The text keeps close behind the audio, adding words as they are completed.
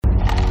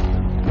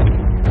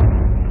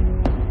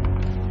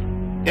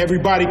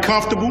Everybody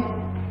comfortable?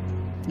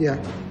 Yeah.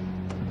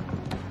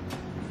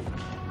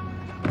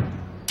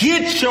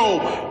 Get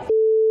your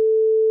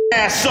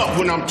ass up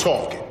when I'm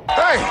talking.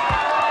 Hey,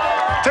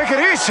 take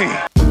it easy.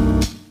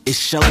 It's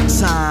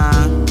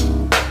showtime.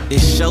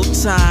 It's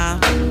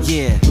showtime.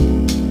 Yeah.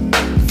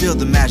 Feel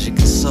the magic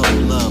and soul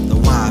of the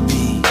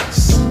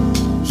YBs.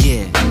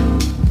 Yeah.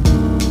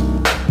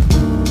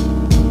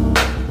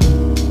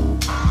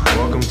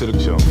 Welcome to the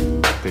show.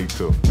 Take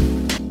two.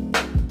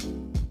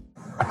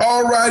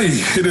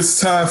 Alrighty, it is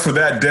time for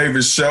That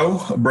Davis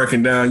Show,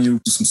 breaking down you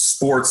some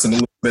sports and a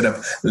little bit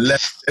of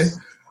left. We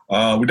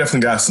definitely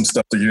got some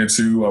stuff to get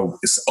into.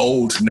 It's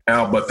old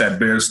now, but that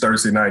Bears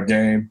Thursday night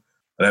game,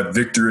 that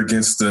victory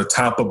against the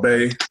Tampa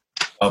Bay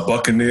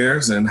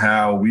Buccaneers, and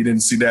how we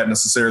didn't see that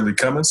necessarily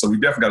coming. So we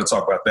definitely got to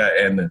talk about that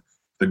and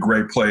the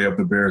great play of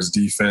the Bears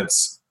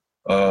defense.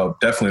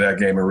 Definitely that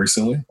game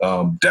recently.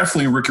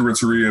 Definitely Ricky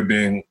Renteria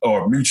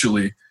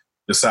mutually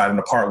deciding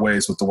to part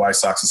ways with the White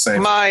Sox. The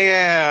same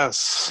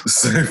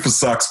for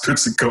Sox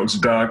pitching coach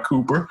Don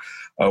Cooper.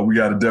 We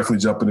got to definitely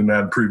jump into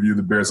that and preview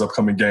the Bears'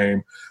 upcoming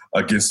game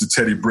against the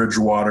Teddy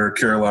Bridgewater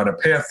Carolina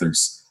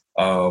Panthers.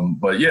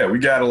 But yeah, we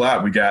got a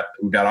lot. We got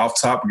off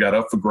top. We got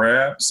up for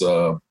grabs.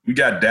 We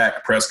got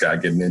Dak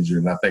Prescott getting injured,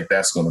 and I think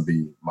that's going to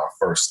be my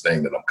first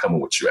thing that I'm coming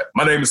with you at.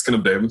 My name is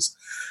Kenneth Davis.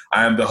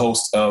 I am the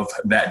host of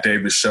That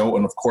Davis Show,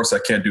 and of course, I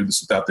can't do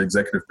this without the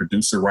executive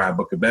producer, Ryan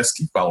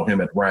Bukoveski. Follow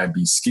him at Ryan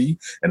B. Ski,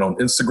 and on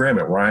Instagram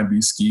at Ryan B.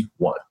 Ski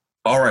 1.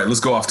 All right, let's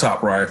go off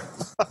top, Ryan.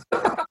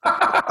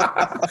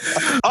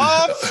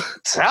 Off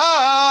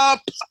top.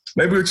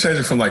 Maybe we'll change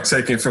it from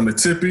taking from the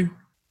tippy.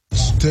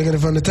 Taking it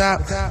from the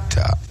top.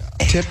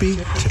 Tippy.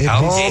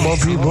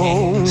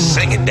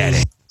 Sing it,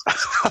 daddy.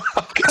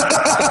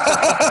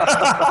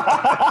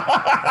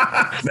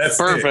 That's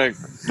perfect.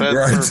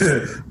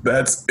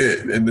 That's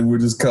it. And then we'll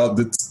just call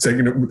it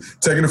taking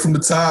it from the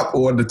top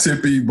or the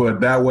tippy,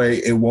 but that way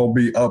it won't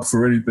be up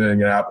for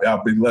anything. And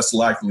I'll be less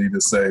likely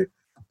to say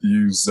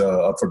use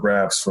up for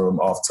grabs from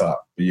off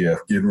top. But yeah,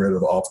 getting rid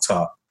of the off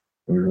top.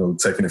 And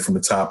taking it from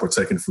the top or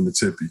taking it from the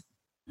tippy.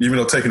 Even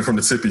though taking it from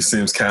the tippy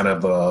seems kind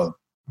of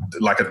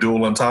like a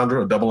double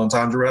entendre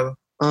rather.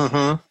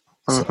 Mm-hmm.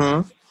 So,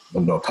 I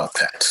don't know about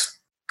that.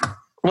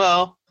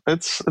 Well,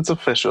 it's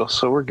official,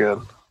 so we're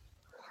good.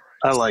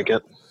 I like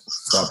it.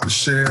 Stop the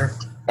share.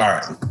 All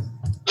right.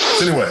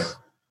 Anyway,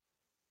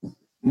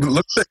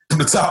 let's take from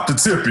the top to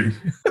tippy.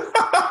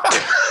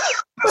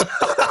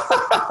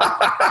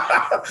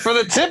 For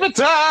the tippy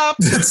top.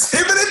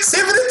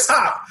 Tippity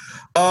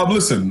top.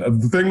 Listen,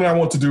 the thing that I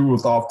want to do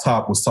with off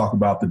top was talk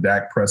about the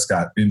Dak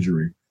Prescott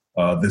injury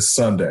this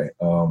Sunday.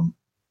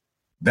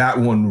 That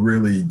one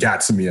really got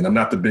to me, and I'm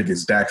not the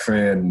biggest Dak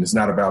fan, and it's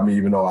not about me,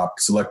 even though I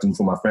selected him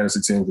for my fantasy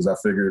team because I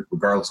figured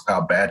regardless of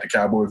how bad the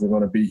Cowboys were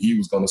going to be, he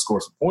was going to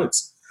score some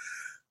points.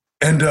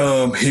 And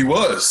he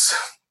was.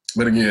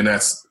 But again,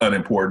 that's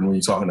unimportant when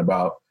you're talking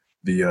about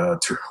the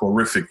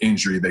horrific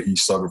injury that he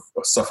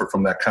suffered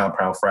from that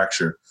compound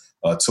fracture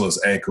to his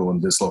ankle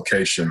and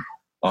dislocation.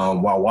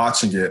 While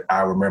watching it,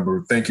 I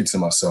remember thinking to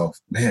myself,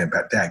 man,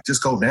 Dak,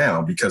 just go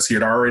down, because he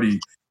had already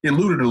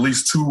eluded at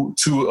least two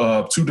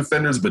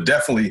defenders, but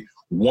definitely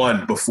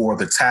one before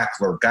the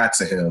tackler got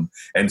to him.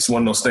 And it's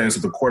one of those things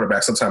with the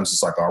quarterback. Sometimes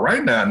it's like, all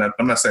right now, and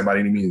I'm not saying by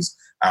any means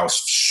I was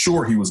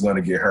sure he was going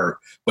to get hurt,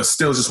 but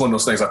still just one of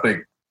those things. I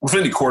think with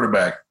any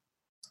quarterback,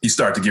 you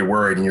start to get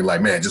worried and you're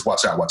like, man, just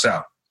watch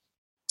out.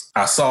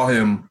 I saw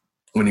him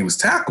when he was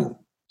tackled.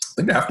 I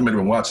think after maybe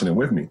been watching it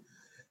with me.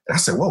 And I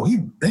said, whoa,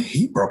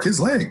 he broke his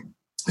leg.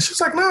 And she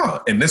was like,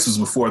 no. And this was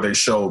before they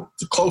showed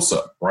the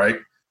close-up, right?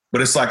 But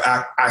it's like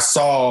I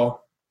saw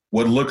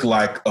what looked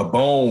like a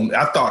bone.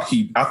 I thought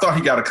he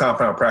got a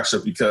compound fracture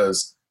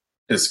because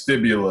his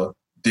fibula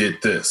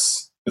did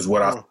this, is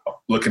what I thought,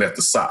 looking at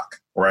the sock,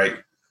 right?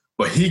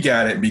 But he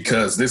got it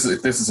because this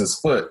is his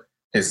foot,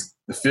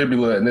 the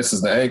fibula, and this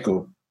is the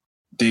ankle,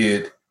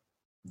 did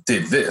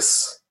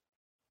this.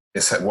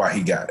 It's why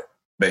he got it,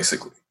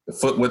 basically. The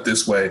foot went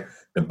this way,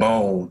 the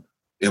bone,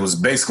 it was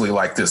basically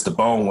like this. The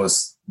bone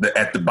was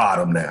at the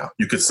bottom now,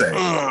 you could say.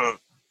 And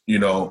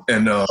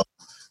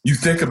you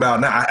think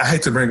about, now I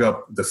hate to bring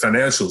up the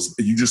financials,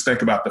 you just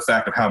think about the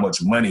fact of how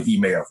much money he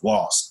may have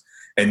lost.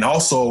 And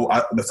also,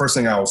 the first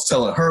thing I was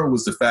telling her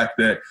was the fact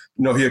that,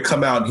 he had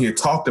come out and he had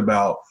talked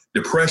about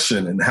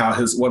depression and how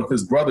one of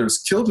his brothers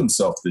killed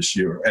himself this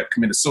year,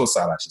 committed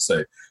suicide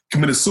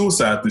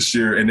this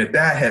year, and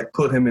that had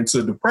put him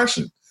into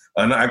depression.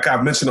 And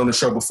I've mentioned on the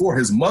show before,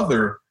 his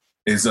mother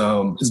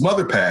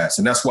passed,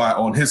 and that's why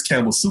on his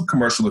Campbell Soup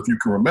commercial, if you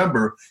can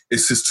remember,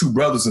 it's his two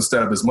brothers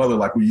instead of his mother,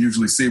 like we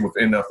usually see with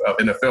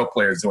NFL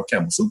players doing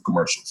Campbell Soup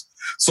commercials.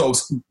 So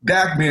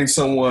Dak being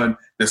someone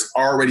that's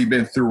already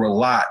been through a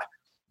lot,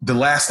 the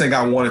last thing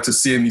I wanted to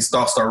see, and these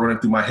thoughts start running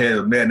through my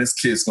head, man, this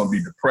kid's going to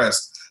be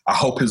depressed. I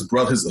hope his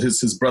brother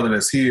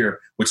that's here,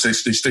 which they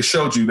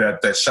showed you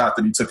that shot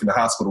that he took in the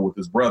hospital with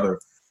his brother.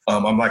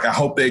 I'm like, I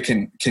hope they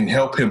can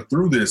help him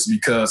through this,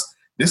 because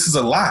this is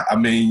a lot. I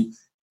mean,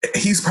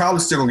 he's probably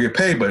still going to get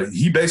paid, but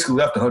he basically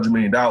left $100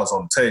 million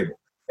on the table.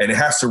 And it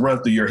has to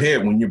run through your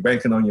head when you're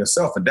banking on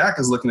yourself. And Dak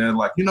is looking at it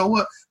like, you know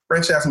what?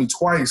 Franchise me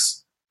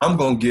twice, I'm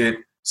going to get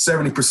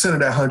 70% of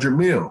that $100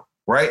 million,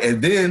 right?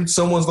 And then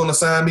someone's going to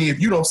sign me if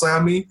you don't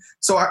sign me.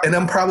 And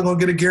I'm probably going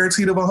to get a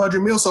guaranteed of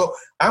 $100 million. So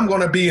I'm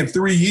going to be in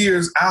 3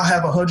 years, I'll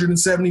have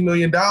 $170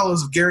 million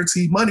of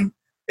guaranteed money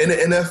in the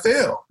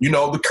NFL,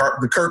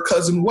 the Kirk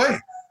Cousins way.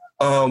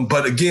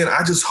 But again,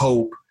 I just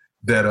hope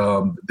that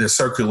there's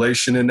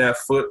circulation in that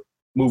foot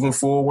moving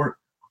forward.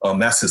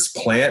 That's his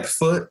plant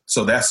foot,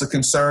 so that's a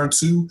concern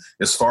too,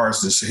 as far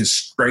as his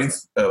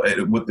strength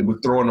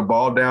with throwing the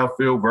ball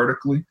downfield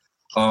vertically,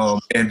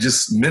 and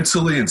just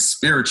mentally and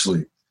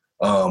spiritually.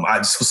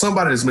 For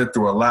somebody that's been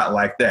through a lot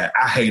like that,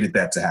 I hated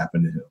that to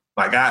happen to him.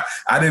 Like I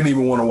didn't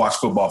even want to watch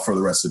football for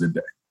the rest of the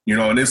day,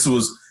 And this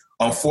was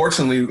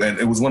unfortunately, and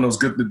it was one of those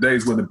good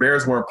days where the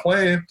Bears weren't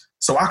playing,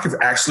 so I could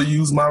actually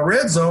use my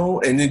red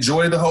zone and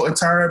enjoy the whole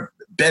entire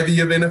bevy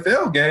of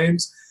NFL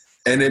games.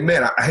 And then,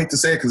 man, I hate to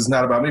say it because it's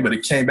not about me, but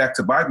it came back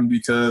to bite me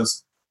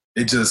because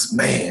it just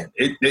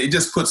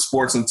puts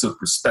sports into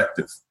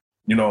perspective.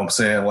 You know what I'm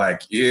saying?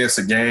 Like, yeah, it's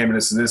a game and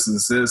it's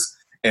this.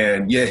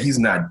 And, yeah, he's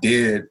not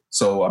dead.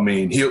 So, I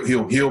mean,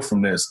 he'll heal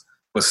from this.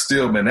 But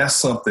still, man, that's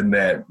something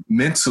that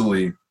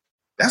mentally,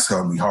 that's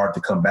going to be hard to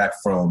come back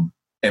from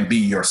and be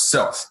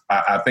yourself.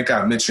 I think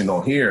I've mentioned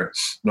on here,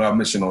 I've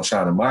mentioned on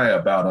Sean and Maya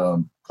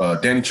about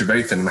Danny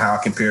Trevathan and how I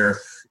compare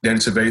Danny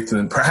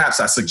Trevathan, perhaps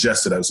I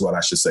suggested as what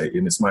I should say,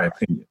 and it's my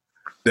opinion,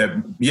 that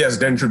yes,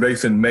 Danny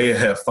Trevathan may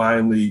have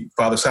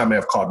Father Time may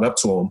have caught up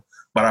to him,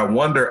 but I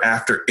wonder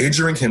after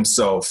injuring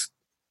himself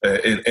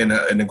in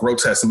a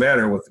grotesque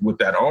manner with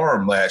that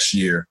arm last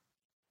year,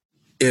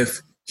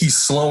 if he's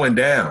slowing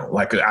down.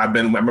 Like I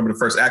remember the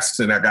first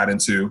accident I got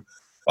into,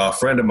 a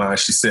friend of mine,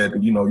 she said,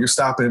 you're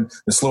stopping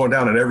and slowing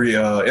down at every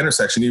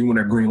intersection, even when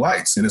there are green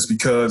lights. And it's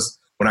because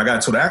when I got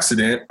into the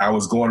accident, I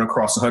was going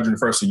across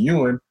 101st and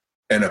Ewan,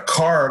 and a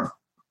car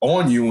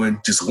on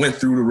Ewan just went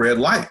through the red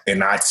light,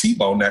 and I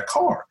T-boned that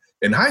car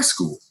in high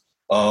school.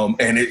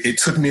 And it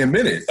took me a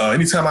minute.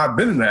 Anytime I've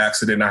been in an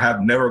accident, I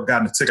have never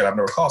gotten a ticket. I've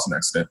never caused an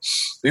accident.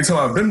 Anytime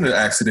I've been in an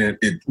accident,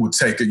 it would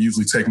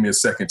usually take me a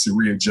second to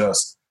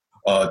readjust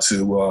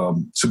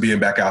to being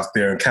back out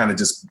there and kind of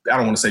just, I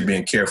don't want to say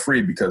being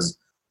carefree because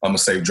I'm a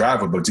safe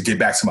driver, but to get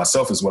back to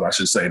myself is what I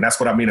should say. And that's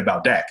what I mean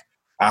about Dak.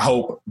 I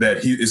hope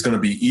that it's going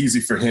to be easy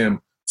for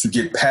him to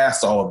get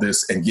past all of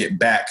this and get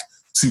back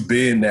to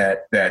being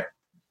that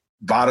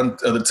bottom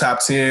of the top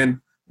 10,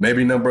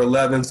 maybe number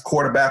 11th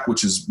quarterback,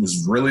 which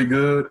was really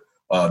good.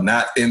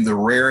 Not in the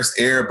rarest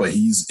air, but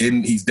he's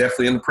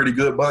definitely in a pretty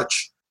good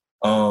bunch.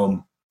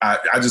 I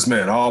just,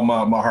 man, all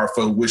my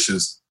heartfelt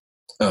wishes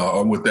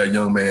are with that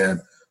young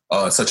man.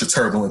 Such a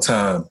turbulent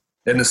time,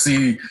 and to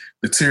see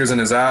the tears in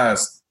his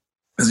eyes,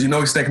 because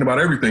he's thinking about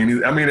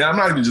everything. I mean, I'm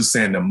not even just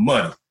saying the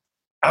money.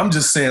 I'm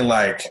just saying,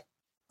 like,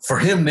 for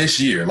him this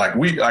year,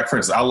 for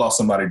instance, I lost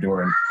somebody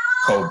during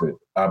COVID.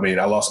 I mean,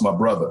 I lost my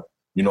brother,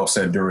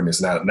 during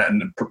this.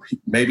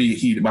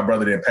 Maybe my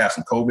brother didn't pass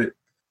from COVID,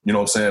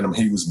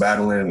 he was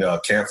battling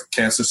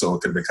cancer, so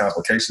it could have been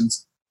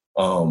complications.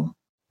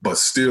 But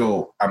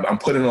still, I'm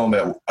putting on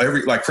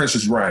that for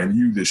instance, Ryan,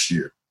 you this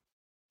year.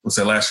 Was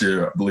that last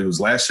year? I believe it was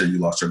last year you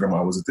lost your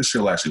grandma. Was it this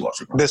year or last year you lost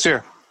your grandma? This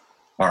year.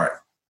 All right.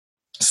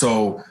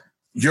 So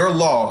your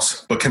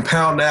loss, but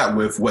compound that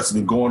with what's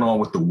been going on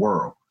with the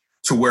world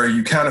to where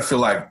you kind of feel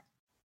like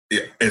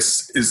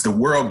it's the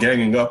world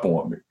ganging up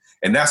on me.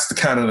 And that's the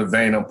kind of the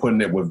vein I'm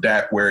putting it with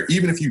Dak, where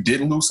even if you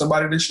didn't lose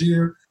somebody this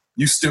year,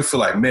 you still feel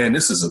like, man,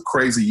 this is a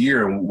crazy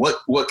year and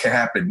what can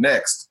happen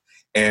next?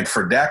 And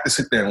for Dak to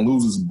sit there and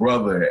lose his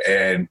brother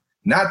and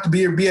not to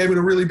be able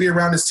to really be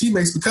around his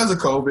teammates because of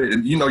COVID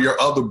and,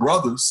 your other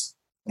brothers,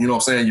 you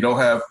don't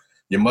have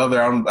your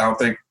mother. I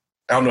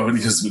don't know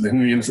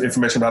any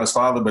information about his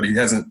father, but he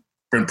hasn't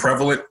been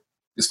prevalent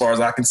as far as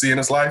I can see in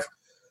his life.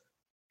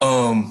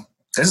 I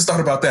just thought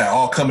about that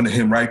all coming to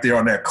him right there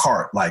on that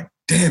cart. Like,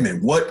 damn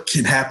it, what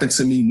can happen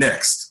to me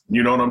next?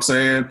 You know what I'm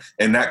saying?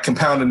 And that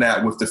compounding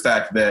that with the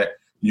fact that,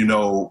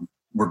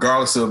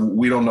 regardless of,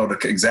 we don't know the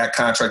exact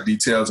contract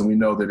details, and we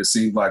know that it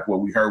seemed like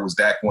what we heard was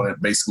Dak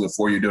wanted basically a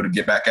 4-year deal to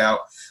get back out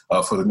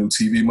for the new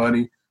TV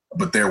money.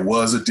 But there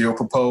was a deal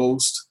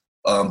proposed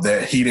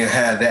that he didn't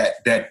have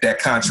that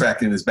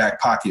contract in his back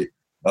pocket,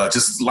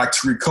 just like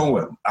Tariq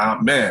Cohen.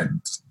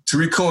 Man,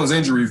 Tariq Cohen's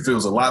injury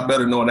feels a lot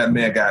better knowing that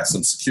man got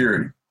some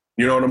security.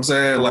 You know what I'm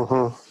saying?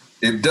 Like,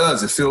 it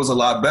does. It feels a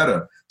lot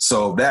better.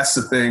 So that's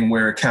the thing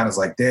where it kind of is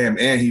like, damn,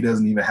 and he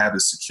doesn't even have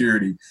his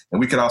security.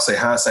 And we could all say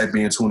hindsight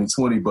being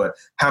 2020, but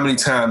how many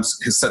times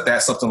has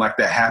something like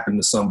that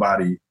happened to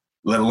somebody,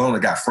 let alone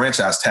it got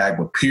franchise tagged,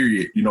 but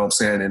period, you know what I'm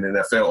saying, in the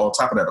NFL, on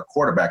top of that, a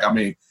quarterback. I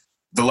mean,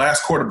 the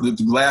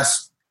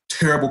last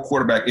terrible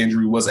quarterback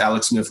injury was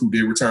Alex Smith, who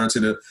did return to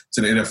the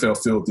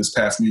NFL field this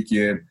past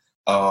weekend.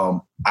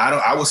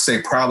 I would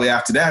say probably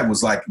after that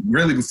was like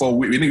really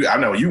before I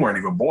know you weren't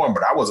even born,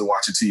 but I wasn't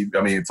watching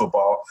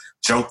football.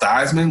 Joe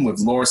Theismann with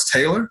Lawrence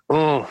Taylor.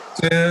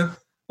 Yeah.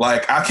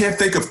 Like, I can't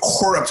think of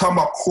I'm talking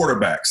about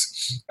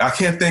quarterbacks. I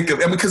can't think of,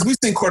 because we've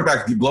seen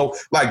quarterbacks be blow,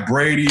 like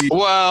Brady.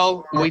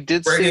 Well, we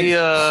did Brady. see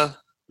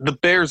the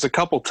Bears a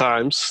couple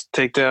times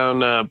take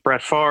down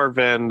Brett Favre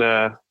and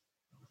Aaron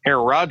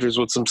Rodgers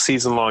with some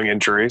season-long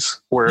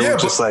injuries where it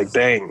was just like,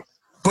 dang.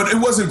 But it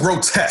wasn't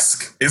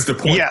grotesque, is the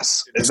point.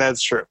 Yes,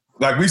 that's true.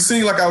 Like, we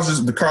seen, like, I was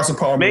just the Carson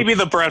Palmer. Maybe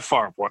the Brett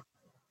Favre one.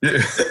 Yeah.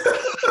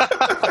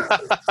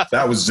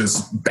 That was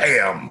just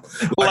bam.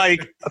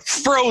 Like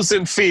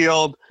frozen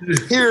field.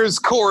 Here's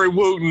Corey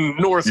Wooten,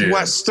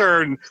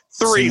 Northwestern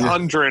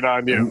 300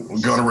 on you.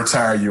 I'm gonna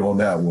retire you on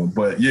that one.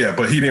 But he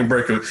didn't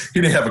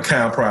he didn't have a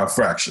compound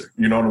fracture.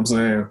 You know what I'm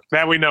saying?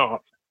 That we know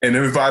of. And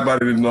if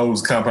anybody that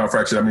knows compound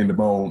fracture, I mean the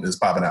bone is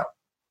popping out.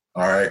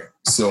 All right.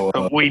 So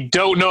we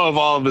don't know if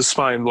all of his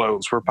spine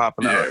bones were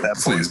popping out at that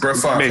point. Brett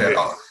Favre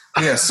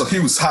had, so he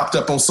was hopped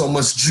up on so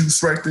much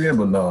juice right there,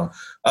 but no.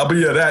 But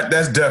yeah,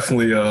 that's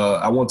definitely.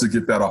 I want to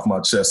get that off my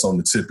chest on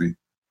the tippy,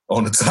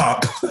 on the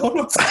top. I don't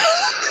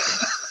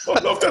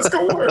know if that's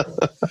gonna work.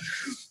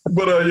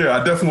 But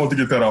I definitely want to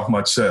get that off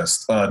my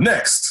chest.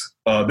 Next,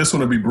 this one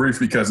will be brief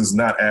because it's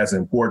not as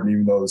important,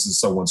 even though this is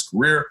someone's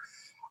career.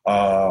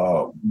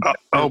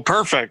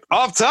 Perfect.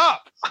 Off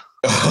top.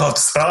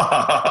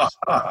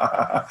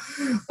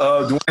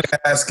 Dwayne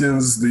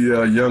Haskins,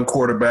 the young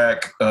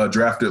quarterback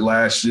drafted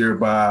last year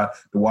by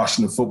the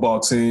Washington football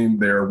team.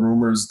 There are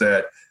rumors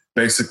that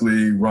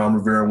basically Ron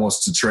Rivera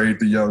wants to trade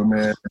the young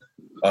man.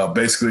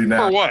 Basically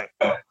now, for what?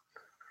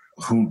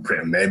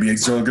 Maybe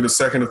he's going to get a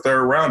second or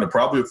third rounder,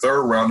 probably a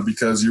third rounder,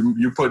 because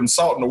you're putting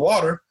salt in the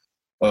water.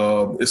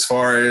 As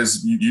far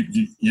as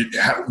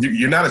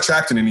you're not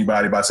attracting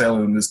anybody by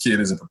telling them this kid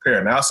isn't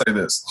prepared. Now I'll say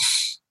this.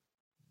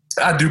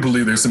 I do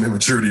believe there's some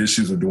immaturity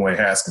issues with Dwayne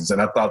Haskins, and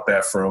I thought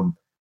that from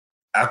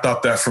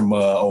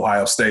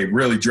Ohio State,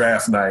 really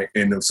draft night,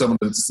 and some of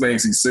the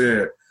things he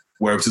said,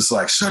 where it was just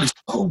like,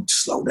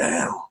 slow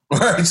down,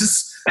 right?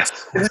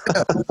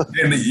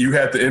 And you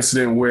had the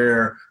incident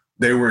where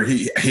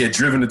he had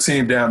driven the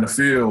team down the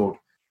field,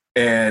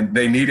 and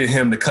they needed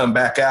him to come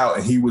back out,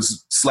 and he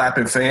was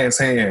slapping fans'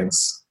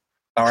 hands,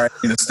 all right,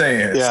 in the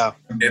stands. Yeah,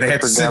 and they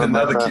had to send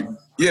another kid.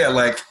 Yeah,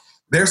 like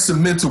there's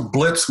some mental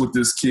blips with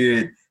this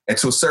kid. And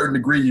to a certain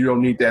degree, you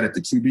don't need that at the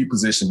QB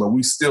position, but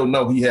we still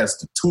know he has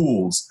the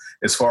tools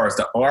as far as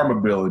the arm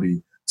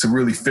ability to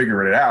really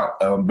figure it out.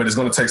 But it's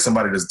going to take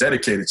somebody that's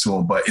dedicated to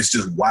him. But it's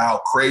just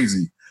wild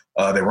crazy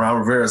that Ron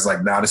Rivera is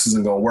like, this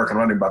isn't going to work. I'm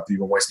not about to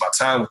even waste my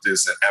time with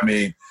this. And, I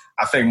mean,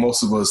 I think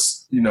most of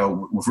us,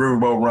 with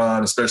Riverboat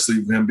Ron,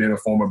 especially him being a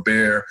former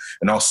Bear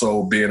and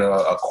also being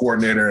a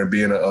coordinator and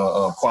being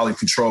a quality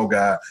control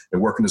guy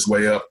and working his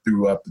way up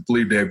through, I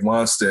believe, Dave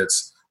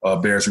Wannstedt's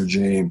Bears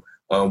regime.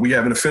 We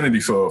have an affinity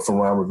for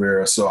Ron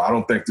Rivera, so I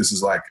don't think this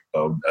is like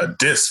a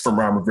diss from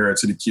Ron Rivera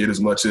to the kid as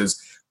much as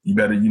you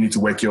need to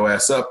wake your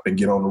ass up and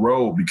get on the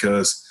road,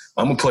 because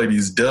I'm going to play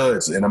these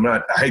duds. And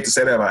I hate to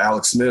say that about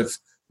Alex Smith,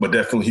 but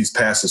definitely he's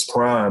past his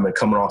prime and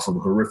coming off of a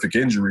horrific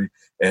injury.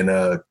 And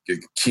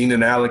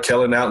Keenan Allen,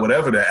 Kellen Allen,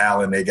 whatever the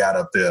Allen they got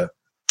up there.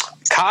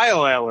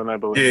 Kyle Allen, I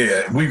believe.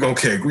 Yeah, we gonna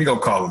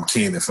call him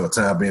Keenan for the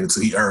time being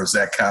until he earns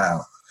that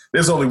Kyle.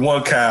 There's only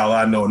one Kyle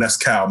I know, and that's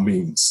Kyle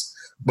Means.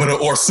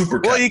 Or Super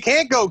Kyle. Well, you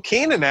can't go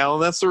Keenan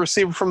Allen. That's the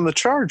receiver from the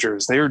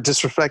Chargers. They were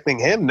disrespecting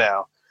him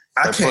now.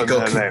 I can't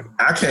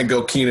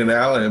go Keenan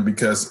Allen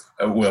because,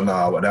 that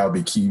would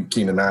be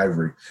Keenan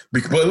Ivory.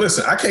 But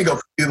listen, I can't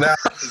go Keenan Allen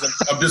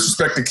because I'm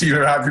disrespecting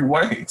Keenan Ivory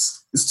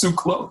Waynes. It's too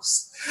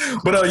close.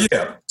 But,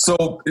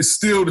 so it's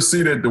still to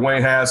see that Dwayne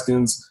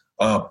Haskins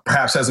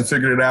perhaps hasn't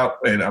figured it out.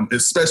 And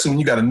especially when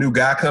you got a new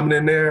guy coming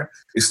in there,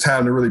 it's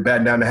time to really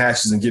batten down the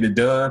hatches and get it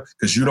done,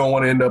 because you don't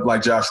want to end up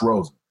like Josh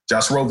Rosen.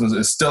 Josh Rosen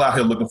is still out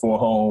here looking for a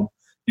home.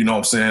 You know what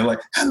I'm saying?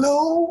 Like,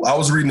 hello. I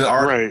was reading an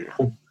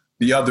article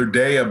the other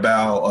day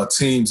about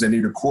teams that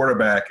need a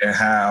quarterback and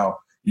how,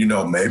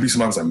 maybe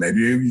somebody was like, maybe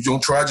you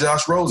don't try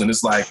Josh Rosen.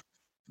 It's like,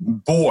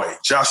 boy,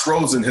 Josh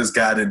Rosen has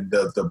gotten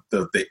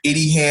the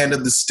itty hand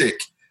of the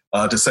stick,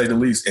 to say the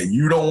least. And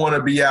you don't want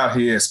to be out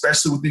here,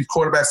 especially with these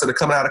quarterbacks that are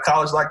coming out of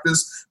college like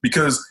this,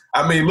 because,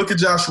 look at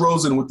Josh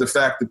Rosen with the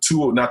fact that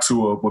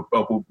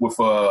with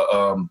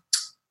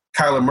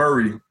Kyler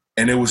Murray.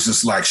 And it was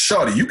just like,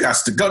 shorty, you got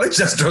to go. They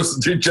just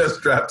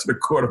drafted a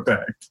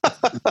quarterback.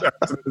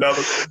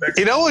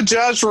 You know what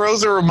Josh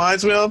Rosen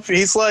reminds me of?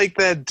 He's like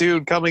that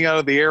dude coming out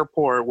of the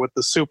airport with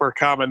the super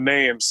common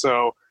name.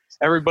 So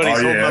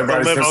everybody's holding up the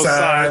limo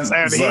signs,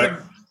 and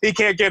he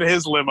can't get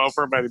his limo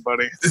from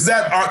anybody. Is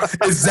that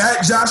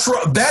Josh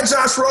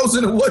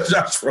Rosen or what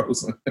Josh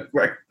Rosen?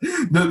 Like,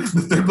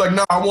 they're like,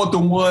 no, I want the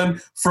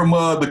one from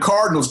the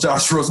Cardinals,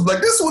 Josh Rosen.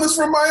 Like, this one is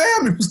from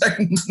Miami. It's like,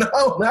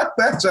 no, not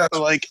that Josh.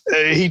 Like,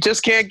 he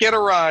just can't get a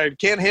ride.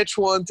 Can't hitch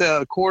one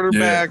to a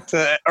quarterback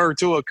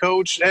to a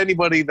coach,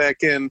 anybody that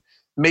can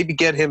maybe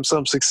get him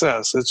some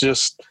success. It's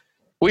just,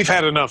 we've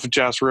had enough of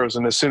Josh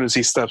Rosen as soon as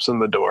he steps in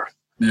the door.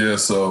 Yeah,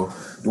 so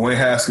Dwayne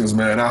Haskins,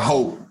 man, I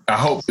hope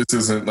this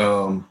isn't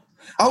one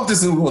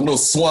of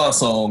those swan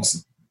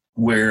songs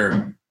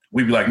where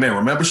we be like, man,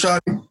 remember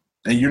Shotty?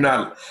 and you're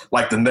not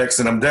like the next,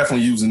 and I'm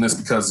definitely using this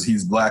because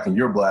he's black and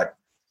you're black,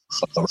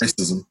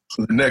 racism,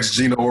 the next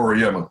Gino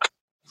Auriemma.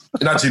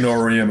 Not Gino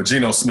Auriemma,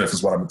 Geno Smith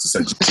is what I meant to say.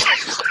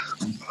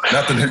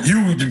 Not that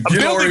you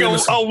building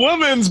a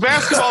women's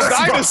basketball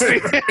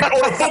dynasty on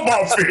the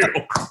football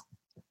field.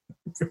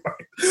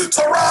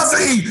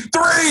 Tarazi,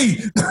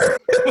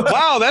 3.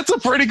 Wow, that's a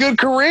pretty good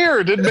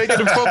career. Didn't make it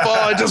in football.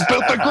 I just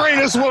built the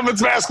greatest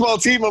women's basketball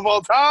team of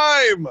all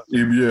time.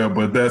 Yeah,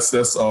 but that's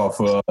off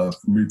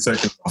me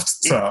taking off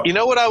the top. You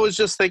know what I was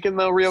just thinking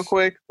though, real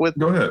quick?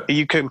 Go ahead.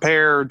 You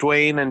compare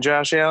Dwayne and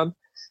Josh Allen.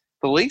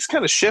 The league's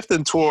kind of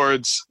shifting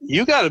towards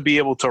you got to be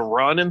able to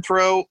run and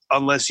throw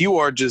unless you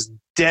are just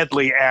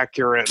deadly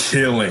accurate.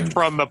 Killing.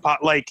 From the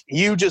pot. Like,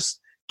 you just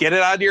get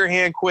it out of your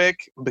hand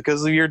quick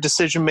because of your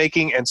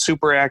decision-making and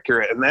super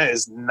accurate. And that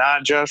is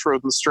not Josh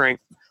Rosen's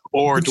strength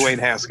or Dwayne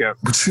Haskins.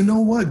 But you know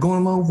what?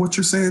 Going along with what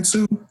you're saying,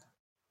 too,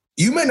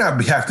 you may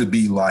not have to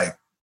be like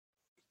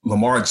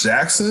Lamar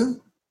Jackson.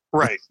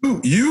 Right.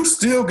 You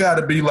still got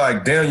to be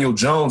like Daniel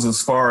Jones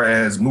as far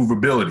as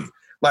movability.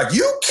 Like,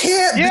 you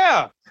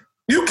can't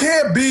You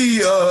can't be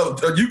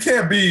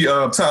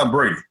Tom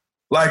Brady.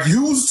 Like,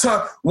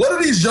 what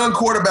are these young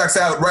quarterbacks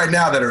out right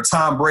now that are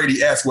Tom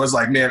Brady-esque where it's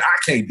like, man, I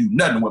can't do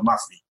nothing with my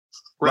feet.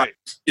 Right. Like,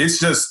 it's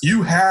just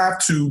you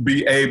have to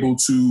be able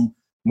to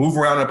move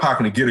around in the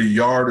pocket and get a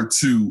yard or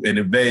two and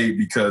evade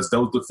because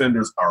those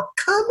defenders are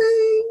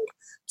coming.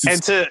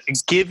 And to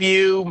give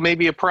you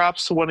maybe a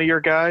props to one of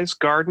your guys,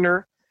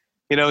 Gardner,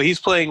 he's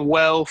playing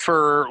well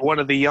for one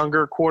of the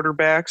younger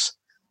quarterbacks.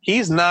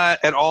 He's not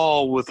at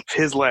all with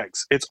his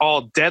legs. It's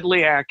all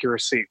deadly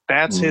accuracy.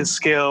 That's his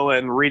skill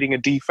and reading a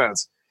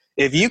defense.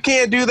 If you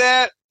can't do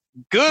that,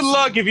 good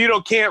luck if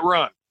you can't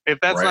run, if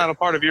that's not a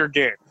part of your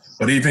game.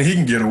 But even he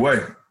can get away.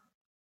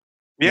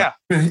 Yeah.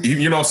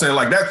 You know what I'm saying?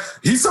 Like that.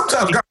 He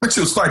sometimes got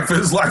to fight for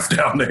his life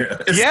down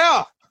there.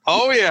 Yeah.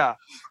 Oh, yeah.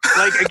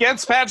 Like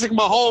against Patrick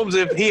Mahomes,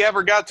 if he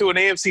ever got to an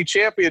AFC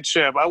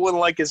championship, I wouldn't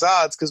like his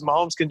odds because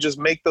Mahomes can just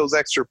make those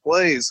extra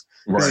plays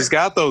because he's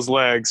got those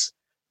legs.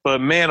 But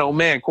man, oh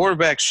man,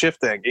 quarterback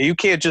shifting. You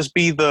can't just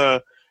be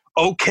the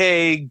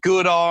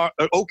good arm,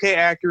 okay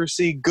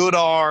accuracy, good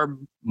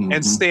arm,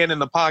 and stand in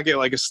the pocket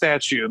like a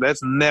statue.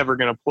 That's never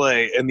going to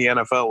play in the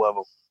NFL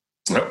level.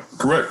 Yep,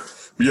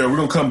 correct. Yeah, we're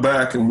going to come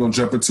back and we're going to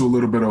jump into a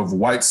little bit of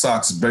White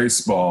Sox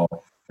baseball,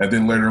 and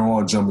then later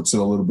on jump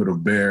into a little bit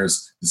of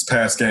Bears, this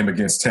past game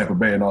against Tampa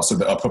Bay, and also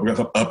the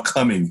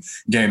upcoming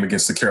game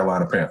against the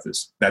Carolina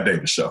Panthers. That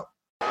Davis Show.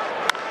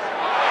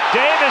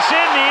 Davis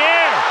in the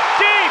air,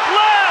 deep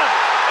left,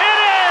 it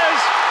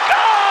is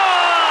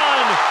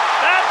gone!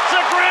 That's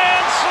a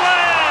grand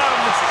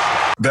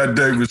slam! That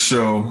Davis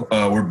Show,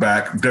 we're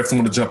back. Definitely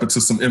want to jump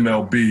into some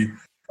MLB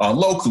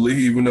locally,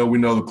 even though we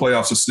know the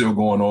playoffs are still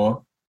going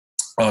on.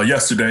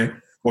 Yesterday,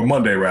 or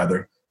Monday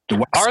rather.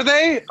 Are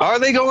they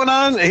going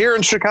on? Here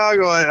in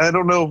Chicago, I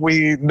don't know if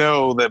we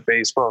know that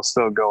baseball's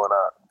still going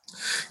on.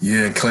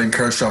 Yeah, Clayton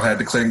Kershaw had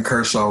to Clayton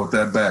Kershaw with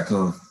that back,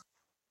 huh?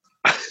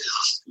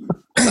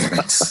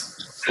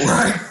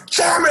 Right?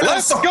 Damn it!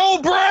 Let's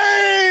go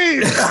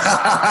Braves!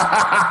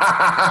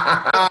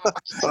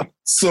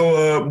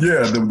 So,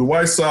 the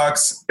White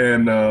Sox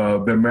and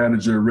their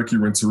manager, Rick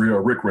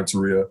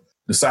Renteria,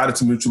 decided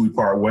to mutually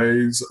part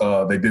ways.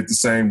 They did the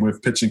same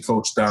with pitching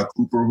coach Don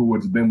Cooper, who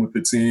had been with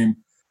the team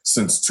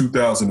since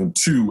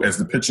 2002 as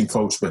the pitching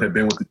coach, but had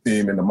been with the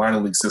team in the minor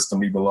league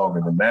system even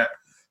longer than that.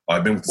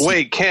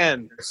 Wait,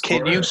 Ken,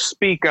 can you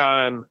speak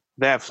on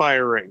that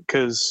firing?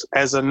 Because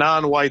as a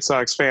non-White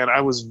Sox fan,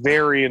 I was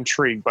very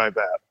intrigued by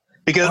that.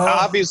 Because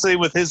obviously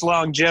with his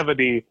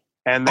longevity,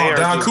 and they are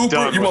Don just Cooper,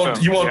 done you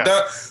want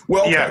that?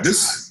 Well, okay,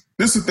 yes.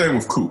 This is the thing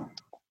with Coop.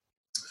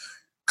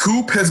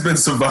 Coop has been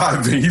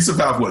surviving. He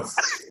survived,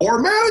 4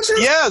 managers?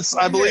 Yes,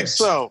 I believe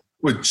so.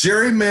 With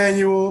Jerry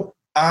Manuel,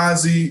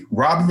 Ozzie,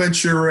 Robin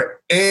Ventura,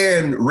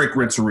 and Rick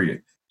Renteria.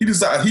 He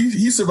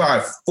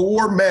survived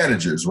 4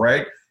 managers,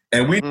 right?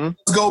 And we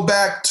go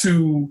back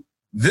to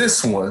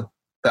this one,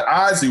 the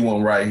Ozzie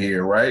one right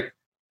here, right?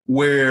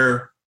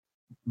 Where,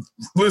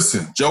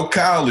 listen, Joe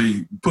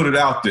Cowley put it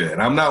out there,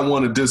 and I'm not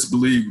one to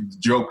disbelieve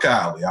Joe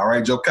Cowley, all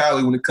right? Joe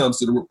Cowley, when it comes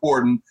to the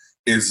reporting,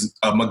 is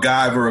a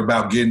MacGyver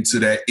about getting to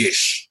that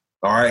ish,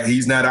 all right?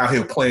 He's not out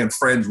here playing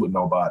friends with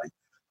nobody.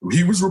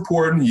 He was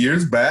reporting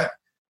years back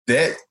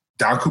that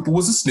Don Cooper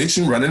was a snitch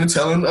and running and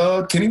telling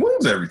Kenny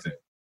Williams everything.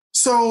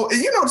 So,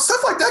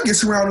 stuff like that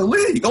gets around the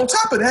league. On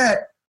top of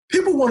that,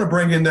 people want to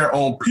bring in their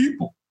own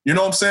people. You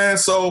know what I'm saying?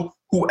 So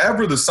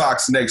whoever the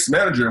Sox next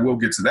manager, and we'll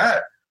get to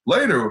that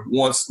later,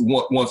 wants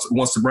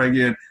to bring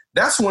in,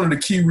 that's one of the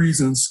key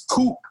reasons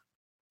Coop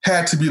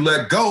had to be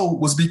let go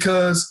was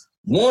because,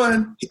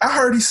 one, I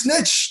heard he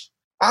snitched.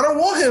 I don't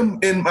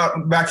want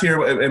him back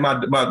here in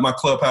my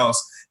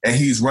clubhouse and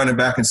he's running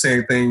back and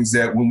saying things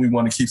that when we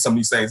want to keep some of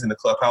these things in the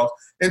clubhouse.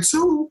 And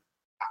 2,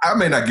 I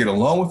may not get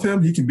along with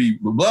him. He can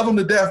love him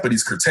to death, but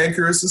he's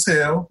cantankerous as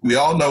hell. We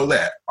all know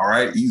that, all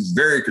right? He's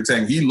very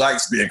cantankerous. He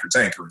likes being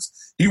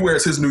cantankerous. He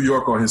wears his New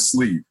York on his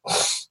sleeve.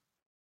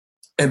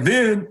 And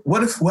then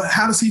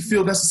how does he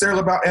feel necessarily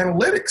about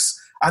analytics?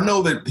 I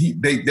know that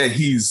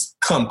he's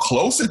come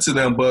closer to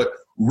them, but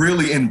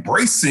really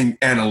embracing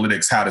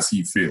analytics, how does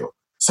he feel?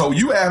 So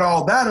you add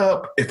all that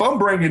up, if I'm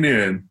bringing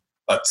in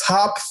a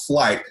top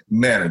flight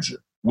manager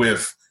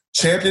with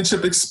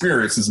championship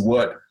experience is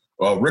what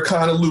Rick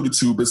Hahn alluded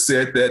to, but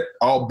said that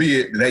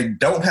albeit they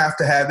don't have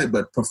to have it,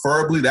 but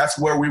preferably that's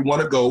where we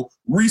want to go,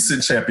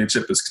 recent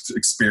championship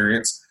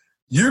experience.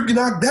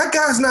 That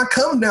guy's not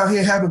coming down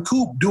here having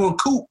doing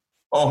Coop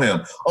on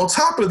him. On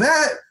top of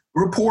that,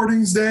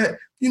 reportings that,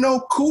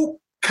 Coop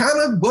kind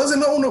of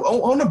wasn't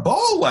on the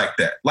ball like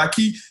that. Like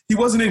he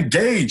wasn't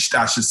engaged,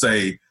 I should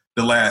say,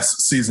 the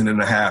last season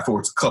and a half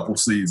or a couple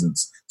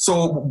seasons.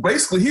 So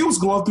basically he was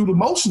going through the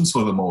motions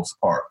for the most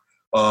part.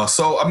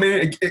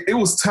 It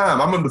was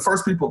time. I remember the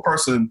first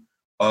person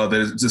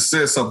that just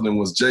said something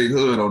was Jay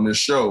Hood on this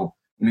show.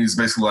 And he's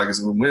basically like,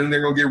 when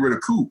they're going to get rid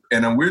of Coop?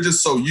 And we're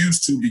just so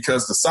used to,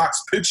 because the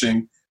Sox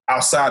pitching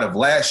outside of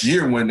last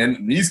year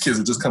and these kids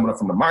were just coming up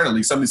from the minor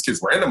leagues. Some of these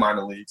kids were in the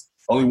minor leagues.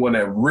 Only one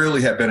that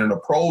really had been in the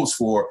pros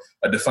for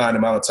a defined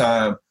amount of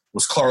time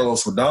was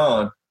Carlos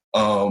Rodon.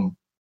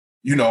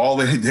 We had all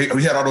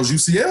those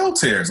UCL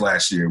tears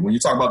last year. When you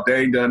talk about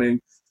Dane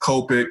Dunning,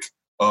 Kopech,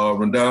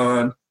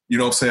 Rodon, you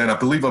know what I'm saying? I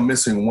believe I'm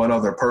missing one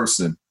other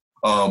person.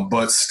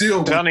 But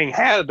still. Dunning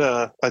had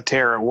a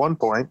tear at one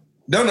point.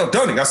 No,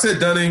 Dunning. I said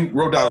Dunning,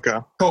 Rodon, okay.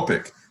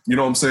 Kopech. You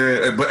know what I'm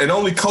saying? And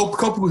only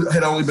Kopech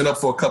had only been up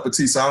for a cup of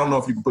tea, so I don't know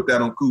if you can put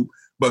that on Coop.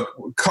 But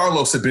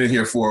Carlos had been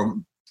here for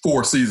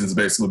 4 seasons,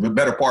 basically, the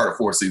better part of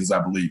 4 seasons, I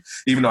believe,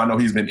 even though I know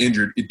he's been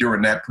injured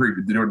during that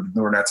period,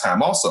 during that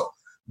time also.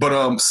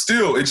 But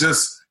still, it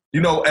just,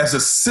 as a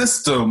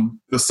system,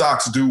 the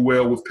Sox do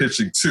well with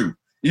pitching too.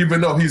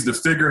 Even though he's the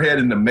figurehead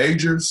in the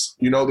majors,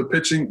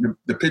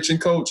 the pitching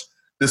coach,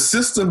 the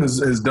system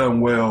has done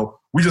well.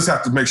 We just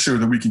have to make sure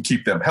that we can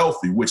keep them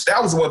healthy, which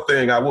that was one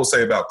thing I will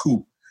say about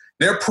Coop.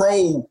 Their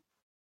pro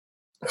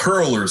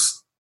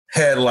hurlers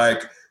had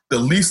like the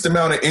least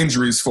amount of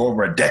injuries for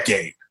over a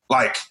decade.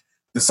 Like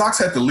the Sox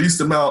had the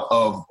least amount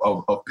of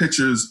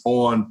pitchers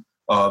on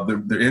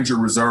the injured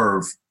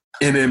reserve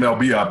in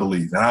MLB, I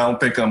believe. And I don't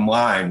think I'm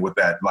lying with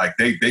that. Like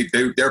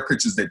their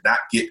pitchers did not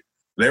get,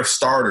 their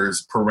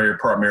starters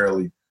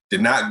primarily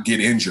did not get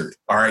injured.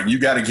 All right. You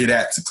got to get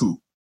at to Coop.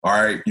 All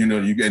right.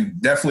 You can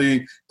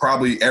definitely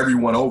probably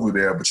everyone over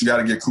there, but you got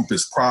to get Coop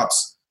his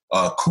props.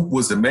 Coop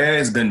was the man.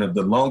 He's been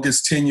the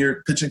longest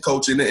tenured pitching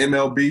coach in the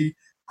MLB,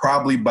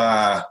 probably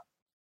by,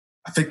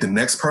 I think the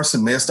next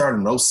person may have started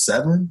in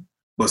 2007.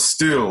 But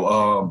still,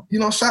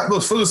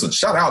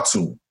 shout out to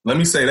him. Let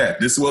me say that.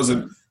 This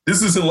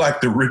isn't like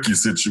the Ricky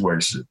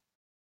situation.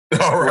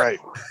 All right.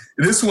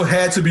 This one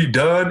had to be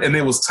done, and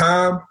it was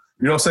time.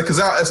 You know what I'm saying?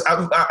 Because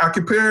I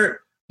compared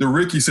the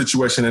Ricky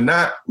situation, and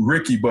not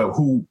Ricky, but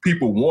who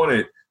people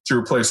wanted to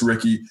replace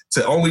Ricky,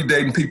 to only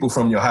dating people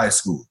from your high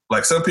school.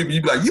 Like some people,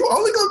 you'd be like, you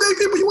only gonna date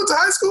people you went to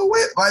high school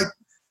with? Like,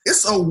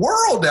 it's a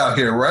world out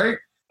here, right?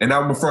 And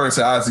I'm referring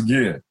to Ozzie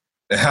Guillen.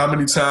 And how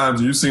many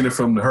times you've seen it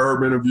from the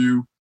Herb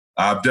interview?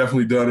 I've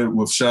definitely done it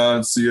with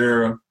Sean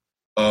Sierra,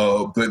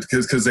 but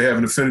because they have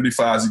an affinity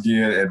for Ozzie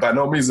Guillen. And by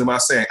no means am I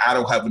saying I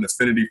don't have an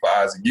affinity for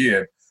Ozzie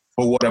Guillen.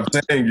 But what I'm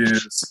saying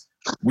is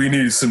we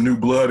need some new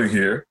blood in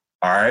here.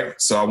 All right.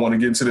 So I want to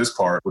get into this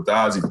part with the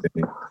Ozzie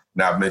thing.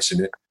 Now I've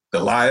mentioned it. The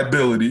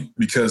liability,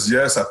 because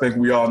yes, I think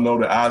we all know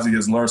that Ozzie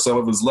has learned some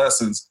of his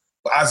lessons,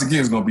 but Ozzie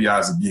Guillen's going to be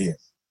Ozzie Guillen.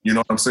 You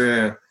know what I'm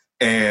saying?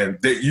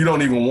 And that you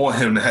don't even want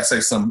him to say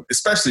something,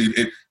 especially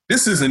if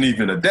this isn't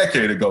even a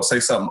decade ago, say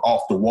something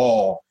off the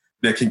wall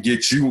that can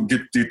get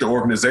the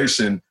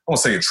organization, I won't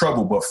say in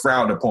trouble, but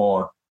frowned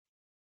upon.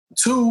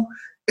 2,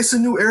 it's a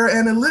new era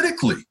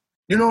analytically.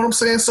 You know what I'm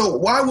saying? So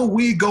why would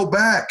we go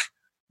back?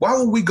 Why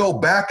would we go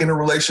back in a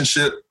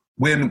relationship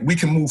when we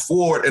can move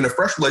forward in a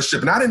fresh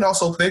relationship? And I didn't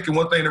also think, and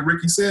one thing that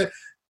Ricky said,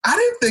 I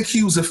didn't think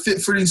he was a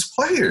fit for these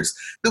players.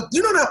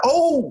 The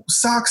old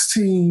Sox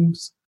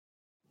teams,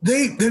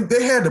 they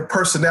had the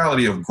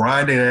personality of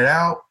grinding it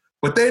out,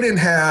 but they didn't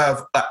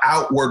have an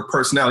outward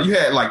personality. You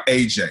had like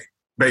AJ,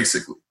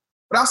 basically.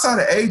 But outside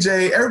of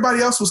AJ,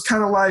 everybody else was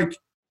kind of like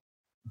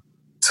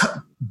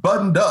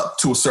buttoned up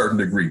to a certain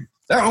degree.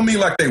 I don't mean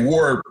like they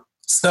wore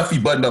stuffy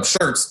buttoned up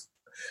shirts.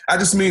 I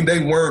just mean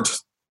they weren't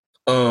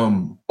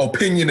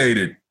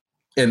opinionated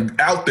and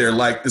out there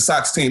like the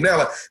Sox team. Now,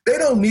 like, they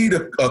don't need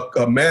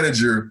a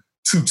manager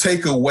to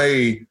take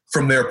away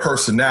from their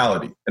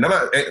personality. And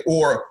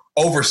or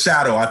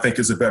overshadow, I think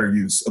is a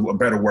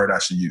better word I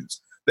should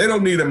use. They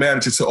don't need a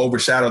manager to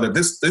overshadow that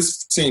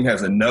this team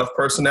has enough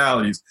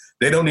personalities.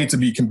 They don't need to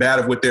be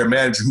combative with their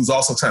manager who's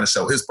also trying to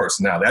show his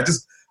personality.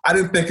 I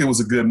didn't think it was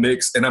a good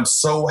mix, and I'm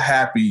so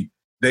happy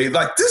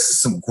this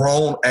is some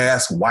grown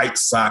ass White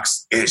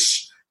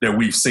Sox-ish that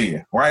we've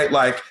seen, right?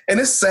 Like, and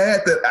it's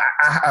sad that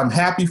I'm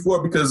happy for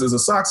it because as a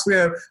Sox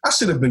fan, I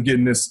should have been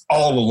getting this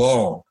all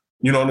along.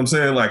 You know what I'm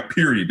saying? Like,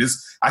 period.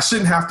 I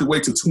shouldn't have to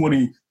wait till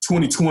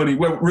 2020,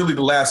 well, really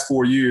the last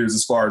 4 years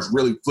as far as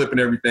really flipping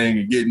everything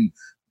and getting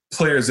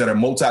players that are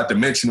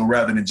multi-dimensional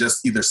rather than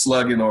just either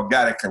slugging or a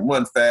guy that can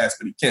run fast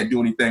but he can't do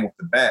anything with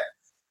the bat.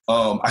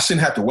 I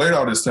shouldn't have to wait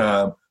all this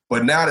time.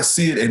 But now to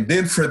see it, and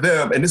then for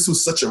them, and this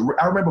was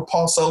I remember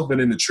Paul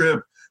Sullivan in the Trib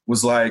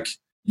was like,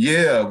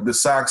 yeah, the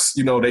Sox,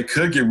 they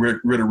could get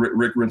rid of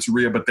Rick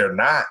Renteria, but they're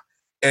not.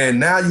 And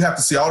now you have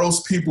to see all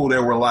those people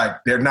that were like,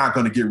 they're not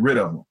going to get rid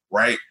of him,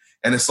 right?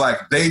 And it's like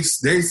they're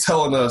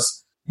telling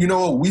us,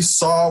 we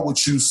saw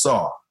what you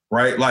saw,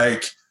 right?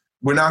 Like,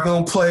 we're not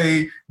going to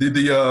play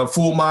the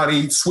full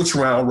Monty switch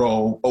around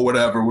role or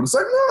whatever. When it's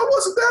like, no, it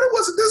wasn't that, it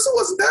wasn't this, it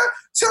wasn't that.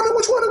 Tell me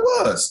which one it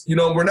was.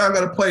 We're not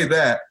going to play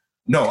that.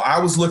 No, I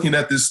was looking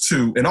at this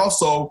too. And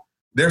also,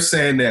 they're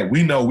saying that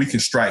we know we can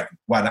strike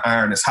while the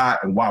iron is hot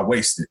and why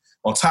waste it.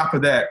 On top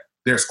of that,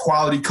 there's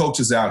quality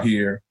coaches out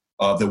here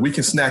that we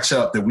can snatch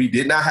up that we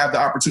did not have the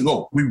opportunity.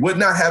 No, we would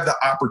not have the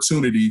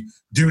opportunity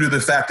due to the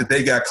fact that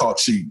they got caught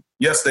cheating.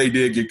 Yes, they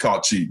did get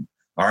caught cheating.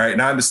 All right.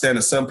 And I understand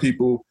that some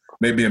people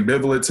may be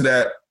ambivalent to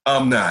that.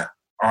 I'm not.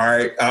 All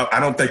right. I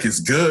don't think it's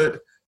good.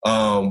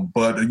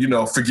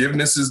 But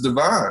forgiveness is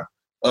divine.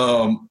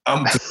 I'm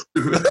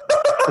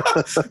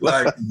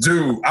like,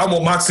 dude, I'm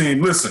on my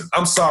team. Listen,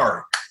 I'm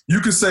sorry.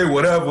 You can say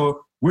whatever.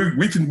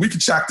 We can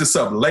chalk this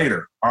up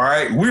later. All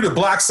right. We're the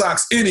Black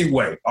Sox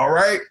anyway. All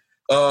right.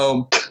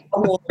 I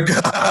want a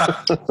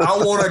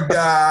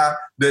guy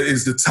that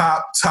is the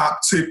top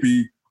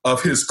tippy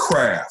of his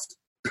craft,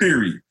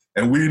 period.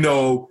 And we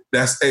know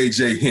that's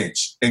AJ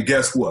Hinch. And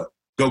guess what?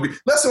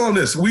 Let's on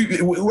this.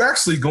 We're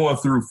actually going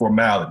through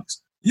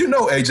formalities.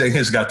 AJ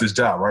Hinch got this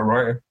job, right,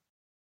 Ryan?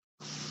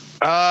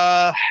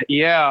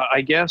 Yeah,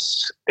 I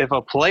guess if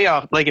a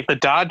playoff, like if the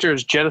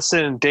Dodgers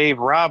jettison Dave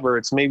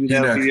Roberts, maybe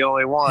that would be the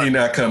only one. He's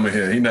not coming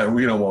here.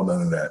 We don't want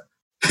none of that.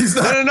 He's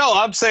not. No.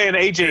 I'm saying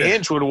AJ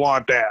Hinch would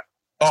want that.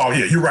 Oh,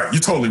 yeah, you're right.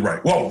 You're totally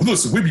right. Whoa,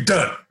 listen, we'd be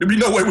done. There'd be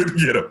no way we could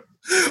get him.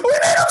 We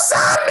need him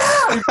signed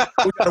now.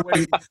 We gotta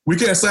wait. We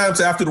can't sign him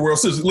to after the World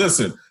Series.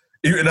 Listen,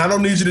 and I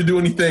don't need you to do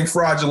anything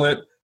fraudulent,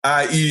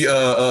 i.e.,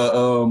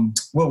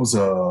 what was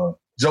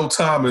Joe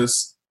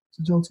Thomas? Is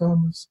it Joe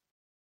Thomas?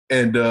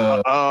 And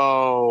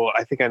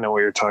I think I know what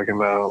you're talking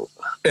about.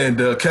 And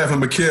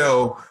Kevin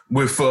McHale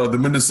with the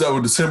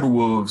Minnesota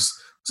Timberwolves.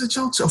 Was it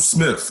Joe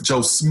Smith?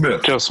 Joe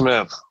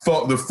Smith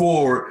fought the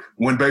forward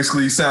when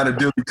basically he signed a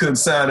deal he couldn't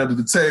sign under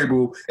the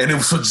table, and it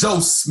was for Joe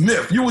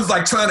Smith. You was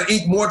like trying to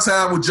ink more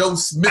time with Joe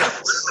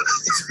Smith.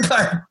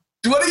 Like,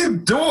 what are you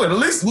doing? At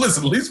least for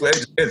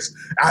AJ,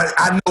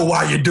 I know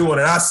why you're doing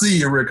it. I see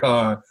you, Rick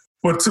Hahn.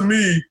 But to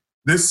me,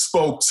 this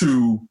spoke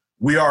to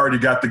we already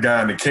got the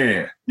guy in the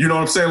can. You know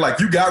what I'm saying?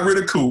 Like, you got rid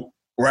of Coop,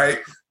 right?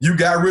 You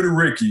got rid of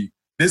Ricky.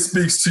 This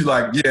speaks to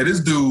like, yeah, this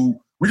dude.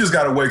 We just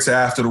got to wait till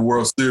after the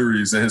World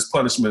Series and his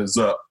punishment is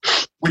up.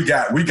 We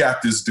got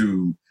this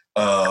dude.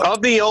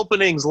 Of the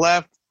openings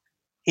left,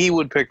 he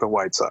would pick the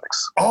White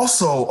Sox.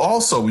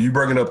 Also, you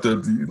bringing up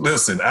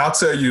listen, I'll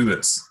tell you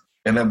this,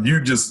 and you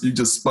just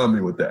spun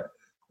me with that.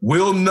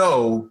 We'll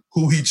know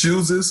who he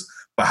chooses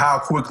by how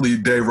quickly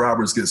Dave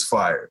Roberts gets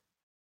fired.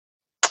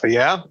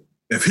 Yeah.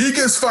 If he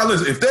gets fired,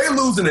 if they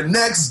lose in the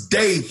next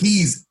day,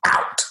 he's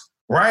out,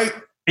 right?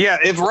 Yeah,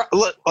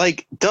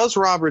 does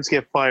Roberts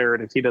get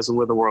fired if he doesn't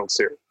win the World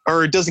Series?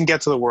 Or doesn't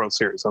get to the World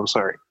Series, I'm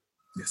sorry.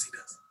 Yes, he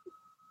does.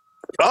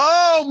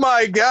 Oh,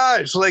 my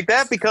gosh. Like,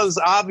 that becomes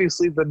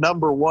obviously the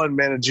number one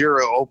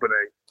managerial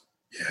opening.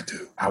 Yeah,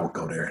 dude. I would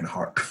go there in a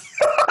heartbeat.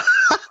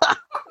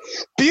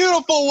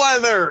 Beautiful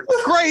weather.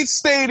 Great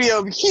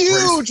stadium.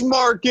 Huge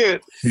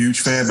market. Huge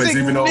fan base.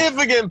 Even though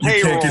significant payroll.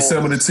 You can't get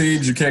some of the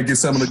teams. You can't get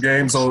some of the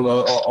games on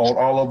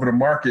all over the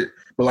market.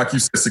 But like you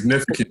said,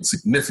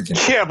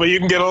 significant. Yeah, but you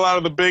can get a lot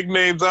of the big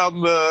names out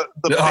in the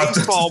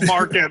baseball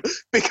market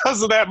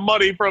because of that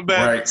money from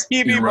that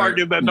TV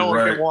market that no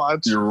one can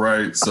watch. You're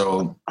right.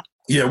 So,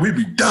 yeah, we'd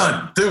be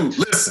done. Dude,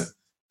 listen.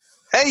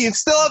 Hey, you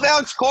still have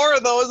Alex Cora,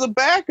 though, as a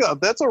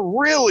backup. That's a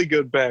really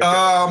good backup.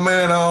 Oh,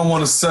 man, I don't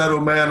want to settle,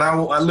 man. I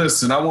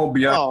won't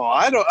be out. Oh,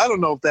 I don't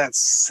know if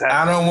that's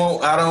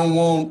settled. I don't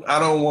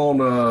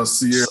want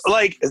Sierra.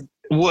 Like,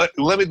 what?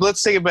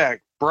 Let's take it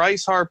back.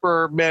 Bryce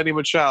Harper, Manny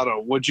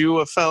Machado. Would you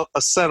have felt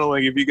a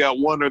settling if you got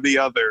one or the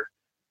other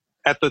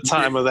at the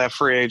time of that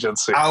free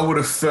agency? I would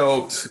have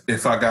felt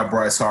if I got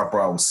Bryce Harper,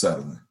 I was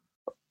settling.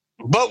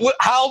 But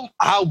how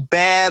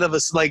bad of a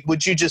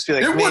would you just be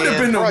like? It wouldn't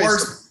have been the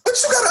worst. But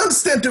you got to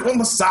understand, dude,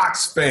 I'm a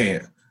Sox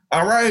fan.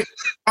 All right,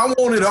 I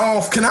want it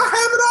off. Can I have it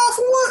off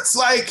once?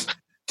 Like,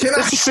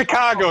 This is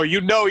Chicago.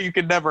 You know you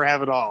can never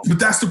have it all. But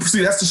that's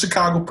the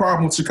Chicago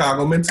problem with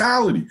Chicago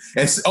mentality.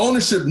 And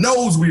ownership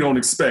knows we don't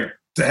expect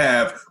to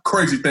have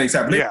crazy things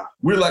happen. Yeah.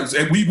 We're like,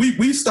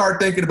 we start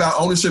thinking about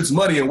ownership's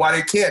money and why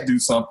they can't do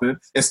something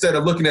instead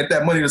of looking at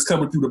that money that's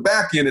coming through the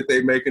back end that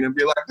they're making and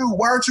be like, dude,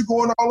 why aren't you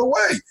going all the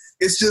way?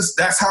 It's just,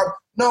 that's how,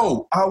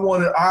 no, I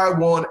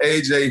want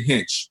AJ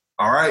Hinch.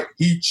 All right.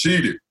 He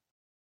cheated.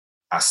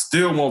 I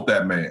still want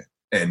that man.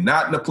 And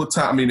not in the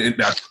platonic,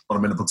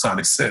 I'm in the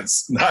platonic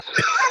sense.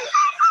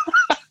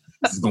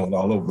 This is going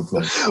all over the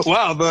place.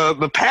 Wow,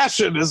 the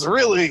passion is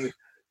really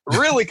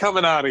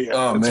coming out of you.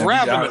 Oh, it's man,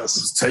 ravenous.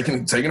 It's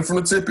taking it from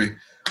the tippy.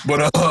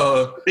 But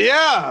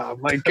yeah,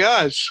 my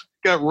gosh.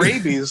 Got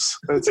rabies.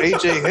 That's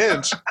AJ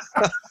Hinch.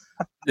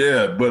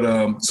 Yeah,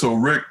 but so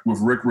Rick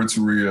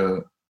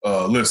Renteria,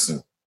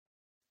 Listen,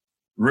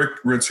 Rick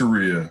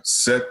Renteria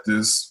set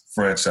this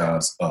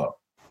franchise up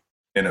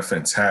in a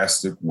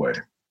fantastic way.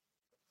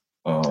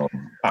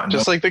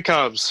 Just like the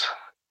Cubs.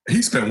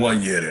 He spent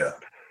 1 year there.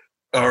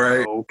 All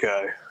right.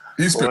 Okay.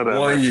 He spent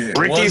 1 year.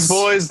 Ricky's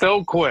boys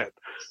don't quit.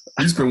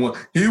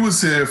 He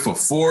was here for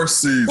 4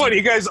 seasons. What,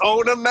 you guys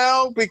own him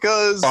now?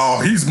 Because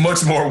he's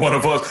much more one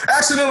of us.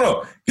 Actually,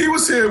 no. He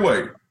was here.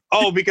 Wait.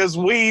 Because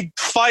we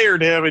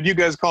fired him and you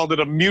guys called it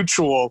a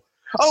mutual.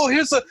 Oh,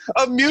 here's a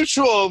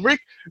mutual.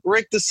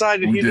 Rick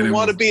decided he didn't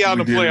want to be on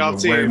the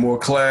playoff team. Way more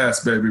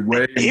class, baby.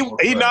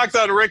 He knocked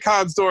on Rick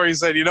Hahn's door. He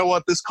said, "You know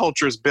what? This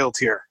culture is built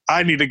here.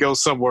 I need to go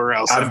somewhere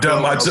else." I've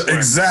done my job.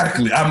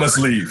 Exactly. I must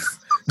leave.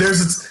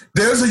 There's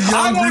a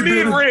young. I don't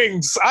need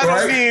rings. I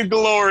don't need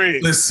glory.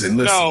 Listen.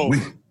 No.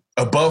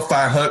 Above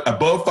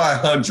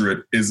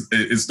 500 is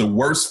the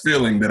worst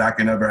feeling that I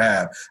can ever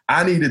have.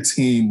 I need a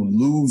team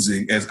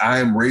losing as I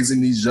am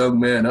raising these young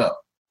men up.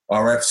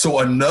 All right, so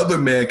another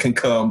man can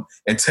come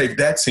and take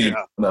that team.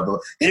 Another.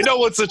 You know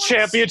what's a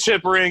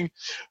championship ring?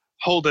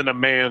 Holding a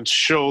man's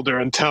shoulder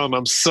and telling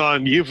him,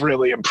 "Son, you've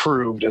really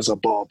improved as a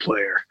ball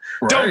player.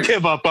 Right. Don't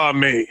give up on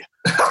me."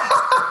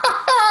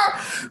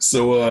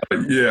 So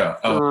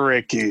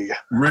Ricky.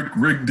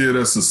 Rick did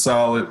us a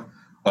solid.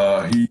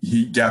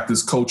 He got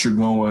this culture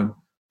going.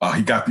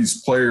 He got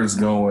these players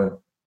going.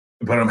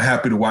 But I'm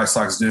happy the White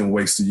Sox didn't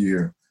waste a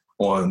year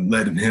on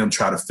letting him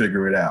try to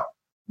figure it out.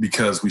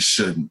 Because we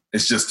shouldn't.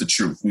 It's just the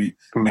truth.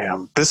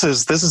 This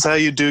is how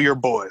you do your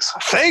boys.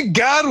 Thank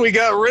God we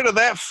got rid of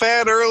that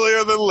fan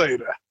earlier than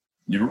later.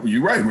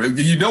 You're right.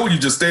 You know what you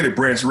just stated,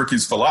 Branch,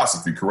 Ricky's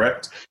philosophy,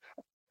 correct?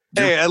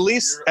 Hey, at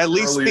least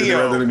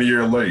Theo. Rather than a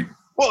year late.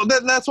 Well,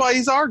 that's why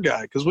he's our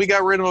guy, because we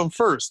got rid of him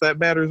first. That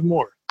matters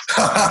more.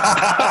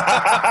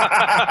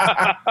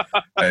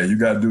 Hey, you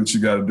got to do what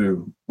you got to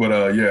do. But,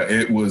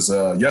 it was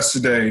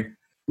yesterday.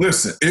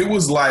 Listen, it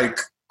was like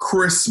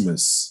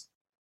Christmas.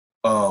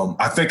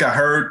 I think I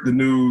heard the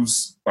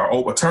news.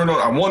 I turned on.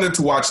 I wanted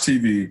to watch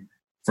TV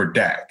for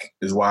Dak.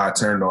 Is why I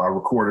turned on. I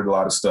recorded a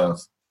lot of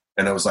stuff,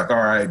 and I was like, "All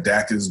right,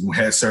 Dak has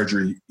had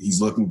surgery. He's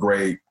looking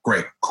great.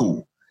 Great,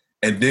 cool."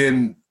 And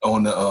then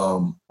on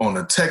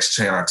the text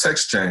chain, our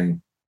text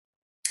chain,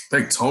 I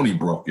think Tony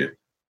broke it.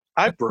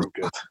 I broke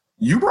it.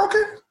 You broke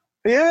it?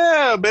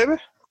 Yeah, baby.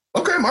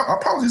 Okay, my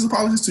apologies.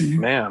 Apologies to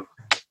you, man.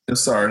 Yeah,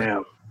 sorry.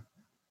 Man.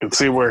 You can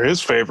see where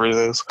his favorite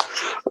is.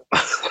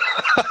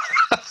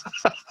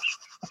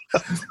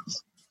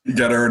 You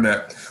got to earn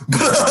that.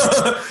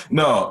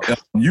 No,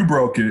 you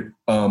broke it.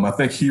 I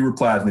think he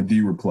replied and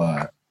D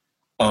replied.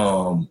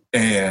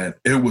 And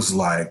it was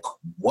like,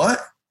 what?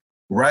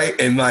 Right?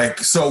 And like,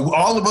 so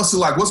all of us are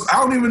like, I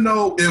don't even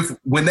know if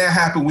when that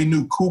happened, we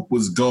knew Coop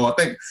was gone. I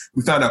think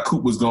we found out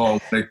Coop was gone.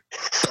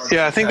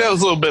 Yeah, I think that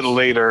was a little bit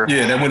later.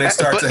 Yeah, then when they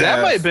started to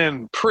that might have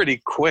been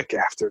pretty quick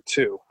after,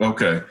 too.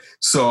 Okay.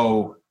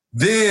 So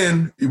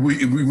then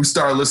we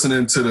started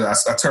listening to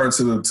I turned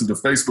to the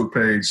Facebook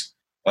page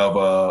of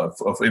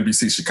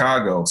NBC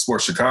Chicago,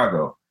 Sports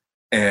Chicago.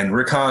 And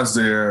Rick Hahn's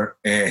there,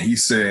 and he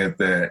said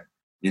that,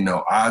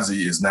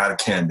 Ozzie is not a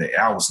candidate.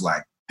 I was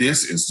like,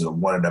 this is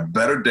one of the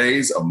better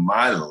days of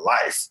my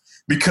life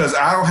because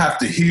I don't have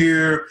to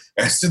hear.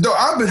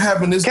 I've been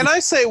having this. Can I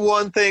say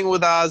one thing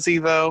with Ozzie,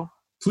 though?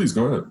 Please,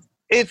 go ahead.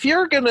 If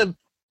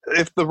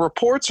the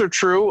reports are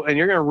true and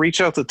you're going to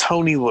reach out to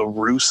Tony La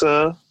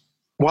Russa,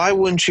 why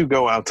wouldn't you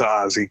go out to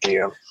Ozzie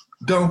Guillen?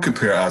 Don't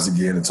compare Ozzie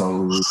Guillen to Tony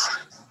La Russa.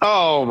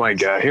 Oh, my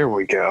God. Here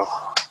we go.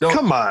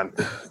 Come on.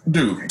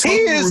 Dude. He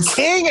is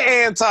king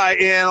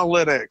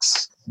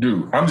anti-analytics.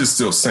 Dude, I'm just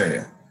still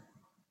saying.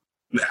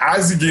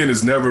 Ozzie Guillen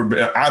has never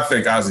been – I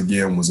think Ozzie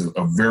Guillen was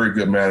a very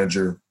good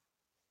manager.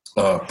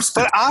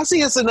 But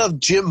Ozzie has enough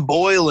Jim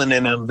Boylan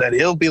in him that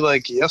he'll be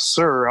like, yes,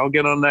 sir, I'll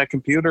get on that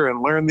computer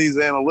and learn these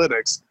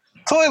analytics.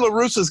 Tony La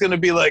Russa is going to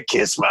be like,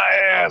 kiss my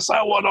ass.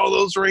 I won all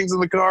those rings in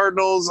the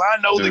Cardinals.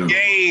 I know the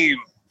game.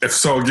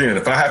 If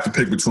I have to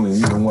pick between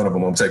either one of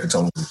them, I'm taking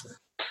Tony La Russa.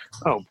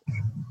 Oh.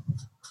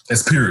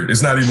 It's period.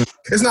 It's not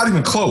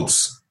even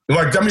close.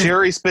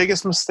 Jerry's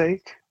biggest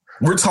mistake?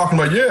 We're talking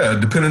about,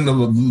 depending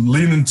on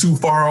leaning too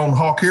far on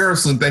Hawk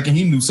Harrison, thinking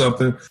he knew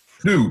something.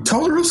 Dude,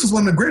 Tony La Russa is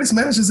one of the greatest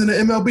managers in the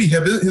MLB.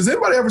 Has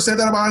anybody ever said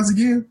that about Ozzie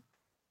Guillen?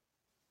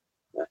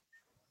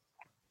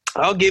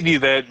 I'll give you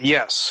that,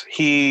 yes.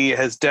 He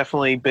has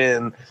definitely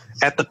been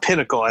at the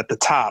pinnacle, at the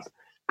top.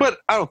 But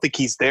I don't think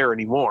he's there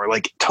anymore.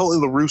 Like, Tony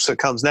La Russa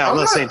comes now. I'm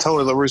not saying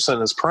Tony La Russa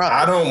in his prime.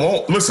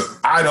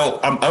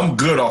 I'm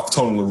good off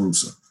Tony La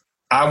Russa.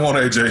 I want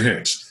A.J.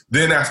 Hinch.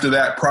 Then after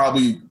that,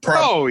 probably.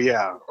 Oh,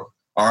 yeah.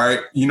 All right.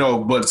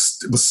 But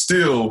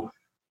still.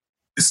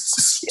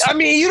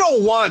 You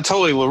don't want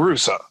Tony La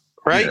Russa,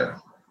 right? Yeah,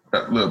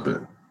 a little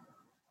bit.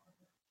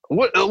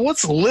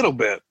 What's a little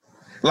bit?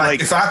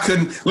 Like if I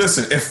couldn't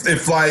listen,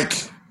 if like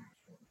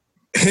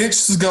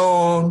Hinch is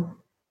gone,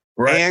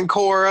 right? And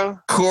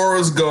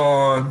Cora's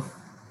gone.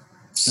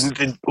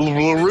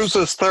 La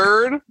Russa's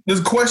third.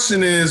 The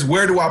question is,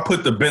 where do I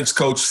put the bench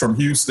coach from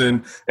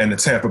Houston and the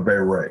Tampa Bay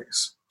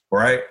Rays?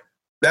 Right?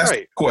 That's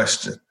the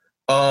question.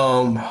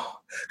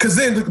 Because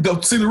then,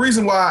 the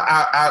reason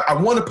why I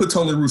want to put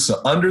Tony La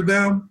Russa under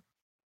them,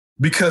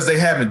 because they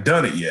haven't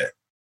done it yet.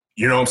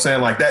 You know what I'm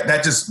saying? Like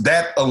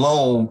that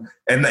alone,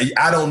 and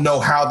I don't know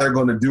how they're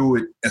going to do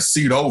it a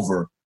seat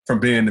over from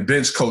being the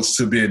bench coach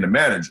to being the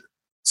manager.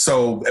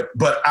 So,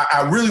 but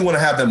I really want to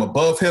have them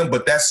above him,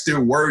 but that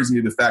still worries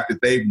me, the fact that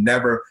they've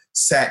never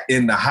sat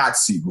in the hot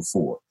seat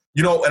before.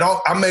 You know, and I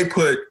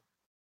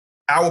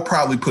will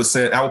put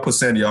Sandy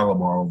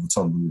Alomar over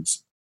Tony La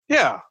Russa.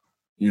 Yeah.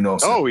 You know.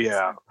 Oh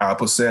yeah. I'll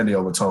put Sandy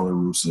over Tony La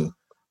Russa.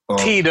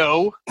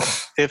 Tito,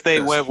 if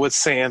they went with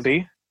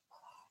Sandy.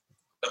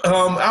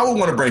 I would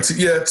want to bring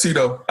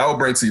Tito. I would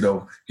bring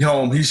Tito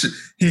home. He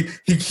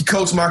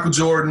coached Michael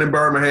Jordan in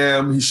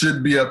Birmingham. He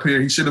should be up here.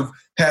 He should have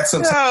had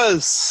some.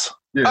 Yes.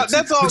 Yeah,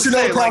 that's all. But you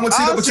know the problem with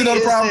Tito. But you know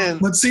the problem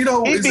with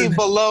Tito. He'd be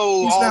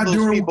below all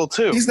those people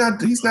too. He's not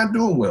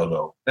doing well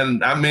though.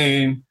 And I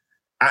mean,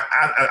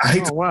 I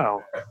hate. Oh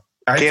wow.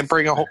 Can't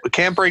bring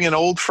an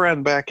old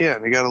friend back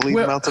in. You got to leave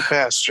him out to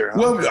pasture. Huh?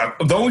 Well,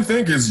 the only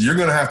thing is you're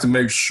going to have to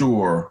make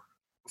sure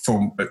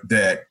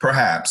that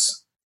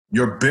perhaps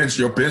your bench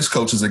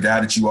coach is a guy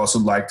that you also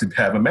like to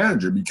have a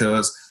manager,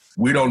 because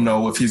we don't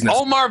know if he's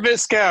Omar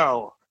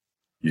Vizquel.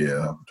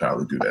 Yeah, I'll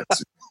probably do that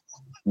too.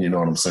 You know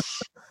what I'm saying?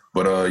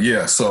 But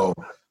yeah, so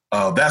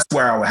that's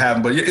where I would have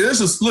him. But it's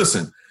just,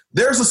 listen,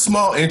 there's a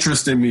small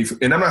interest in me,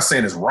 and I'm not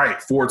saying it's right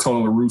for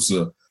Tony La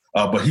Russa,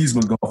 but he's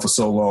been gone for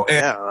so long. And,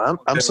 yeah,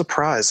 I'm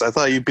surprised. I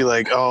thought you'd be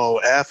like, oh,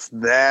 F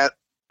that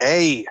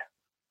A.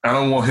 I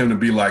don't want him to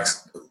be like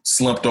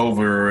slumped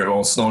over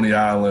on Stony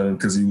Island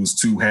because he was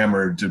too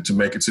hammered to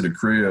make it to the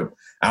crib.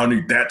 I don't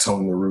need that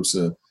Tony La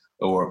Russa,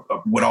 or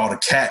with all the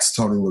cats,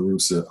 Tony La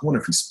Russa. I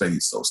wonder if he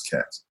spades those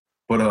cats.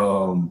 But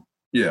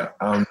yeah,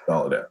 I don't need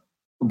all of that.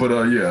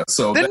 But yeah,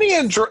 so didn't he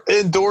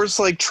endorse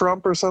like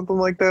Trump or something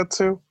like that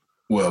too?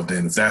 Well,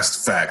 then if that's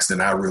the facts, then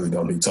I really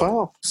don't need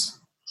Tony.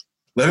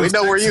 We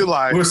know where you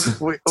lie. We know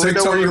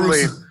where you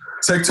lead.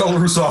 Take Tony La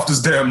Russa off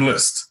this damn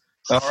list.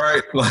 All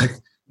right, like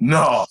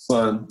no,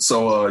 son.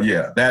 So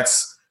yeah,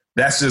 that's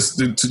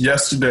just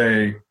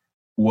yesterday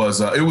was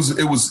it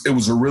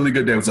was a really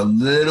good day. It was a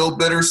little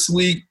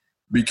bittersweet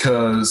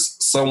because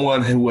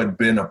someone who had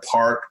been a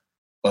part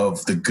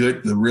of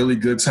the really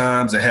good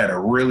times that had a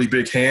really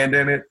big hand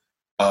in it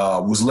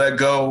was let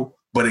go,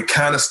 but it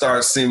kind of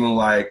started seeming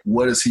like,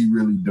 what is he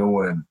really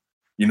doing?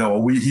 You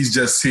know, he's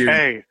just here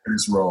in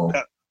his role.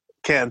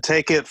 Can't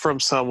take it from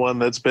someone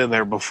that's been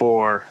there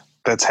before,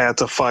 that's had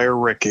to fire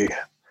Ricky.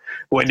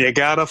 When you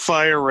gotta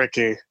fire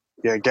Ricky,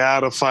 you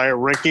gotta fire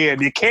Ricky,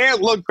 and you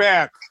can't look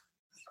back.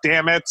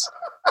 Damn it.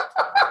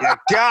 You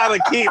gotta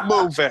keep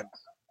moving.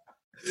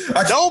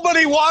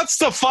 Nobody wants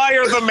to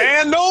fire the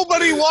man.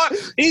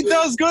 He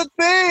does good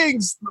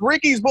things.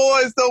 Ricky's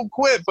boys don't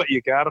quit, but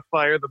you got to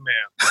fire the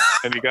man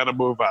and you got to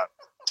move on.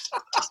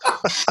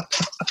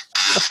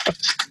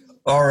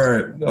 All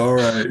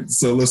right.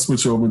 So let's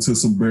switch over to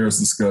some Bears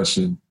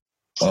discussion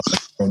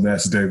on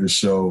Nash Davis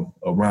Show.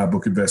 Ryan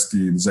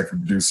Bukovetsky,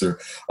 executive producer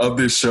of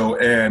this show,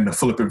 and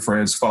Flippin'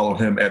 Friends. Follow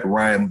him at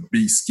Ryan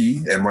B.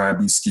 Ski and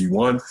Ryan B. Ski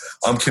 1.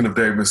 I'm Kenneth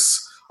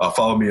Davis.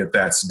 Follow me at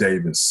That's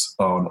Davis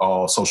on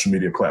all social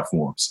media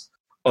platforms.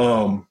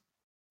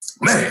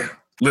 Man,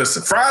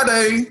 listen,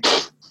 Friday.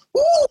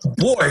 Oh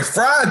boy,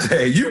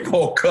 Friday, you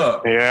woke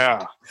up.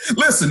 Yeah.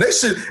 Listen, they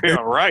should. Yeah,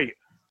 right.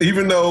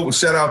 Even though,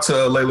 shout out to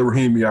Layla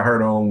Rahimi, I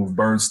heard on with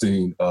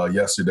Bernstein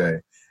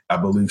yesterday. I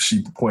believe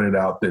she pointed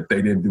out that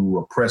they didn't do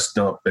a press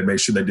dump. They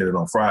made sure they did it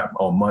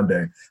on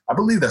Monday. I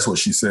believe that's what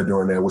she said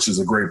during that, which is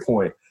a great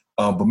point.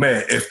 But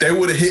man, if they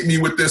would have hit me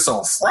with this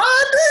on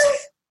Friday,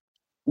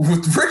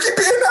 with Ricky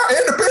being out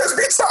and the Bears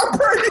beat Tom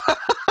Brady.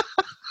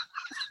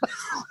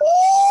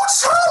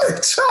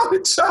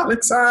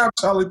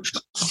 Charlie.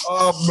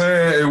 Oh,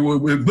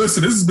 man.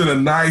 Listen, this has been a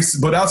nice,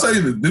 but I'll tell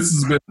you this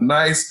has been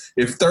nice.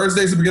 If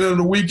Thursday's the beginning of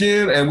the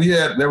weekend and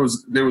there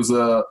was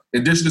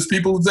Indigenous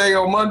Peoples Day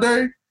on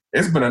Monday,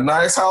 it's been a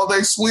nice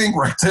holiday swing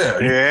right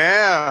there.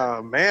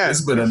 Yeah, man.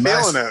 It's been a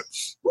nice. Feeling it.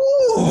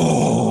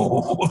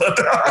 Ooh.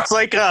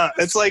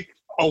 It's like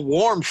a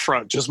warm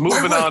front just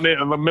moving on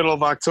in the middle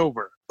of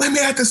October. Let me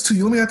add this to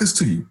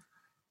you.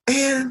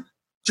 And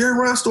Jerry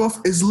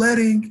Reinsdorf is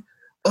letting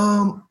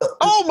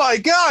oh my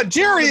God,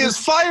 Jerry is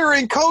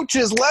firing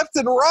coaches left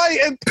and right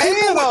and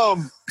paying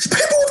them.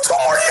 People with 2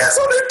 more years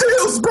on their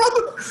deals,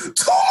 brother.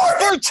 2 more.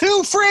 They're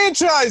 2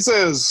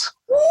 franchises.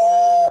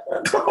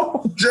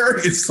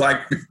 Jerry is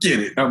like, forget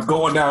it. I'm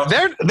going down.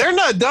 They're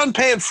not done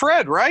paying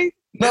Fred, right?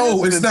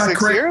 No, it's not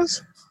crazy. 6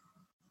 years?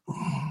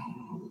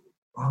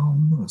 Oh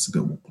no, that's a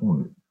good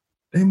point.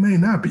 They may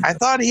not be. I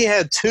thought he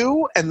had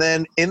 2, and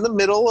then in the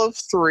middle of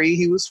 3,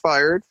 he was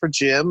fired for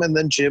Jim, and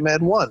then Jim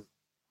had 1.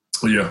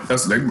 Yeah,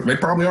 they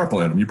probably are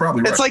playing him. You're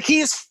probably right. It's like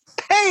he's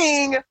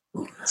paying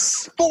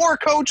 4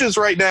 coaches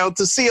right now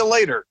to see you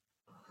later.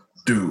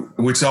 Dude,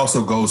 which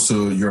also goes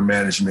to your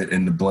management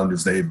and the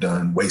blunders they've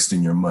done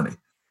wasting your money.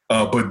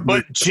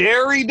 But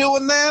Jerry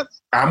doing that?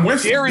 I'm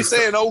with Jerry you.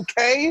 saying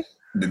okay?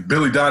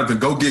 Billy Donovan,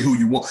 go get who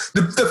you want.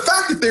 The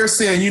fact that they're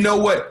saying, you know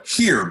what,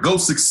 here, go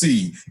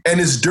succeed, and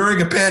it's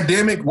during a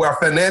pandemic where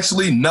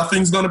financially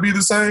nothing's going to be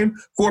the same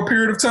for a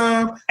period of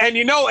time. And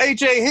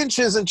A.J. Hinch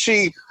isn't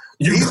cheap.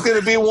 He's going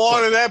to be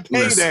wanting that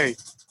payday. Listen,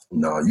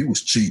 no, you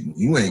was cheating.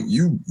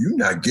 You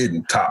not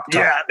getting top.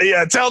 Yeah.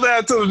 Tell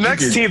that to the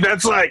next team.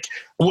 That's like,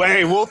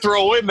 hey, we'll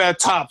throw in that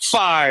top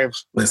 5.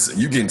 Listen,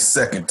 you getting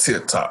second tier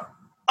top.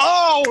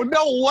 Oh,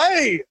 no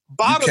way.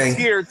 Bottom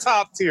tier,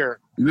 top tier.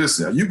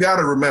 Listen, you got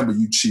to remember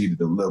you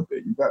cheated a little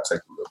bit. You got to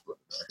take a little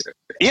bit.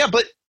 Yeah,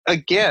 but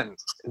again,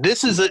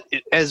 this is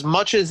as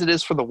much as it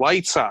is for the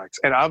White Sox,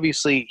 and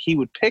obviously he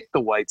would pick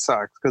the White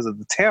Sox because of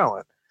the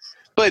talent.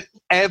 But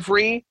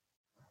every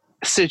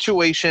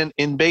situation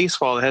in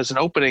baseball that has an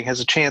opening has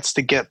a chance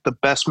to get the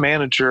best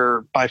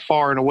manager by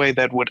far and away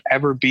that would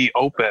ever be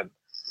open.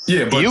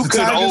 Yeah, but you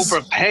could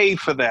overpay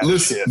for that.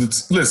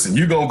 Listen,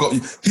 you gonna go.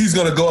 He's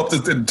gonna go up to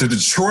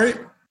Detroit.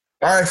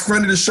 All right,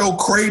 friend of the show,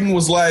 Creighton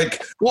was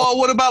like, well,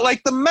 what about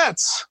like the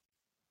Mets?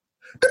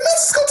 The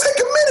Mets is going to take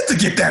a minute to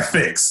get that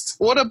fixed.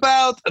 What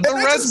about the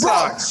Red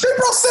Sox? They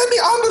brought Sandy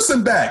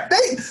Anderson back.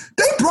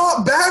 They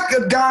brought back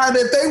a guy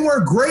that they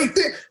weren't great.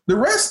 The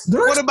rest.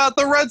 What about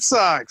the Red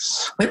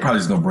Sox? They probably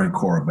just going to bring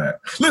Cora back.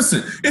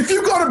 Listen, if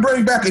you're going to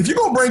bring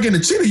in the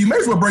Cheetah, you may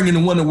as well bring in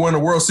the one that won the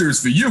World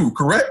Series for you,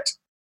 correct?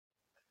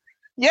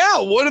 Yeah,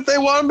 what if they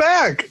want him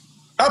back?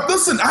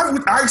 Listen,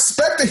 I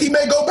expect that he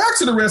may go back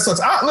to the Red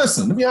Sox.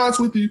 Listen, to be honest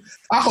with you,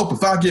 I hope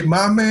if I get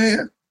my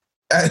man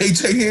at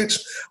A.J. Hinch,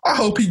 I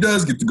hope he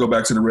does get to go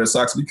back to the Red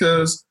Sox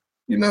because,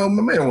 my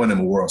man won him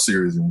a World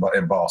Series in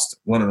Boston,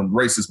 one of the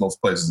racist most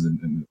places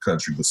in the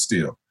country, but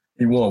still,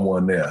 he won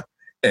one there,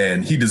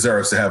 and he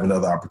deserves to have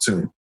another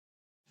opportunity.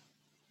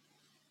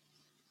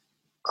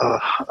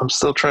 I'm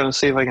still trying to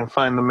see if I can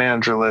find the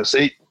manager list.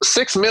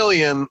 $6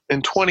 million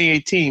in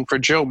 2018 for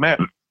Joe Matt.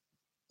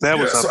 That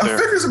was up there. I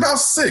think it's about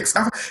 6.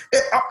 I'm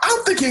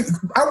thinking.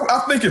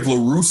 I think if La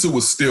Russa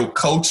was still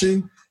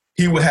coaching,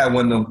 he would have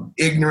one of them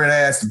ignorant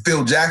ass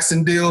Phil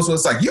Jackson deals where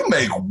it's like, you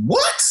make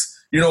what?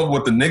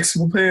 What the Knicks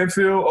were paying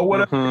Phil or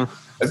whatever.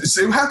 Mm-hmm.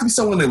 So it would have to be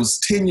someone that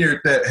was tenured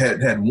that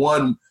had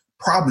won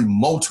probably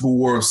multiple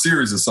World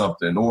Series or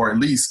something, or at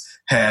least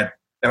had.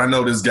 And I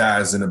know this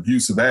guy's an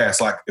abusive ass,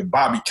 like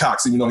Bobby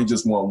Cox. He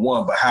just won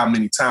one, but how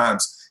many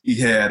times he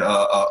had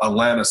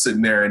Atlanta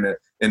sitting there in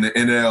the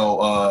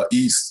NL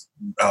East.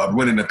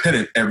 Winning the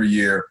pennant every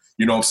year,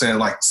 you know what I'm saying?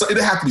 Like, so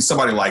it'd have to be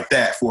somebody like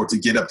that for it to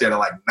get up there to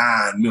like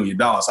 $9 million,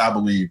 I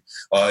believe,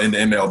 in the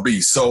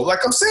MLB. So, like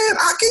I'm saying,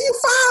 I'll give you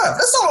 5.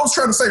 That's all I was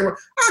trying to say.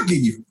 I'll give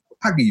you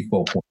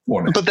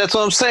 4.4. But that's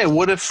what I'm saying.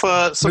 What if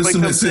somebody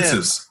comes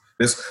in?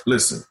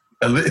 Listen,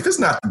 if it's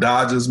not the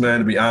Dodgers, man,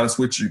 to be honest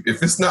with you,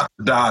 if it's not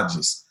the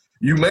Dodgers,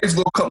 you may as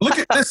well come.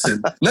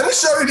 Listen, let me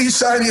show you these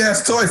shiny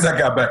ass toys I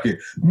got back here.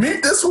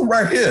 Meet this one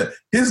right here.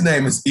 His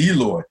name is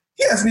Eloy.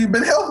 He hasn't even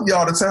been healthy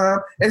all the time,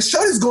 and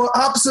Shorty's going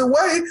opposite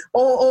way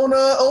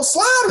on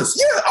sliders.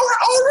 Yeah,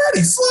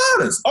 already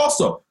sliders.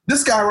 Also,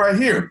 this guy right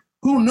here,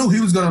 who knew he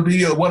was going to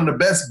be one of the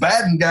best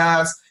batting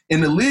guys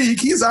in the league?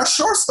 He's our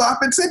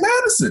shortstop at St.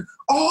 Madison.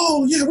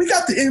 Oh yeah, we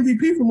got the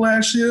MVP from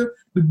last year,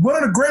 one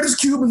of the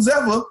greatest Cubans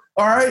ever.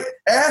 All right,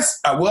 I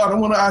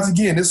don't want to ask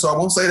again, so I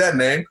won't say that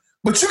name,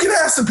 but you can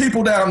ask some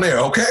people down there,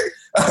 okay?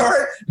 All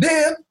right.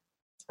 Then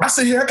I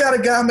said, I got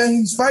a guy, man.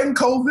 He's fighting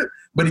COVID.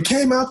 But he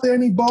came out there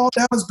and he balled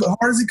out as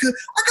hard as he could.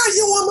 I got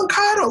Yohan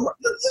Moncada.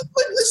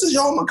 This is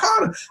Yohan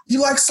Moncada.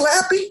 You like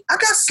Slappy? I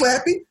got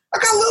Slappy. I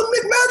got little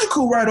Mick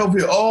Magical right over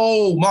here.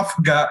 Oh, I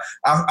forgot.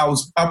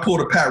 I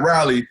pulled a Pat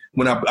Riley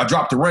when I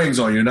dropped the rings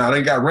on you. Now, I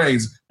ain't got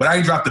rings, but I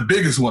ain't dropped the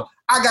biggest one.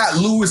 I got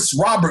Luis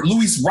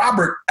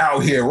Robert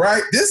out here,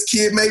 right? This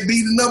kid may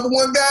be the number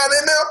 1 guy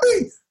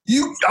in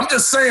MLB. I'm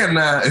just saying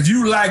now, if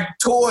you like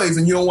toys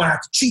and you don't want to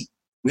have to cheat,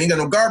 we ain't got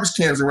no garbage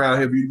cans around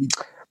here.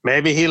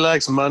 Maybe he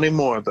likes money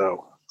more,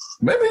 though.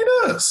 Maybe he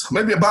does.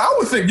 Maybe, but I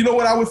would think, you know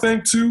what I would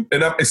think too,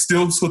 and it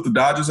still put the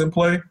Dodgers in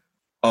play.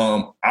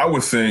 I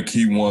would think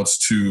he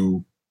wants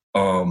to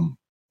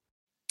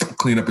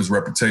clean up his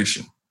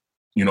reputation.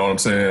 You know what I'm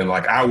saying?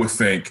 Like, I would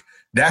think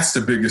that's the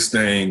biggest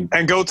thing.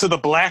 And go to the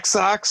Black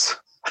Sox?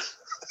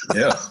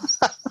 Yeah.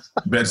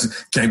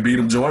 Can't beat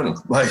him, join him.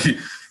 Like,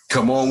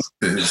 come on with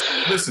this.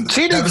 Listen,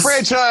 cheating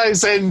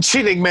franchise and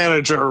cheating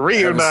manager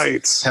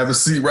reunites. Have a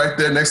seat right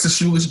there next to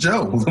Shoeless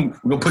Joe.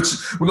 We're gonna put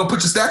your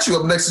statue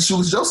up next to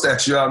Shoeless Joe's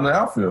statue out in the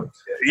outfield.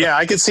 Yeah,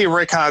 I can see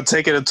Rick Hahn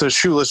taking it to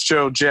Shoeless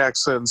Joe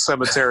Jackson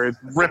Cemetery,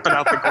 ripping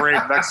out the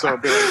grave next to him.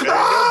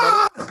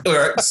 All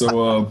right,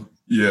 so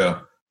yeah,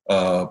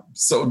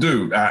 so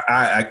dude,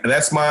 I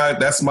that's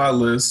my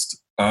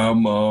list.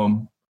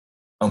 I'm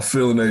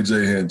feeling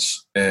A.J. Hinch,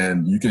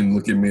 and you can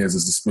look at me as a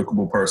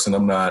despicable person.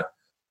 I'm not.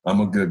 I'm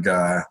a good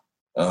guy,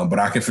 but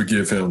I can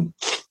forgive him.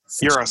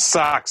 You're a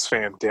Sox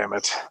fan, damn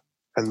it.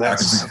 And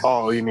that's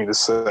all you need to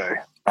say.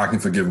 I can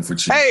forgive him for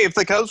cheating. Hey, if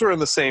the Cubs were in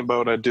the same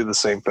boat, I'd do the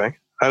same thing.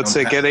 I would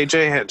say get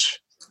A.J. Hinch.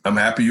 I'm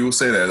happy you will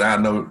say that. I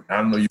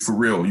know you for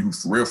real. You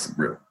for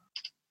real.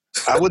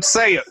 I would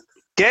say it.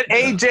 Get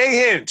A.J.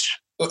 Hinch.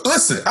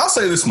 Listen, I'll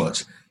say this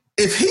much.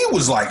 if he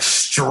was like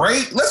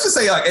straight, let's just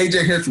say like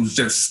AJ Hinch was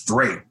just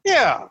straight.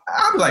 Yeah.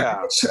 I'd be like,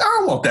 I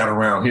don't want that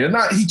around here.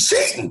 Not he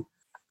cheating.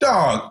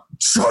 Dog,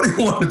 Shorty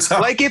won the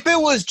top. Like if it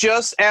was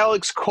just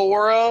Alex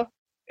Cora,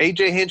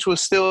 AJ Hinch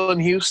was still in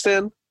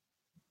Houston,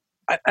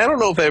 I don't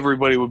know if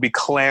everybody would be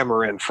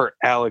clamoring for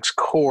Alex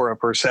Cora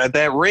per se.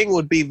 That ring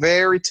would be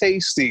very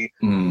tasty,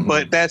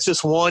 but that's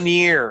just 1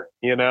 year,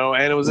 and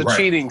it was a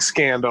cheating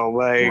scandal.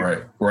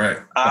 Like, right.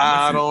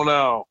 I don't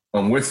know.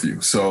 I'm with you.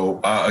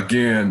 So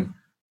again,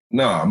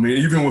 no, I mean,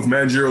 even with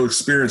managerial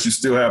experience, you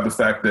still have the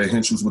fact that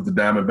Hinch was with the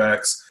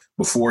Diamondbacks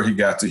before he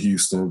got to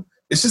Houston.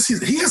 It's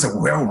just he has a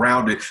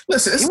well-rounded.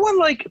 Listen, he won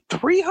like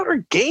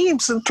 300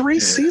 games in 3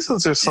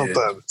 seasons or something.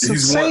 Yeah. It's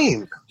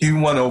insane. He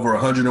won over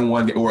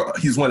 101, or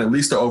he's won at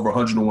least over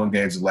 101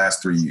 games in the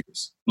last 3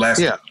 years. Like,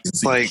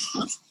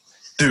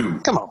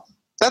 dude, come on,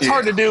 that's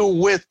hard to do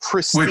with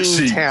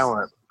pristine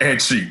talent and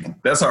cheating.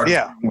 That's hard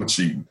to do with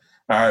cheating.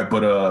 All right,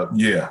 but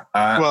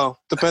well,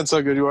 depends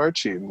how good you are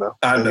cheating, though.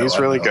 I know he's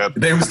really good.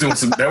 They was doing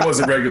some. That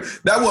wasn't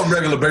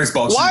regular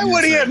baseball. Why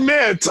would he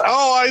admit?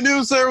 Oh, I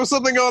knew there was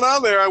something going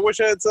on there. I wish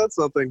I had said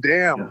something.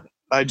 Damn,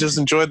 I just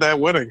enjoyed that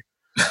winning.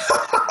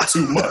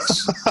 Too much.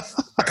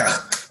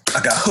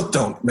 I got hooked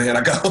on it, man.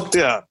 I got hooked.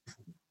 Yeah.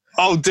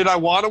 Oh, did I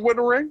want to win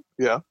a ring?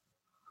 Yeah.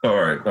 All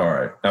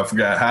right. I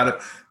forgot how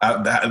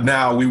to.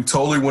 Now we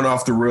totally went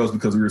off the rails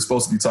because we were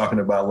supposed to be talking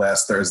about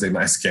last Thursday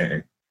night's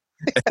game.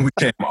 And we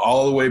came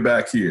all the way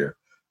back here.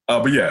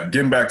 But yeah,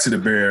 getting back to the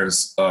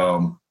Bears,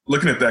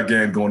 looking at that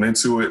game going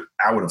into it,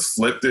 I would have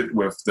flipped it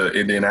with the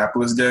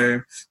Indianapolis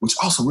game, which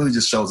also really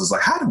just shows us,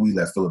 like, how did we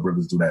let Phillip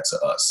Rivers do that to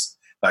us?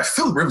 Like,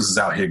 Phillip Rivers is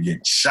out here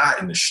getting shot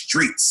in the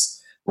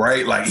streets,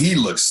 right? Like, he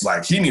looks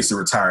like he needs to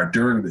retire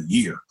during the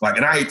year. Like,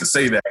 and I hate to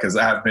say that because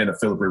I've been a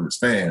Phillip Rivers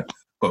fan,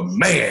 but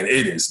man,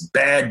 it is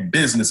bad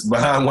business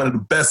behind one of the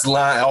best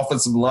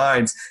offensive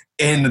lines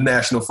in the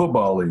National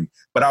Football League.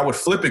 But I would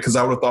flip it because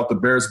I would have thought the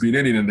Bears beat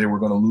Indian and they were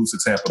going to lose to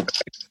Tampa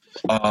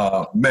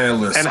Bay. Man,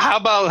 listen. And how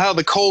about how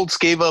the Colts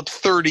gave up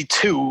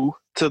 32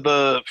 to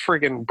the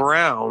friggin'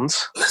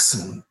 Browns?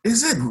 Listen,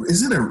 is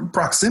it a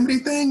proximity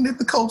thing that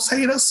the Colts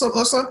hate us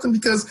or something?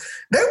 Because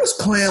they was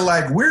playing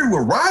like we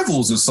were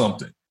rivals or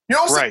something. You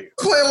know what I'm saying?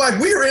 Playing like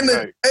we were in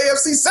the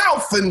AFC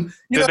South. And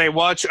Did they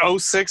watch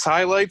 06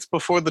 highlights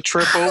before the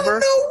trip over? I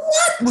don't know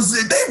what was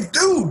it.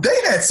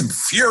 They had some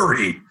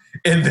fury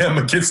in them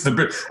against the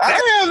Bears.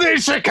 Damn,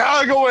 these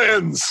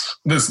Chicagoans.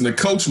 Listen, the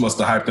coach must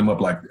have hyped them up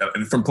like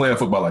from playing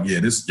football. Like,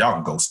 this y'all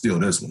can go steal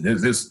this one.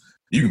 This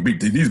you can beat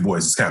these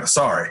boys. It's kind of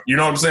sorry. You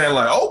know what I'm saying?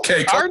 Like,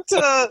 okay. Aren't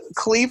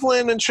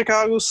Cleveland and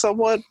Chicago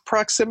somewhat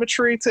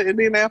proximity to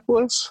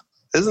Indianapolis?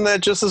 Isn't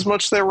that just as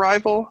much their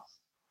rival?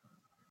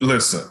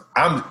 Listen,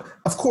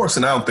 of course,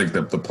 and I don't think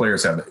that the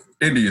players have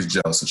Indy is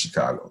jealous of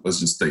Chicago.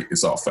 Let's just state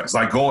it's all facts.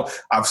 Like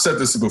I've said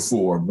this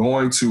before,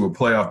 going to a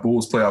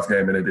Bulls playoff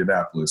game in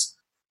Indianapolis.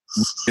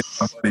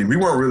 We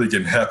weren't really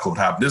getting heckled.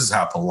 This is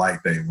how polite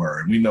they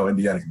were. And we know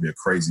Indiana can be a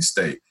crazy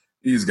state.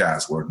 These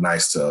guys were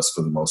nice to us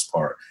for the most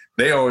part.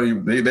 They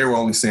were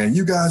only saying,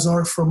 you guys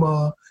aren't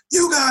from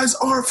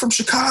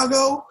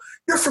Chicago.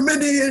 You're from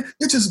Indiana.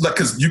 You're just like,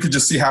 because you could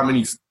just see how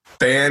many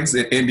fans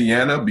in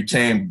Indiana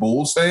became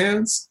Bulls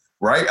fans,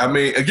 right? I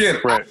mean, again,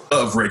 I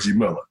love Reggie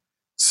Miller.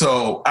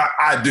 So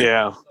I do.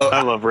 Yeah,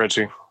 I love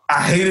Reggie.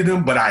 I hated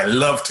him, but I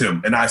loved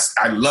him, and I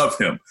love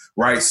him,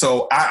 right?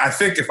 So I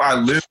think if I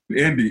lived in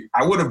Indy,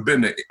 I would have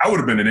been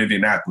an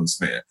Indianapolis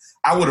fan.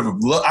 I would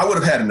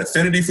have had an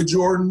affinity for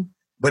Jordan,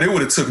 but it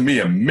would have took me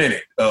a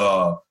minute.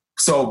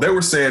 So they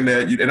were saying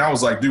that, and I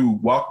was like,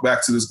 dude, walk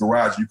back to this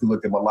garage. You can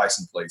look at my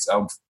license plates.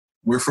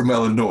 We're from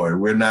Illinois.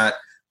 We're not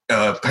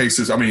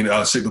Pacers. I mean,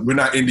 we're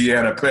not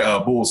Indiana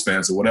Bulls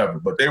fans or whatever.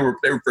 But they were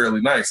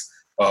fairly nice,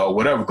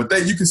 whatever.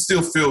 But you can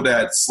still feel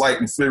that slight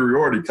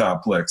inferiority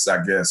complex,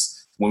 I guess.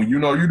 When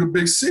you're the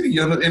big city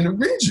in the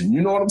region,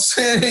 you know what I'm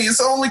saying? It's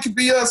only could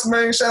be us,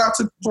 man. Shout out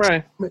to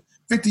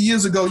 50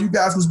 years ago, you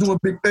guys was doing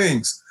big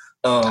things.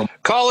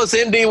 Call us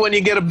Indy when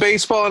you get a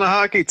baseball and a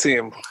hockey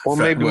team. Or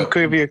maybe we'll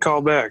give you a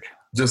call back.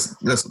 That's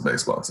a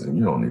baseball team.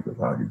 You don't need a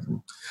hockey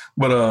team.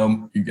 But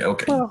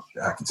okay. Well,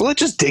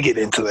 let's just dig it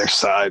into their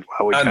side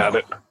while we got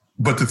it.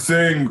 But the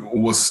thing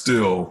was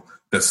still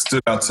that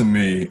stood out to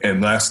me,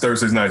 and last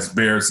Thursday night's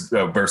Bears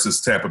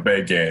versus Tampa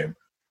Bay game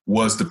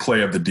was the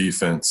play of the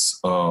defense.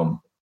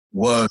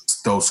 Was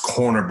those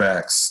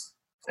cornerbacks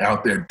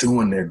out there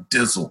doing their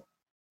dizzle?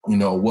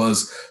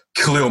 Was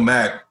Khalil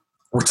Mack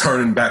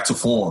returning back to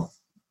form?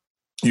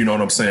 You know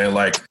what I'm saying?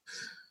 Like,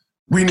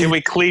 can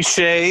we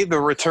cliche the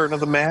return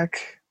of the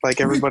Mac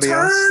like everybody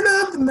else?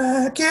 Return of the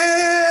Mac,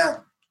 yeah.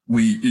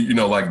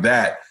 Like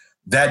that.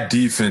 That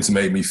defense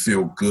made me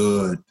feel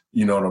good.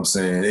 You know what I'm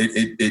saying?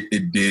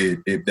 It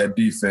did. That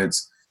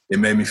defense, it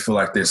made me feel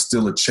like there's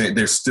still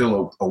there's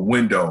still a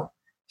window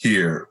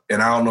here,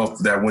 and I don't know if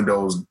that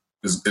window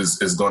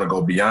is going to go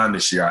beyond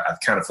this year. I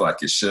kind of feel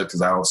like it should,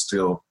 because I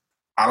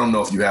don't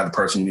know if you have the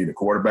person you need a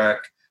quarterback.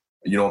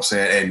 You know what I'm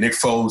saying? And Nick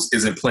Foles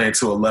isn't playing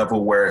to a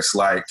level where it's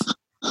like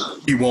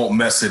he won't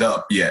mess it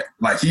up yet.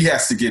 Like, he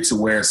has to get to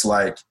where it's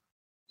like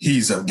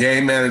he's a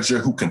game manager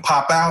who can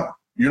pop out,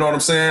 You know what I'm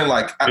saying?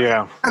 Like,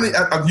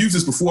 I've used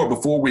this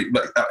before we,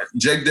 like,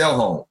 Jake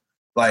Delhomme.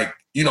 Like,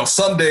 you know,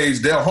 some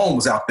days Delhomme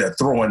was out there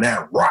throwing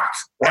that rock.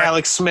 Right?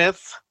 Alex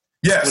Smith.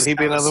 Yes. Would he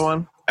be another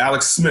one?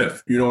 Alex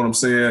Smith. You know what I'm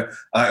saying?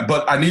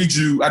 But I need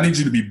you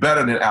to be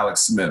better than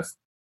Alex Smith.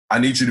 I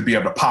need you to be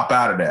able to pop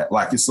out of that.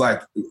 Like, it's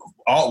like,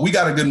 we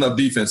got a good enough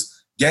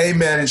defense. Game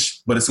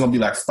managed, but it's going to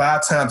be like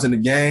 5 times in the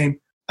game.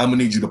 I'm going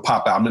to need you to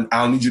pop out.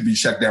 I don't need you to be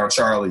check down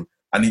Charlie.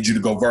 I need you to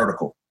go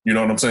vertical. You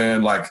know what I'm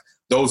saying? Like,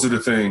 those are the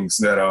things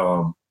that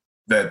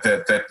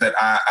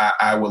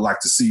I would like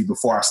to see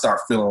before I start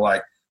feeling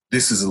like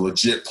this is a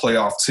legit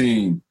playoff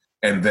team,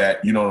 and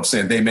that, you know what I'm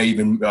saying, they may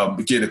even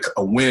get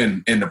a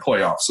win in the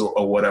playoffs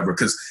or whatever.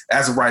 Because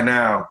as of right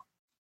now,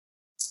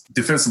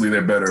 defensively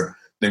they're better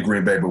than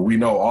Green Bay, but we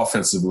know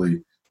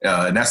offensively,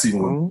 and that's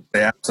even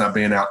with Adams not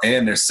being out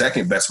and their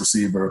second best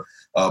receiver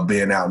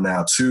being out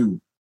now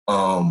too.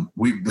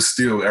 But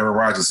still, Aaron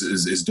Rodgers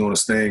is doing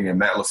his thing, and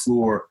Matt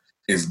LaFleur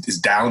is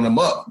dialing them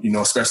up, you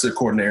know, especially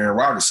according to Aaron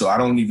Rodgers. So I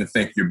don't even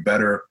think you're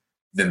better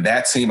than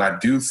that team. I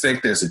do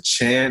think there's a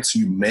chance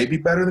you may be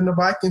better than the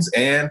Vikings,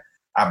 and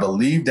I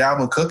believe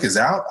Dalvin Cook is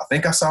out. I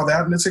think I saw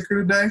that in the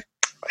ticker today.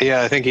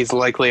 Yeah, I think he's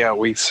likely out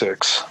week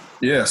 6.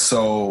 Yeah,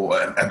 so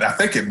I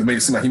think it made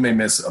it seem like he may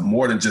miss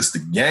more than just the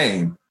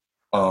game.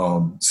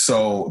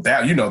 So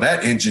that, you know,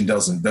 that engine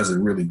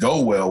doesn't really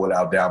go well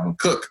without Dalvin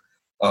Cook.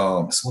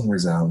 It's one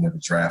reason I don't never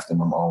draft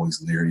him. I'm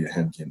always leery of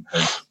him getting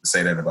hurt. To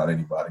say that about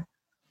anybody.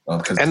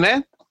 And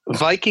that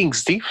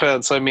Vikings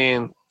defense, I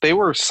mean, they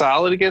were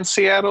solid against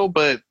Seattle,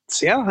 but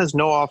Seattle has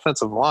no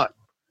offensive line.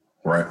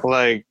 Right.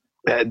 Like,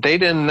 they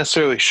didn't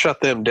necessarily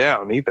shut them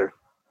down either.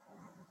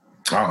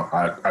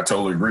 Oh, I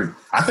totally agree.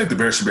 I think the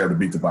Bears should be able to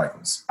beat the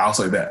Vikings. I'll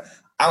say that.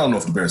 I don't know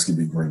if the Bears can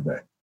beat Green Bay.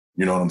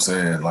 You know what I'm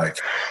saying? Like,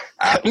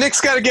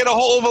 Nick's got to get a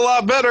whole of a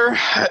lot better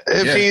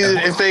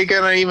if they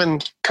gonna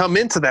even come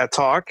into that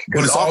talk.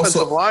 Because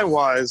offensive line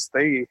wise,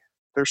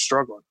 they're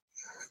struggling,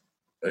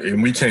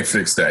 and we can't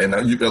fix that. And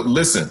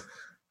listen,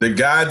 the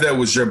guy that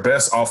was your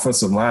best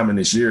offensive lineman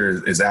this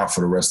year is out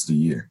for the rest of the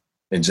year,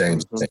 and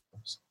James.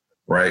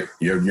 Right,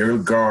 your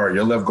guard,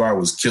 your left guard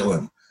was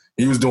killing.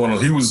 He was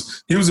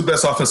the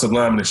best offensive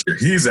lineman this year.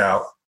 He's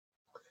out.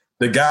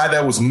 The guy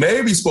that was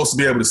maybe supposed to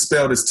be able to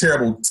spell this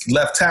terrible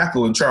left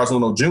tackle in Charles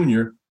Leno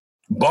Jr.,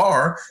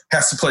 Barr,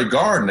 has to play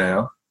guard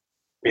now.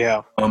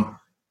 Yeah.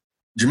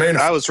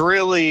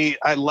 Jermaine,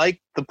 I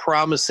like the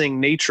promising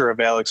nature of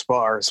Alex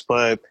Barrs,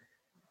 but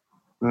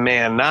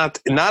man,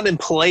 not in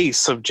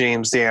place of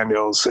James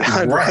Daniels.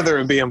 I'd rather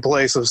it be in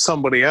place of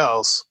somebody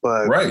else.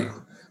 But right.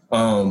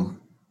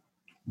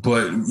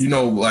 But, you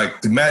know,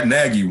 like the Matt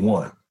Nagy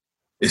one,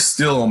 it's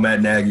still on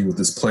Matt Nagy with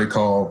this play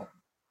call.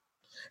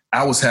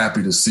 I was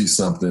happy to see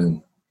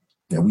something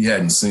that we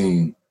hadn't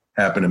seen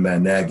happen to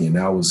Matt Nagy, and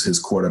that was his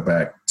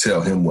quarterback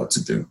tell him what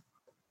to do.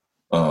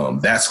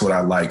 That's what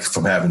I like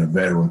from having a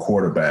veteran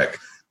quarterback,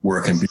 where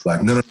it can be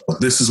like, no,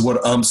 this is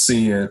what I'm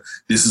seeing.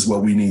 This is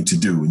what we need to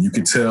do. And you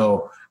can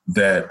tell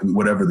that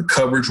whatever the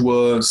coverage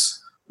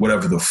was,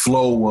 whatever the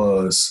flow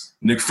was,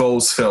 Nick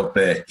Foles felt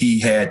that he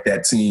had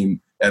that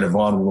team at a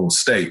vulnerable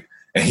state,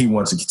 and he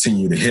wanted to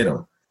continue to hit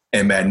them.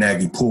 And Matt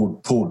Nagy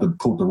pulled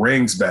the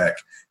reins back,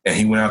 and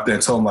he went out there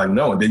and told him, like,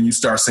 no. And then you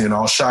start saying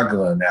all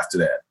shotgun after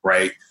that,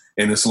 right?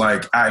 And it's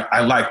like, I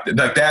like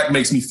that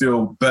makes me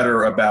feel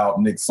better about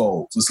Nick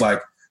Foles. It's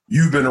like,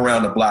 you've been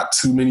around the block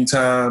too many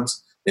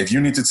times. If you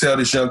need to tell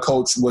this young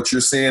coach what you're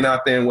seeing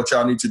out there and what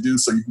y'all need to do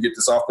so you can get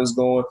this offense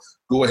going,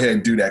 go ahead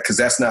and do that, because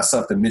that's not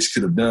something Mitch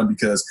could have done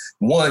because,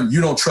 one,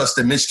 you don't trust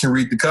that Mitch can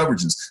read the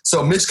coverages.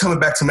 So Mitch coming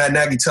back to Matt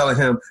Nagy telling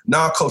him,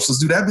 nah, coach, let's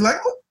do that. I'd be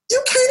like, well, you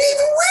can't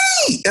even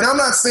read. And I'm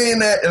not saying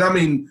that, and I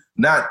mean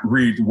not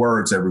read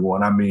words,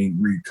 everyone. I mean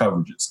read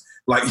coverages.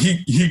 Like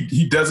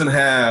he doesn't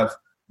have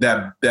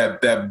that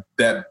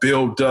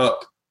build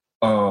up,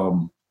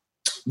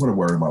 what a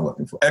word am I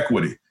looking for?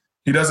 Equity.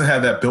 He doesn't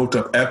have that built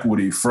up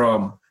equity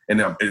from, and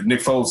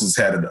Nick Foles has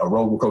had a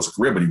roller coaster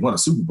career, but he won a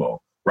Super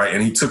Bowl, right?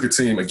 And he took a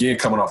team, again,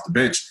 coming off the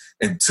bench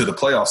into the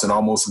playoffs and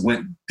almost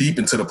went deep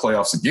into the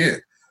playoffs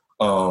again.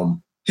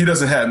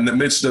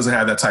 Mitch doesn't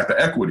have that type of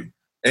equity.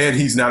 And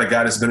he's not a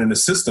guy that's been in the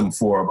system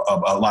for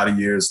a lot of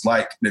years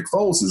like Nick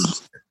Foles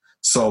is.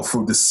 So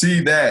to see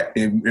that,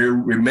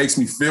 it makes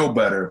me feel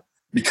better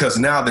because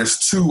now there's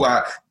two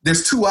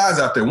eyes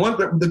out there. One,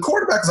 the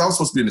quarterback is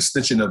also supposed to be an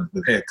extension of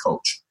the head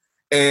coach.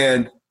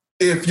 And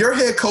if your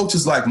head coach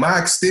is like, my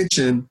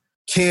extension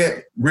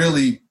can't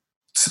really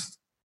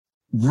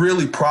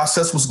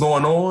process what's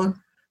going on,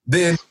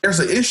 then there's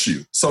an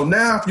issue. So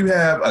now if you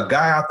have a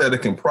guy out there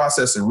that can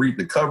process and read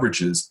the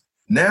coverages,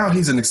 now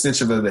he's an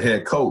extension of the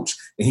head coach.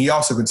 And he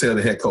also can tell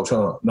the head coach,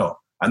 no,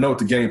 I know what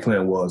the game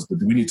plan was, but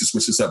we need to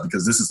switch this up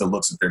because this is the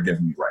looks that they're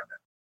giving me right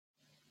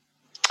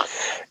now.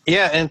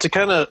 Yeah, and to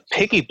kind of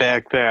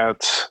piggyback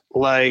that,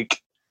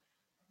 like,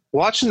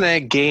 watching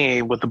that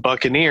game with the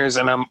Buccaneers,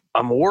 and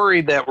I'm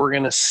worried that we're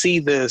going to see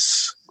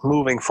this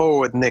moving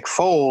forward with Nick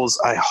Foles.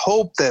 I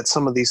hope that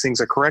some of these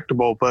things are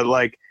correctable, but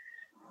like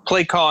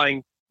play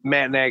calling,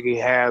 Matt Nagy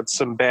had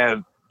some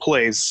bad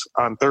plays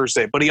on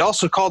Thursday, but he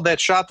also called that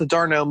shot to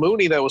Darnell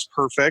Mooney that was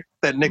perfect,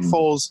 that Nick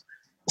Foles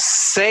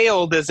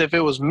sailed as if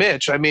it was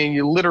Mitch. I mean,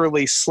 you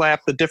literally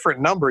slapped a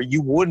different number.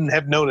 You wouldn't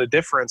have known a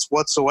difference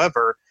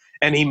whatsoever.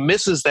 And he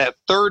misses that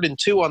 3rd and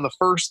 2 on the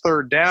first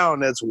third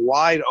down. It's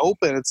wide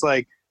open. It's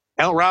like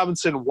Al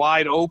Robinson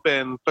wide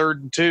open,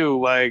 3rd and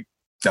 2. Like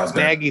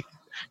Nagy,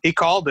 he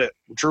called it,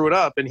 drew it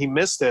up, and he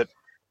missed it.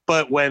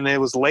 But when it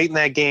was late in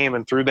that game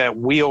and threw that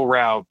wheel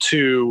route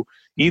to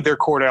either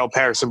Cordell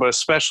Patterson, but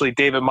especially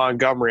David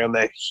Montgomery on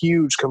that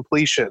huge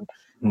completion,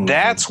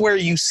 that's where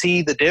you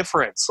see the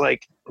difference.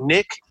 Like,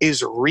 Nick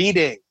is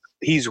reading.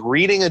 He's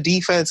reading a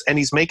defense, and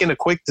he's making a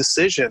quick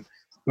decision.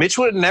 Mitch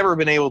would have never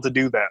been able to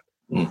do that.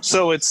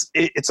 So it's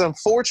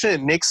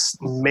unfortunate Nick's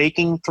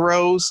making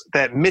throws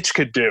that Mitch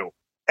could do,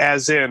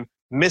 as in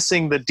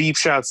missing the deep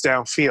shots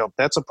downfield.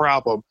 That's a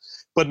problem.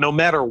 But no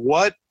matter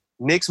what,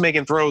 Nick's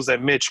making throws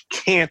that Mitch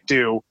can't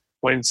do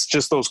when it's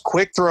just those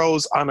quick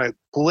throws on a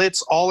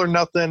blitz, all or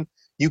nothing.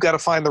 You got to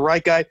find the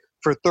right guy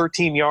for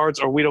 13 yards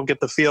or we don't get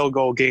the field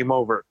goal, game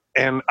over.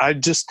 And I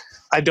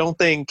don't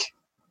think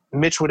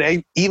Mitch would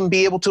even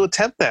be able to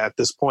attempt that at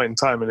this point in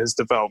time in his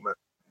development.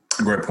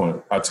 Great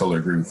point. I totally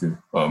agree with you.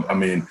 I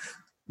mean,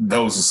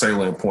 those are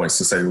salient points,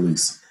 to say the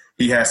least.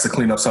 He has to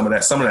clean up some of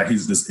that. Some of that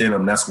he's just in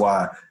him. That's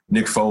why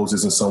Nick Foles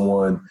isn't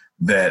someone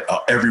that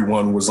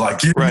everyone was like,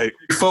 give me Nick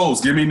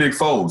Foles, give me Nick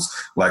Foles.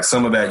 Like,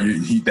 some of that,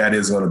 that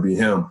is going to be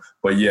him.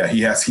 But yeah,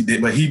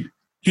 there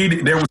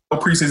was no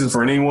preseason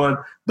for anyone,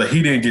 but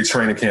he didn't get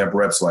training camp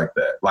reps like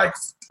that. Like,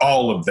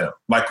 all of them,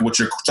 like what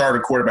your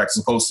starting quarterback is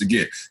supposed to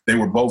get. They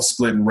were both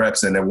splitting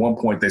reps, and at one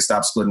point they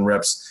stopped splitting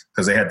reps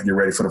because they had to get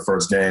ready for the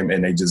first game,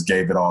 and they just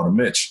gave it all to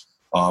Mitch.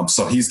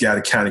 So he's got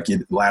to kind of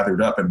get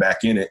lathered up and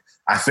back in it.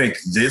 I think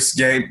this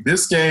game,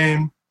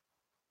 and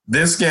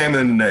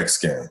the next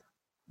game.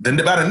 Then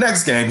by the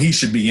next game, he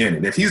should be in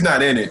it. If he's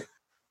not in it,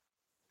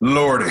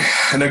 Lordy.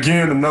 And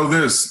again, to know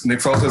this, Nick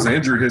Foles has an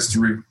injury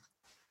history.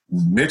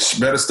 Mitch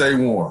better stay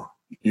warm.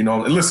 You know,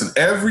 listen,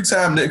 every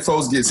time Nick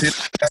Foles gets hit,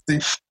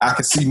 I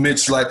can see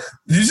Mitch like,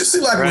 did you just see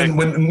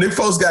when Nick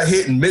Foles got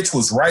hit and Mitch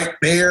was right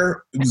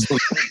there?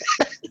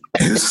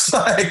 It's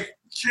like,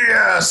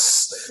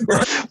 yes.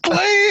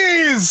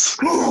 Please.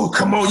 Ooh,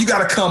 come on, you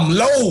got to come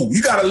low.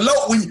 You got to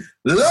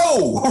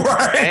low,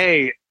 right?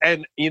 Hey,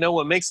 and you know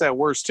what makes that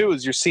worse too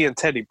is you're seeing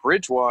Teddy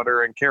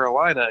Bridgewater in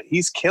Carolina.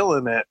 He's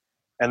killing it.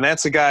 And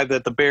that's a guy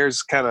that the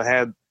Bears kind of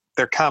had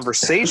their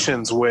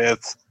conversations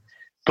with.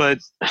 But,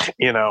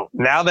 you know,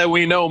 now that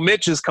we know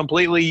Mitch is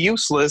completely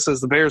useless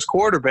as the Bears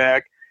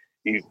quarterback,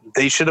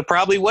 they should have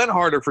probably went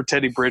harder for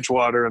Teddy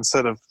Bridgewater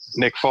instead of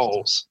Nick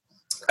Foles.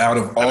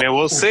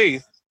 We'll see.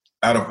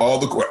 Out of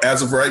all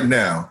as of right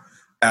now,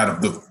 out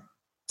of the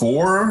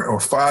 4 or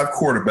 5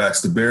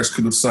 quarterbacks the Bears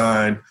could have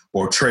signed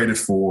or traded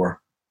for,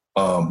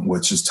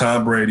 which is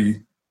Tom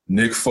Brady,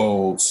 Nick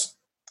Foles,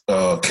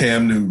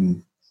 Cam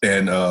Newton,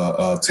 and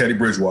Teddy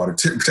Bridgewater.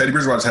 Teddy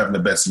Bridgewater's having the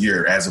best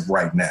year as of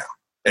right now.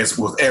 As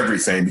with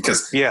everything,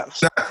 because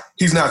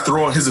he's not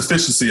throwing. His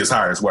efficiency is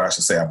higher, is what I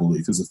should say. I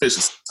believe his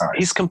efficiency is higher.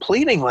 He's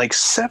completing like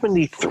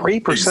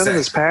 73% of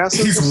his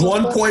passes. He's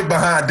 1 point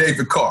behind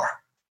David Carr,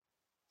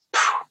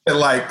 and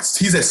like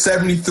he's at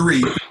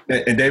 73,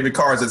 and David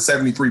Carr is at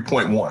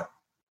 73.1.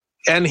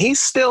 And he's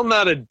still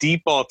not a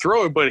deep ball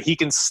thrower, but he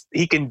can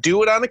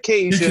do it on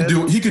occasion.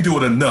 He can do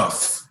it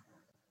enough,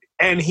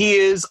 and he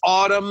is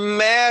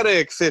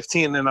automatic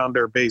 15 and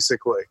under,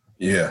 basically.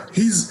 Yeah,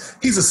 he's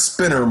a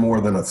spinner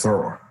more than a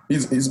thrower.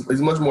 He's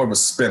much more of a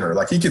spinner.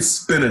 Like, he can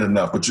spin it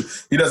enough, but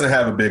he doesn't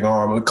have a big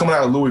arm. Coming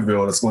out of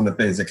Louisville, that's one of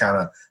the things that kind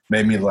of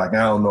made me like,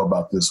 I don't know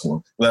about this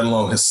one, let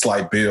alone his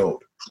slight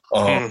build.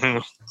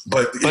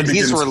 But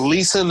he's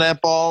releasing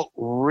that ball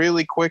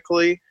really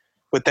quickly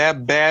with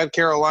that bad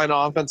Carolina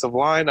offensive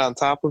line on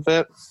top of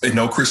it. And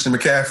no Christian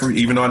McCaffrey,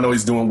 even though I know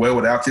he's doing well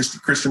without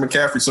Christian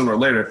McCaffrey, sooner or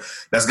later,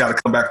 that's got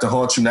to come back to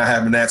haunt you, not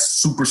having that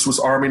super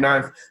Swiss Army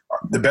knife.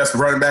 The best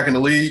running back in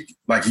the league,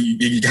 like he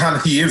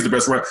is the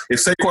best runner.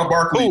 If Saquon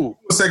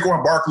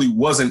Barkley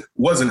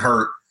wasn't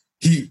hurt,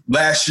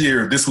 last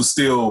year this was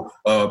still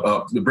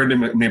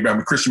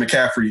Christian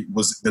McCaffrey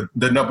was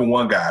the number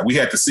one guy. We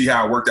had to see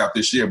how it worked out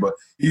this year, but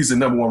he's the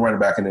number one running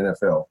back in the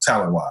NFL,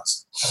 talent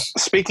wise.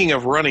 Speaking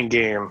of running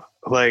game,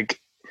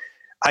 like,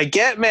 I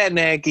get Matt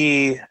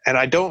Nagy, and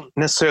I don't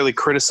necessarily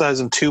criticize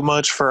him too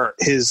much for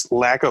his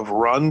lack of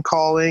run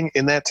calling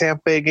in that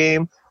Tampa Bay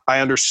game. I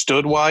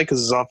understood why, because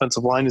his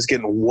offensive line is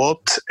getting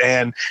whooped,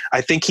 and I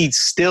think he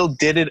still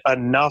did it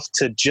enough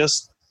to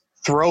just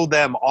throw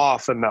them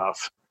off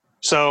enough.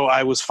 So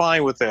I was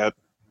fine with that,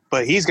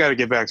 but he's got to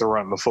get back to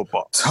running the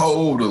football.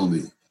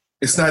 Totally.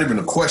 It's not even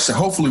a question.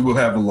 Hopefully we'll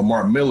have a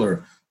Lamar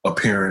Miller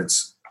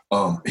appearance.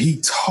 He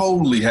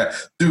totally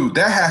dude,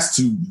 that has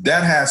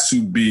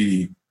to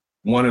be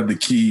one of the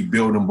key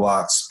building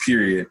blocks,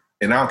 period.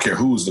 And I don't care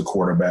who's the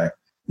quarterback.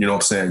 You know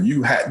what I'm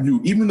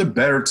saying? Even the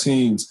better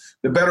teams,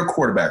 the better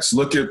quarterbacks.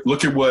 Look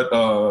at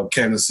what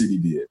Kansas City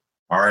did.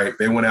 All right,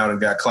 they went out and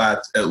got Clyde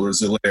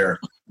Edwards-Helaire.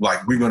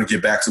 Like, we're going to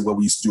get back to what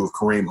we used to do with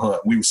Kareem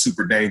Hunt. We were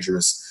super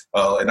dangerous.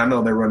 And I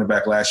know their running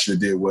back last year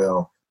did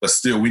well. but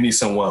still we need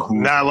someone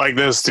who not like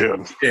this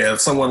dude. Yeah,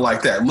 someone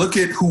like that. Look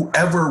at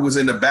whoever was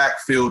in the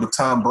backfield of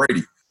Tom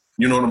Brady.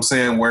 You know what I'm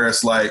saying? Where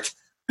it's like,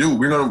 dude,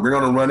 we're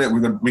gonna run it. We're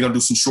gonna do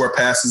some short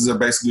passes or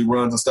basically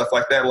runs and stuff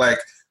like that. Like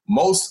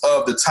most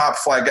of the top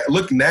flight guys.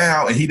 Look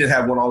now, and he didn't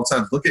have one all the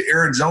time. Look at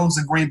Aaron Jones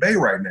in Green Bay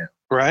right now.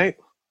 Right.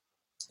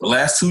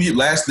 This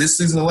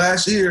season and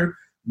last year,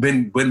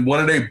 been one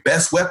of their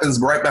best weapons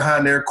right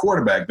behind their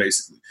quarterback,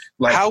 basically.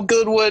 Like, how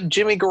good would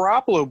Jimmy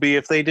Garoppolo be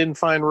if they didn't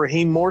find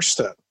Raheem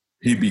Morstead?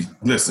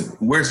 Listen,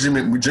 where's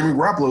Jimmy? Jimmy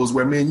Garoppolo is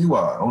where me and you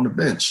are, on the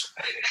bench.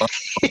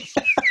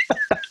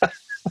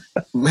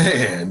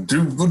 Man,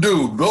 dude, boy.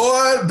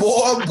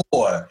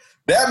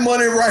 That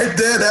money right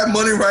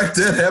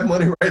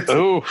there.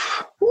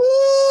 Oof. Woo!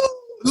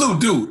 Look,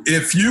 dude,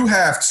 if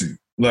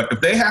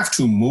they have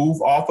to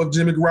move off of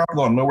Jimmy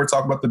Garoppolo, I know we're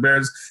talking about the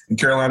Bears and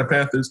Carolina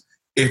Panthers.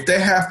 If they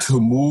have to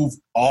move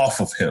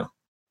off of him,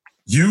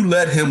 you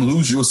let him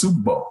lose you a Super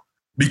Bowl.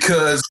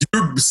 Because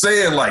you're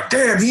saying like,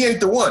 damn, he ain't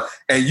the one.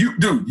 And you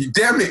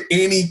damn it,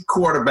 any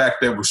quarterback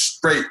that was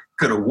straight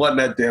could have won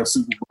that damn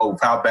Super Bowl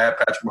with how bad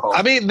Patrick Mahomes.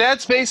 I mean,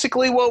 that's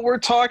basically what we're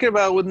talking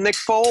about with Nick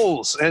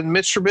Foles and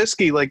Mitch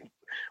Trubisky. Like,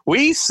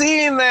 we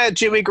seen that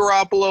Jimmy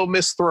Garoppolo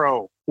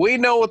misthrow. We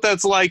know what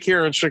that's like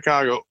here in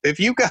Chicago. If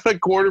you got a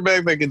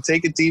quarterback that can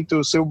take a team to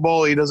a Super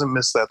Bowl, he doesn't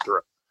miss that throw.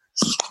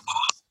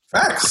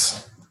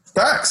 Facts.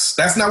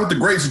 That's not what the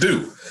greats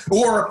do.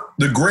 Or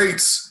the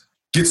greats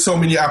get so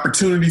many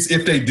opportunities.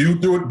 If they do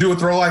a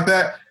throw like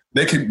that,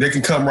 they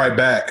can come right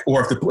back.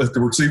 Or if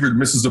the receiver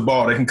misses the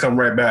ball, they can come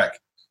right back.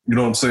 You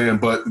know what I'm saying?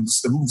 But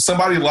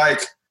somebody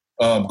like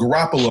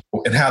Garoppolo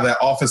and how that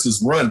offense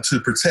is run to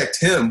protect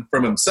him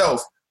from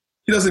himself,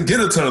 he doesn't get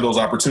a ton of those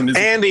opportunities.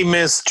 And he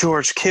missed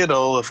George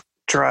Kittle a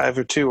drive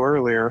or two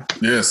earlier.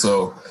 Yeah,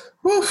 so,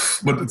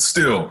 but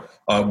still,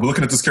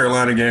 looking at this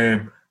Carolina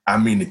game, I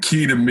mean, the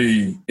key to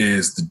me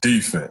is the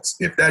defense.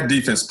 If that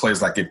defense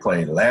plays like it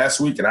played last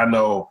week, and I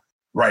know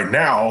right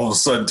now, all of a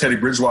sudden, Teddy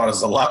Bridgewater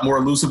is a lot more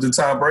elusive than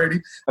Tom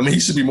Brady. I mean, he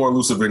should be more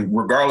elusive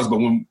regardless, but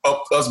when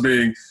us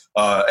being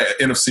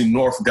NFC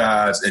North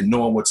guys and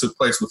knowing what took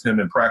place with him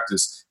in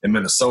practice in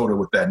Minnesota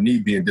with that knee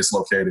being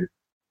dislocated.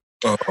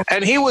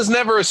 And he was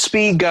never a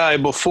speed guy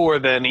before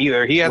then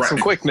either. He had some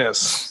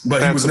quickness.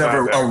 But he was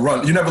never a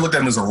run. You never looked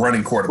at him as a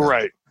running quarterback.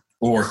 Right.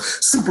 Or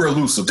super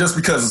elusive just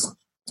because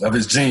of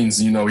his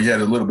genes. You know, he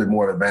had a little bit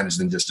more advantage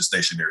than just a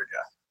stationary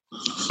guy.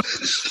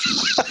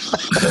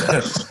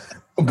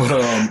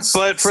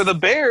 But for the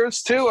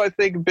Bears, too, I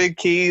think big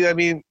key, I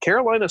mean,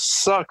 Carolina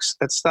sucks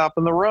at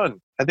stopping the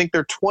run. I think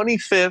they're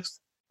 25th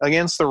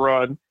against the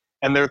run,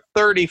 and they're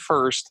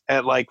 31st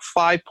at like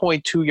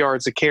 5.2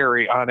 yards a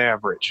carry on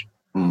average.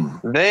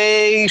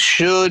 They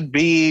should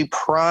be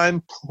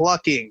prime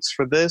pluckings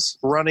for this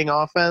running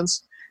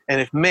offense.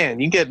 And if,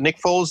 you get Nick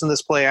Foles in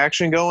this play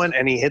action going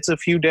and he hits a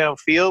few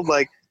downfield,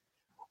 like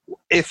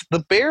if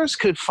the Bears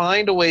could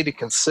find a way to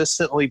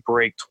consistently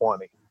break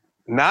 20,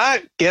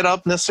 not get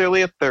up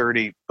necessarily at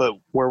 30, but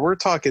where we're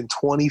talking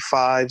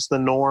 25's the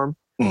norm,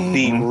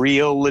 the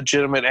real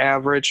legitimate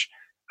average.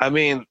 I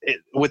mean,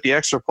 with the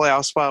extra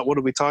playoff spot, what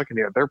are we talking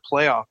here? They're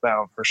playoff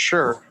bound for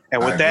sure.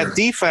 And with that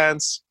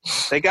defense,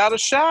 they got a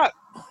shot.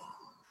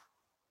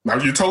 No,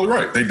 you're totally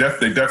right. They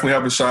definitely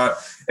have a shot,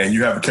 and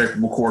you have a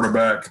capable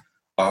quarterback.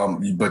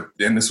 But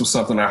this was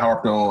something I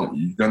harped on.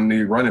 You're going to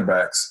need running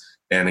backs.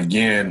 And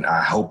again,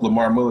 I hope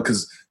Lamar Miller,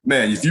 because,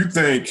 man, if you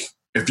think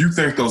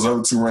those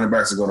other two running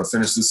backs are going to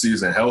finish the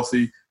season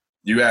healthy,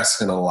 you're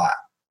asking a lot.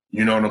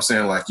 You know what I'm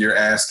saying? Like you're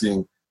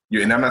asking –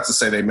 and I'm not to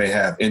say they may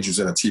have injuries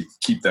that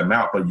keep them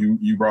out, but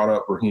you brought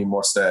up Raheem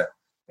Morstead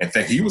and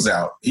think he was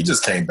out. He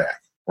just came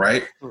back,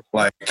 right?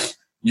 Like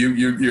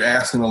you're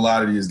asking a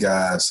lot of these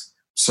guys.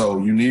 So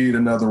you need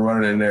another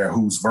runner in there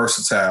who's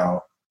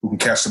versatile, who can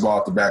catch the ball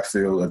at the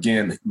backfield.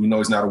 Again, we know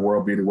he's not a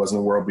world beater. Wasn't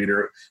a world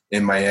beater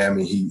in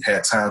Miami. He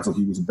had times when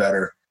he was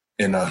better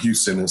in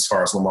Houston as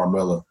far as Lamar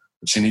Miller.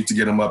 But you need to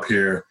get him up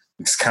here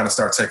and kind of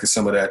start taking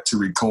some of that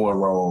Tariq Cohen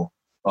role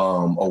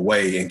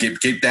away and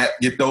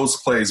get those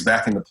plays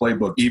back in the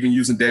playbook. Even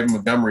using David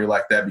Montgomery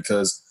like that,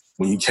 because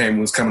when he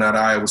was coming out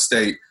of Iowa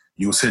State,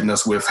 he was hitting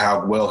us with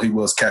how well he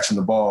was catching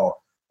the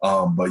ball.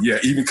 But yeah,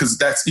 even because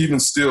that's even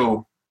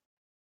still,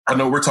 I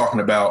know we're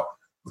talking about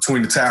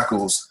between the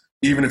tackles.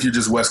 Even if you're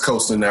just West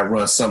Coasting that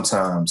run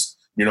sometimes,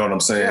 you know what I'm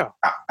saying?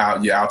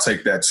 Yeah. I'll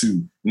take that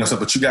too. You know,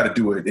 but you got to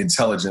do it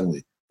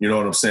intelligently. You know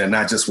what I'm saying?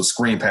 Not just with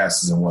screen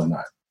passes and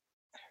whatnot.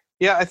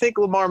 Yeah, I think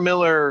Lamar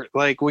Miller,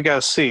 like, we got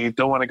to see.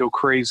 Don't want to go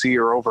crazy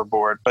or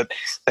overboard, but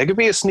that could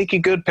be a sneaky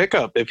good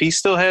pickup. If he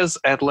still has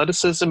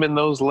athleticism in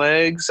those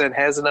legs and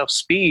has enough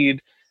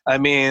speed, I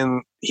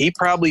mean, he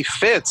probably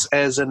fits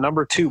as a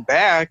number 2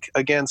 back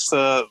against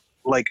a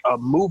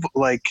move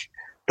like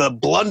the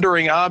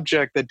blundering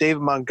object that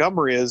David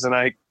Montgomery is. And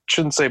I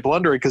shouldn't say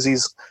blundering because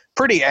he's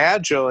pretty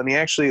agile and he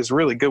actually is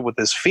really good with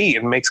his feet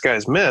and makes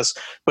guys miss,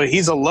 but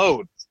he's a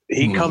load.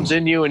 He comes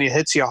in you and he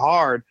hits you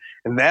hard,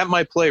 and that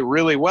might play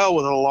really well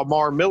with a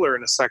Lamar Miller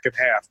in the second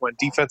half when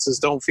defenses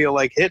don't feel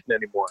like hitting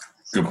anymore.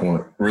 Good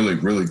point. Really,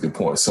 really good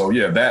point. So,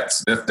 yeah,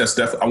 that's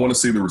definitely – I want to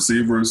see the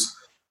receivers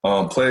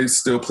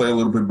Still play a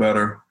little bit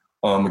better.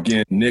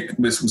 Again, Nick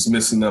was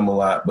missing them a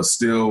lot, but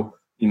still,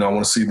 I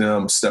want to see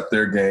them step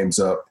their games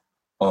up.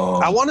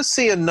 I want to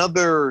see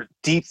another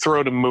deep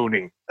throw to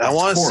Mooney. I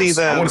want to see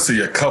that. I want to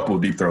see a couple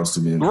deep throws to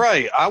Mooney.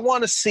 Right. I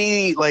want to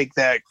see like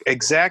that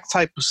exact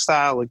type of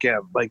style again.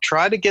 Like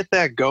try to get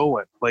that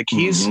going. Like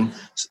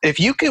if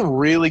you can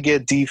really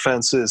get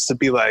defenses to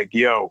be like,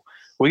 yo,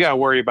 we got to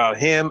worry about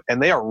him,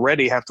 and they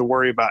already have to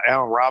worry about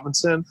Allen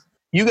Robinson.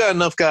 You got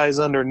enough guys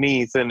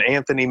underneath and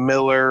Anthony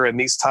Miller and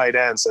these tight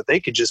ends that they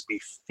could just be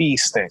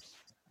feasting.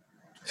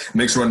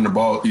 Makes running the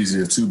ball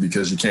easier too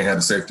because you can't have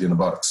the safety in the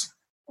box.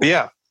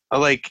 Yeah.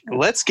 Like,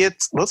 let's get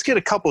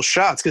a couple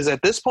shots, because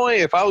at this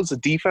point, if I was a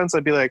defense,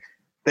 I'd be like,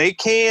 they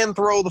can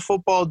throw the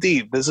football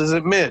deep. This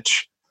isn't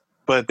Mitch,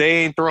 but they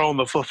ain't throwing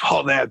the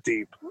football that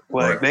deep.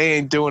 Like, They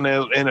ain't doing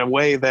it in a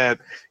way that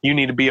you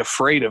need to be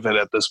afraid of it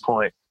at this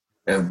point.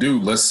 And,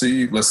 dude, let's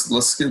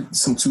get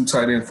some 2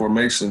 tight end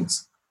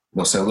formations.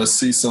 Let's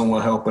see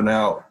someone helping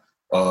out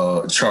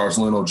Charles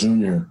Leno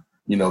Jr.,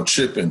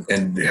 chipping,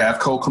 and have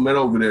Cole Kmet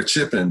over there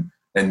chipping,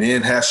 and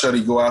then have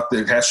Shuddy go out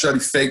there, have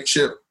Shuddy fake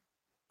chip,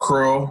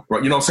 curl,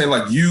 right? You know what I'm saying?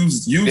 Like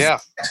use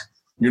that.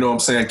 You know what I'm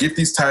saying? Get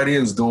these tight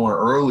ends going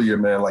earlier,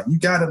 man. Like you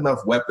got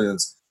enough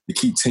weapons to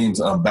keep teams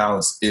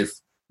unbalanced if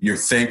you're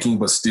thinking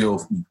but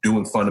still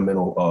doing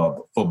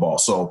fundamental football.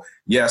 So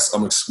yes,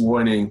 I'm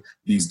exploiting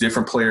these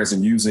different players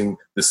and using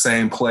the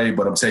same play,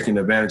 but I'm taking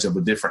advantage of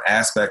a different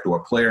aspect or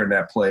a player in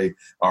that play.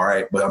 All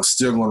right, but I'm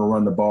still going to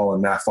run the ball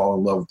and not fall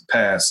in love with the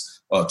pass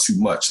too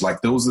much.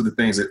 Like those are the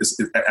things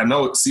that I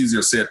know it's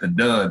easier said than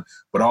done,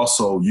 but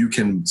also you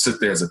can sit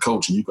there as a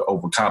coach and you can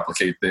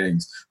overcomplicate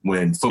things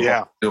when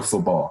football is still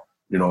football.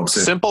 You know what I'm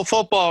saying? Simple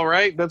football,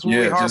 right? That's what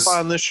we harp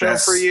on this show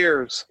for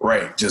years.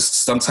 Right.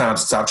 Just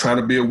sometimes stop trying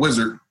to be a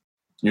wizard.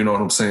 You know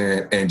what I'm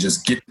saying? And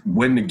just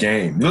win the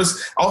game.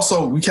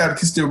 Also, we can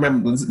still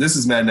remember this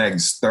is Matt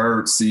Nagy's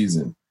 3rd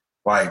season.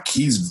 Like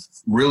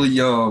he's really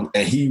young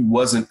and he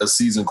wasn't a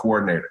seasoned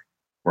coordinator,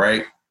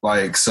 right?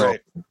 Like so. Right.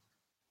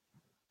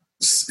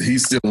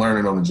 He's still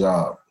learning on the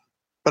job.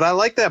 But I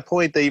like that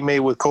point that you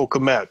made with Cole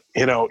Kmet.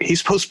 He's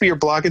supposed to be your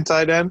blocking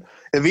tight end.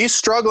 If he's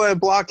struggling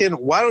at blocking,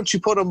 why don't you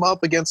put him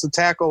up against a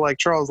tackle like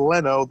Charles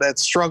Leno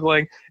that's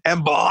struggling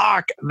and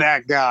block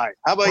that guy?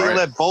 How about you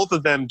let both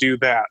of them do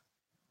that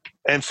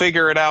and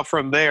figure it out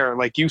from there,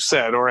 like you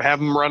said, or have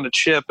them run a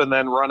chip and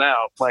then run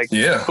out? Like,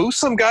 boost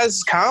some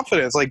guys'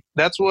 confidence. Like,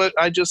 that's what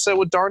I just said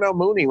with Darnell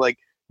Mooney. Like,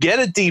 get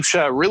a deep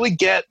shot. Really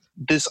get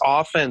this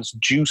offense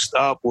juiced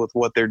up with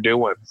what they're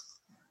doing.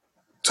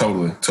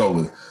 Totally.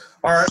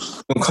 All right,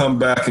 we'll come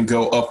back and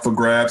go up for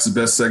grabs, the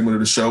best segment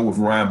of the show with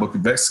Ryan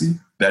Bukovetsky,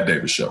 That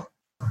Davis Show.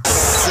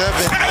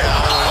 7 down.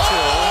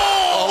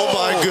 Oh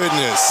my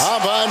goodness. How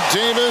about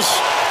Davis?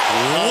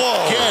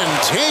 Whoa. Again,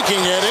 taking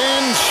it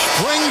in,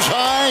 springs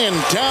high and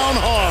down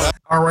hard.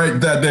 All right,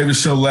 That Davis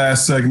Show,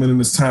 last segment,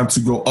 and it's time to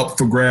go up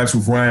for grabs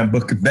with Ryan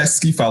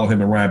Bukovetsky. Follow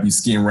him at Ryan B.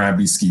 Ski and Ryan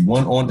B. Ski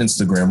 1 on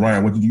Instagram.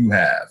 Ryan, what do you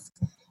have?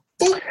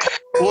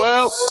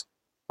 Well,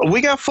 we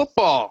got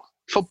football.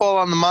 Football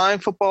on the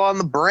mind, football on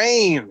the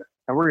brain.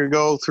 And we're going to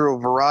go through a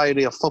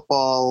variety of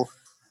football,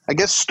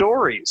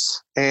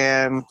 stories.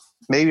 And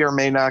maybe or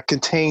may not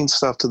contain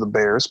stuff to the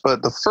Bears.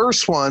 But the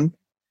first one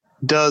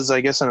does,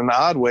 in an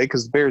odd way,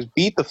 because the Bears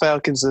beat the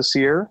Falcons this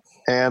year.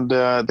 And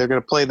they're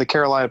going to play the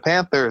Carolina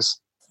Panthers.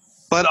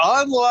 But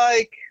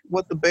unlike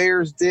what the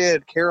Bears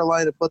did,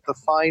 Carolina put the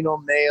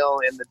final nail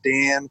in the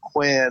Dan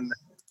Quinn,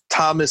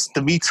 Thomas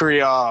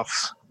Dimitroff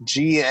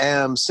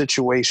GM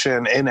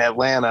situation in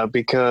Atlanta,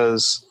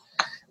 because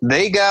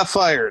they got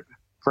fired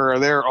for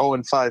their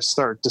 0-5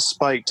 start,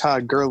 despite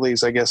Todd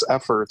Gurley's,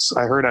 efforts.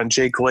 I heard on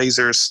Jake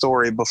Glazer's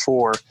story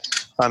before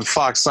on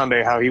Fox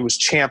Sunday how he was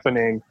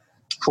championing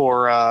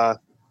for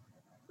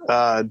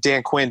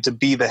Dan Quinn to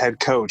be the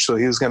head coach. So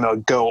he was going to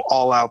go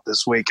all out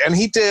this week. And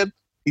he did.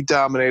 He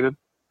dominated.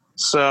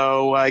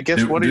 So what are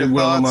your thoughts?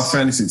 Well on my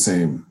fantasy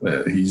team.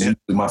 He's usually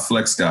my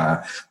flex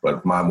guy,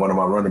 but one of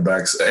my running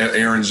backs,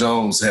 Aaron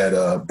Jones, had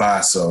a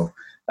bye, so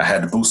I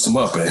had to boost him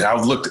up. And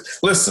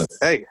listen,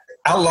 hey,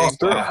 I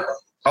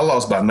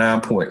lost by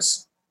 9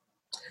 points.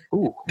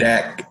 Ooh.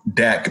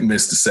 Dak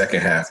missed the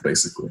second half,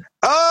 basically.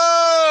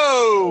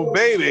 Oh,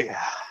 baby.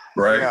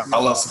 Right? Yeah. I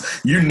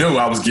lost. You knew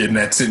I was getting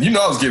that 10.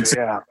 I was getting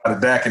 10 out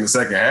of Dak in the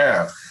second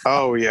half.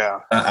 Oh, yeah.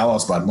 I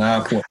lost by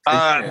 9 points.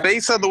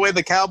 Based on the way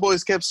the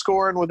Cowboys kept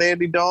scoring with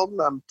Andy Dalton,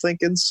 I'm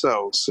thinking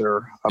so,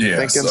 sir. I'm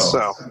thinking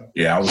so.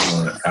 Yeah, I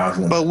was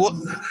going. But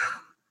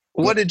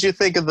what did you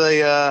think of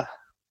the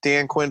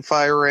Dan Quinn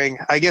firing?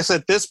 I guess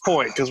at this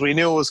point, because we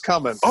knew it was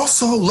coming.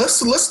 Also, let's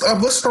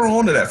throw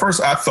on to that.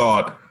 First, I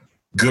thought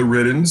good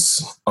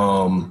riddance.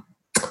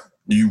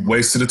 You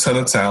wasted a ton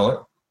of talent.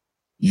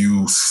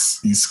 You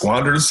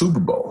squandered a Super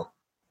Bowl.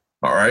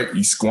 All right,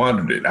 you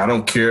squandered it. I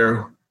don't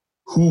care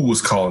who was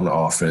calling the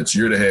offense.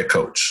 You're the head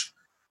coach,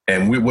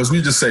 and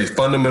we just say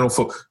fundamental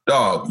football.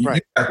 Dog,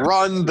 right.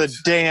 Run the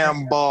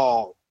damn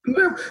ball.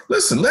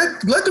 Listen,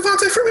 let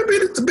Devontae Freeman be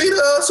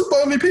the Super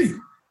Bowl MVP.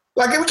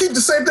 Like, we keep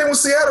the same thing with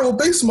Seattle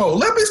with Beast Mode.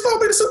 Let Beast Mode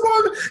be the Super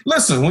Bowl.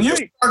 Listen, when you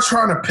start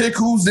trying to pick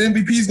who's the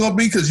MVP is going to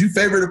be because you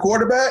favor the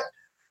quarterback,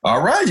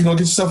 all right, you're going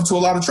to get yourself into a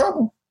lot of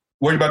trouble.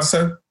 What are you about to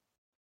say?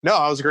 No,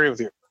 I was agreeing with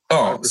you.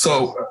 Oh,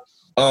 so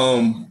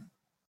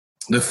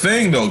the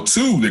thing, though,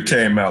 too, that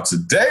came out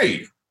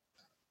today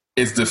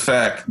is the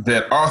fact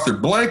that Arthur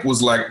Blank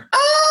was like,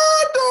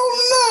 I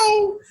don't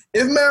know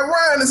if Matt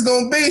Ryan is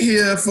going to be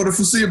here for the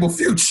foreseeable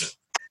future.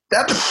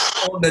 That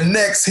depends on the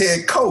next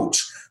head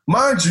coach.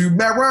 Mind you,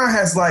 Matt Ryan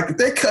has, like, if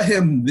they cut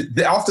him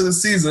after the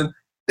season,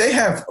 they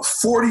have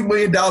 $40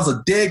 million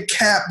of dead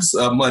caps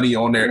money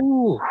on there.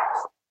 Ooh.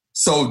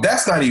 So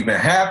that's not even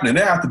happening.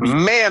 They have to be.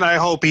 Man, I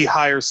hope he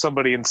hires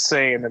somebody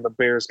insane and the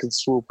Bears can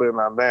swoop in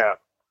on that.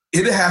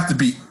 It'd have to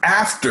be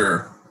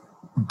after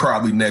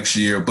probably next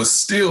year, but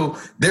still,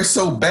 they're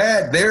so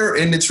bad. They're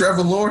in the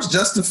Trevor Lawrence,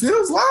 Justin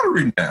Fields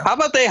lottery now. How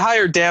about they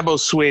hire Dabo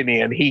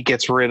Swinney and he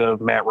gets rid of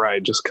Matt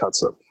Ryan, just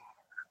cuts him?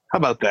 How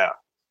about that?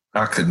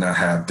 I could not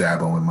have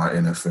Dabo in my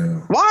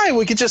NFL. Why?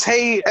 We could just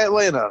hate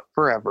Atlanta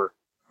forever.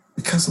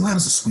 Because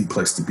Atlanta's a sweet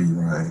place to be,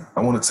 Ryan.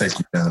 I want to take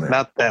you down there.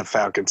 Not that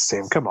Falcons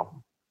team. Come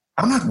on.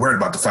 I'm not worried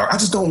about the Falcons. I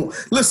just don't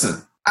 –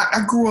 listen,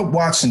 I grew up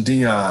watching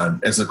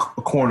Deion as a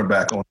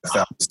cornerback on the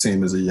Falcons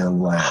team as a young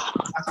lad.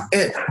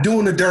 And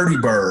doing the Dirty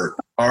Bird,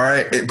 all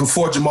right,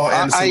 before Jamal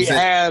Anderson I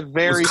had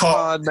very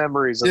fond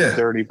memories of the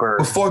Dirty Bird.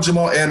 Before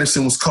Jamal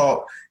Anderson was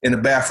caught in the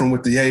bathroom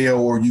with the AO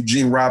or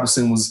Eugene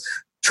Robinson was –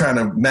 trying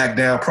to mack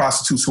down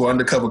prostitutes who are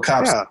undercover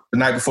cops the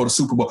night before the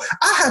Super Bowl.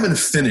 I have an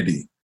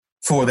affinity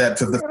for that.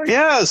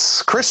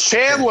 Yes, Chris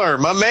Chandler,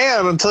 my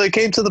man, until he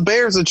came to the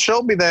Bears and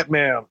showed me that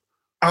man.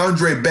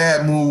 Andre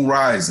Bad Moon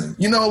Rising.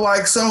 You know,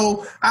 like,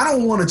 so I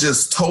don't want to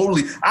just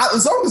totally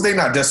as long as they're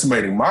not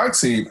decimating my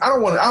team, I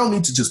don't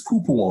need to just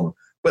poo-poo on them.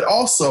 But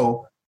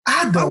also,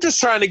 I'm just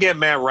trying to get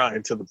Matt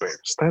Ryan to the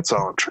Bears. That's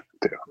all I'm trying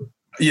to do.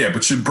 Yeah,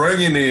 but you're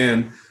bringing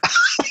in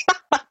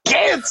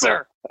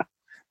cancer.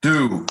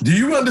 Dude, do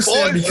you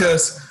understand?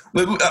 Because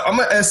I'm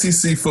an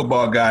SEC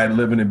football guy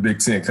living in Big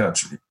Ten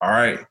country, all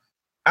right?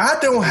 I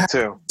don't have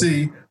to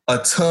see a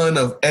ton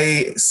of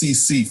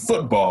ACC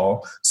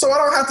football, so I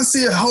don't have to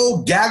see a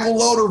whole gaggle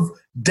load of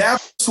Dabo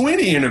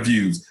Swinney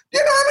interviews. You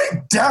know how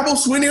many Dabo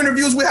Swinney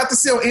interviews we have to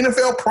see on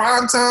NFL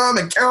Primetime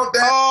and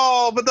Countdown?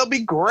 Oh, but they'll be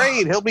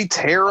great. He'll be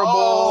terrible.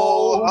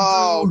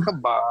 Oh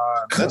come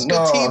on. That's good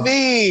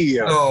TV.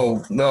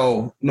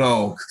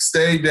 No.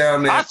 Stay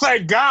down there. I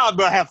thank God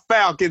the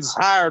Falcons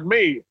hired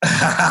me.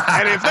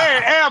 And if they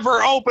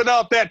ever open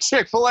up that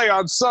Chick-fil-A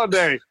on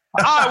Sunday,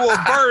 I will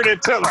burn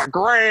it to the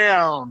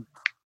ground.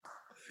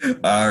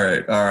 All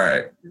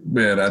right.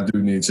 Man, I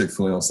do need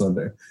Chick-fil-A on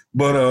Sunday.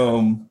 But,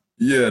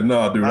 yeah,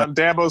 no, dude. I'm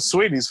Dabo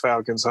Swinney's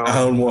Falcons home. I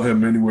don't want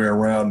him anywhere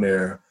around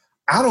there.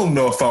 I don't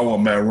know if I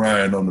want Matt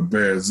Ryan on the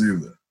Bears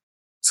either.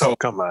 So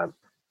come on.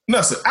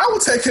 Listen, I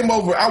would take him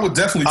over. I would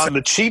definitely on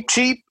the cheap.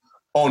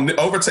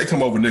 Overtake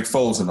him over Nick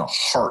Foles in a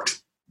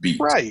heartbeat.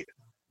 Right.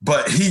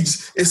 But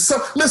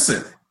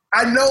listen,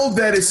 I know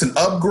that it's an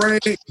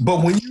upgrade,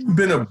 but when you've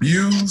been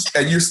abused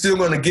and you're still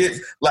going to get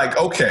like,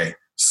 okay,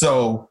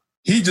 so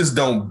he just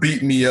don't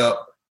beat me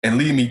up and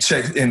leave me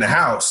check in the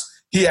house.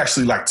 He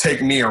actually like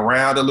take me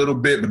around a little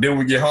bit, but then when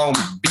we get home,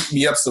 he beat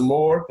me up some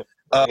more.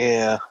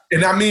 Yeah.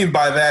 And I mean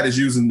by that is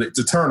using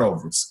the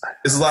turnovers.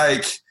 It's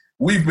like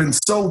we've been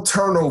so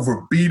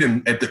turnover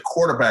beaten at the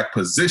quarterback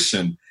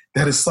position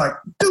that it's like,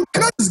 dude,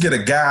 can I just get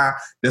a guy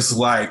that's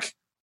like,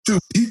 dude,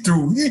 he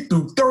threw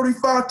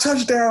 35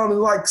 touchdowns and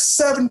like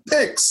 7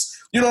 picks.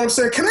 You know what I'm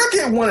saying? Can I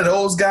get one of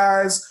those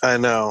guys? I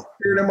know.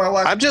 In my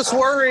life? I'm just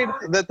worried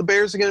that the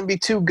Bears are going to be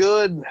too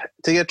good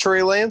to get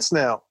Trey Lance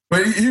now.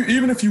 But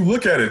even if you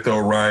look at it, though,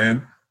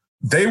 Ryan,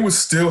 they would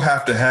still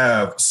have to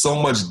have so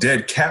much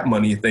dead cap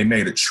money if they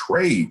made a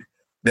trade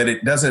that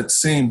it doesn't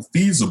seem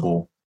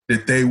feasible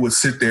that they would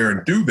sit there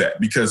and do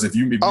that. Because if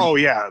you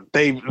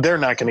they're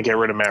not going to get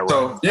rid of Matt Ryan.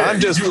 So, yeah, I'm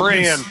just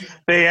praying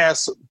they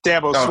ask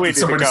Dabo Swinney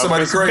to come.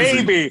 Somebody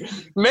crazy.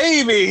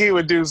 Maybe he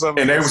would do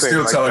something. And they would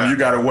still tell him, you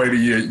got to wait a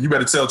year. You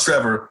better tell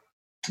Trevor,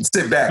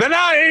 sit back. Then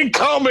I ain't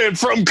coming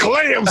from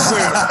Clemson.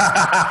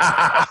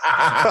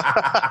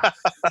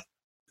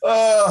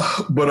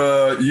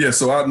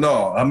 So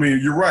I mean,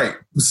 you're right.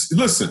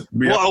 Listen.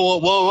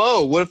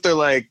 Whoa. What if they're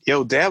like,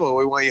 yo, Dabo,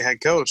 we want you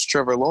head coach,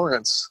 Trevor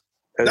Lawrence.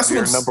 That's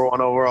your number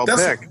 1 overall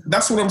pick.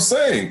 That's what I'm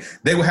saying.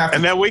 They would have to.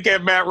 And then we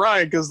get Matt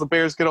Ryan because the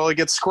Bears could only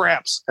get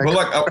scraps.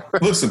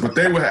 But listen, but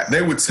they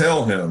would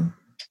tell him,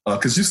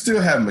 because you still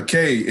have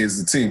McKay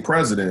as the team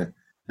president,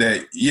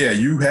 that, yeah,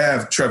 you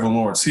have Trevor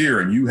Lawrence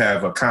here and you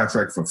have a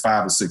contract for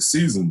 5 or 6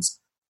 seasons,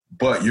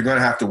 but you're going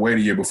to have to wait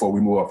a year before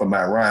we move up on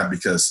Matt Ryan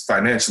because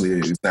financially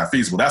it's not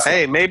feasible.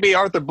 Maybe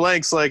Arthur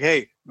Blank's like,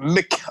 hey,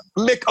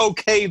 Mick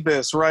okay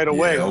this right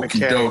away. Yeah,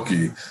 okie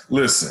dokie.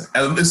 Listen,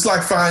 it's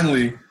like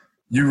finally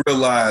you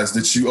realize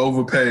that you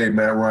overpaid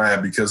Matt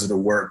Ryan because of the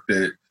work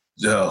that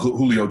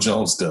Julio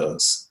Jones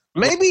does.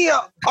 Maybe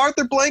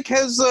Arthur Blank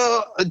has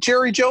a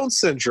Jerry Jones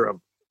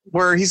syndrome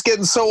where he's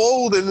getting so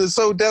old and is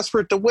so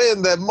desperate to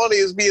win that money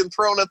is being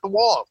thrown at the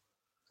wall.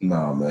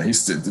 No, man.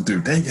 He's still,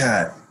 dude,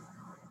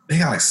 they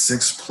got like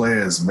 6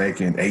 players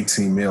making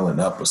 $18 million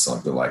up or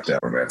something like that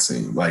on that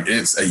team. Like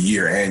it's a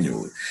year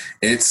annually.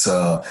 It's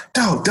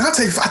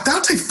Dante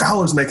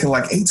Fowler's making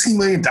like $18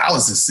 million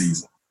this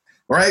season,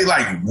 right?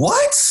 Like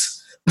what?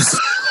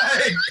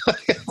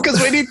 Because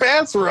we need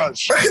pass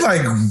rush. Right?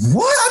 Like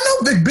what? I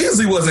know Vic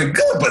Beasley wasn't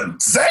good, but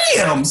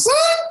damn, son.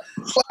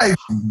 Like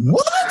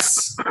what?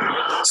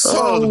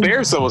 So the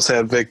Bears almost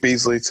had Vic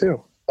Beasley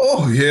too.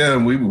 Oh yeah,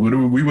 we would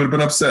have been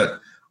upset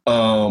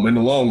in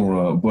the long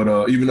run.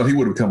 But even though he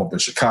would have come up in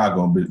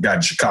Chicago and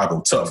got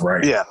Chicago tough,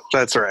 right? Yeah,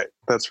 that's right.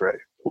 That's right.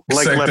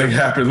 Like same thing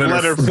happened.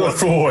 Leonard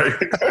Floyd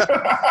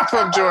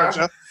from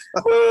Georgia.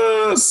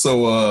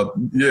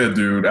 Yeah,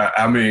 dude.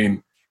 I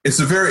mean, it's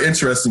a very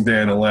interesting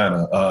day in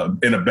Atlanta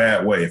in a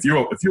bad way. If you're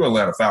an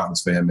Atlanta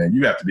Falcons fan, man,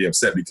 you have to be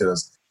upset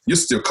because you're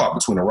still caught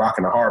between a rock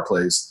and a hard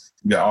place.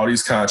 You got all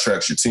these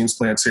contracts. Your team's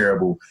playing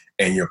terrible,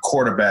 and your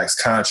quarterback's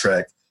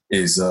contract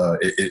is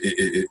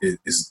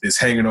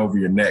hanging over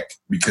your neck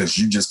because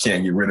you just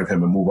can't get rid of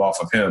him and move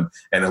off of him,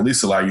 and at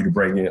least allow you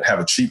to have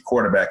a cheap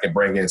quarterback and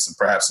bring in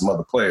perhaps some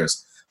other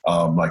players.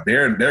 Like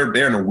they're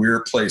in a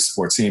weird place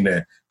for a team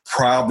that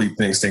probably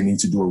thinks they need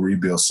to do a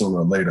rebuild sooner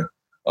or later.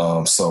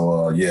 We'll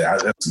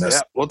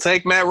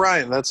take Matt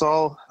Ryan. That's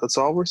all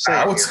we're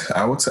saying.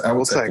 I would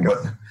take him, but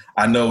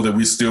I know that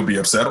we still be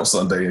upset on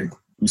Sunday.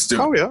 We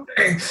still. Oh yeah.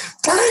 Dang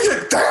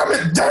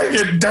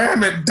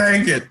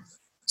it.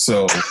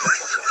 So.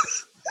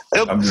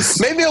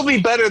 Maybe it'll be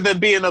better than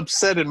being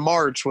upset in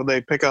March when they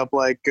pick up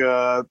like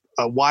a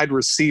wide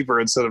receiver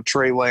instead of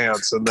Trey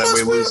Lance, and then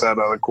we lose out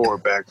on a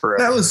quarterback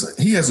forever. Now listen,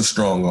 he has a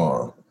strong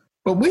arm,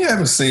 but we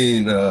haven't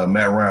seen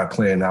Matt Ryan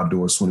playing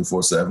outdoors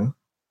 24/7.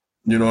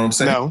 You know what I'm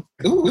saying? No.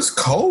 Ooh, it's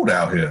cold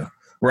out here,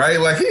 right?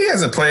 Like he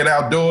hasn't played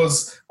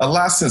outdoors a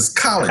lot since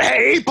college.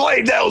 Hey, he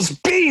played those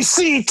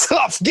BC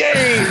tough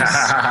games.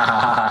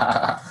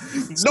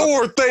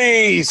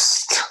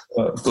 Northeast.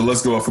 So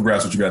let's go off for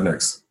grass. What you got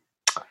next?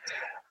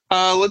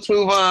 Let's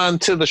move on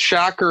to the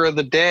shocker of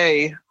the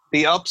day,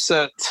 the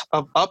upset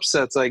of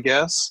upsets, I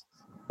guess.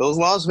 Those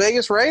Las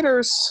Vegas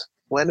Raiders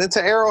went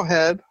into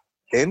Arrowhead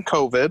in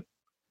COVID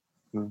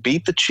and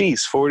beat the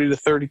Chiefs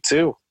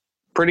 40-32.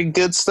 Pretty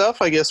good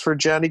stuff, I guess, for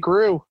Johnny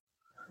Grew.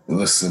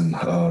 Listen,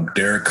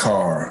 Derek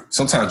Carr,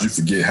 sometimes you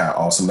forget how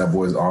awesome that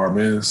boy's arm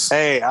is.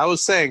 Hey, I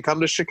was saying,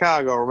 come to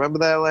Chicago. Remember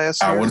that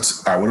last year?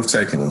 I would have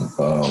taken him.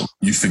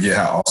 You forget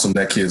how awesome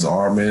that kid's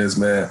arm is,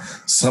 man.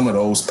 Some of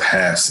those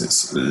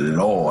passes,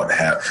 Lord,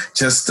 have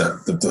just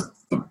the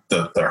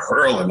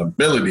hurling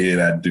ability of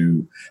that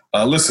dude.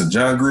 Listen,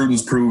 John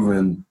Gruden's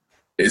proving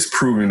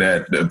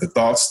that the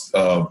thoughts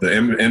of the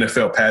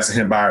NFL passing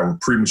him by were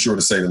premature,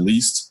 to say the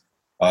least.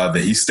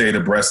 That he stayed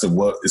abreast of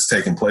what is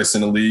taking place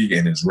in the league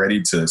and is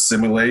ready to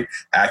simulate,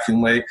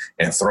 accumulate,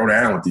 and throw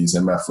down with these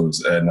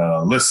MFers. And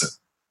listen,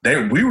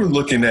 we were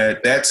looking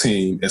at that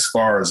team as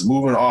far as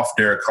moving off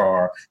Derek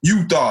Carr.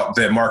 You thought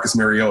that Marcus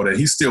Mariota,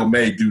 he still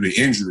may, due to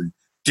injury,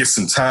 get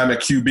some time at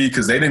QB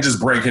because they didn't just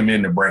bring him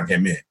in to bring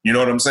him in. You know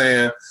what I'm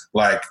saying?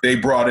 Like they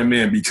brought him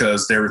in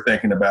because they were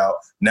thinking about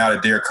now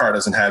that Derek Carr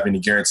doesn't have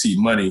any guaranteed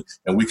money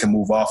and we can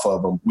move off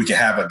of him, we can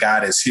have a guy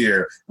that's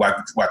here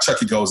while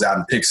Chucky goes out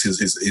and picks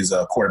his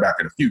quarterback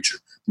of the future.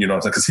 You know what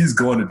I'm saying? Because he's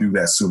going to do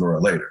that sooner or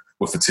later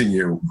with a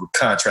 10-year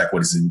contract.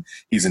 What is he?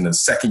 He's in the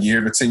second year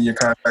of a 10-year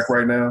contract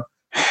right now.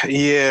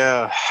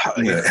 Yeah,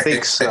 I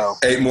think so.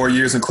 8 more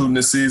years, including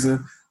this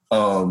season.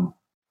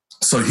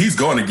 So he's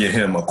going to get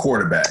him a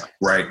quarterback,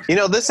 right? You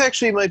know, this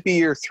actually might be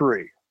year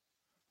 3.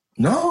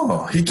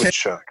 No, he can't.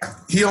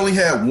 He only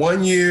had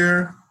 1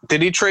 year.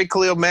 Did he trade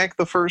Khalil Mack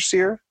the first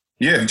year?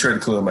 Yeah, he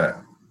traded Khalil Mack.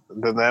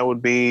 Then that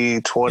would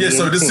be 20. Yeah,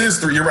 so this is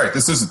 3. You're right.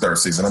 This is the third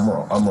season. I'm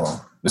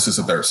wrong. This is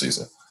the third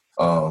season.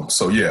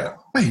 So yeah.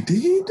 Wait, did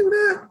he do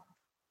that?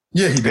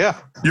 Yeah, he did. Yeah.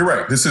 You're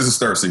right. This is his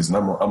third season.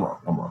 I'm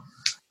wrong.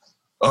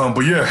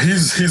 But yeah,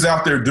 he's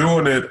out there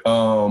doing it.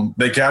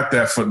 They got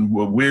that for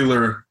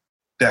Wheeler.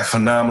 That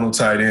phenomenal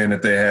tight end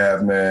that they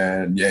have,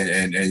 man.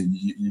 And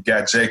you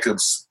got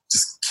Jacobs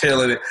just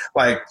killing it.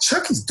 Like,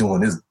 Chucky's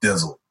doing his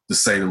dizzle, to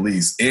say the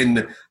least,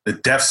 in the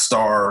Death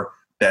Star,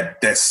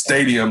 that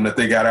stadium that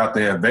they got out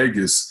there in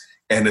Vegas.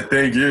 And the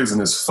thing is,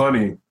 and it's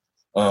funny,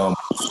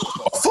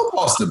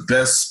 football's the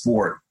best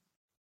sport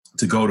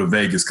to go to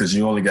Vegas because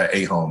you only got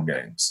 8 home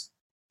games.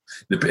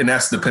 And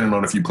that's depending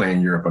on if you play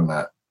in Europe or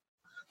not.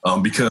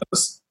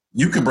 Because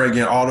you can bring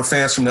in all the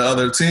fans from the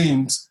other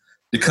teams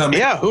to come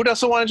in. Who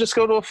doesn't want to just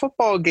go to a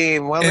football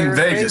game while they're in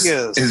Vegas?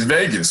 It's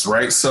Vegas,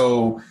 right?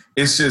 So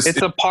it's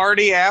a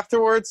party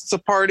afterwards. It's a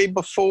party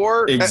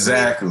before.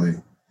 Exactly. I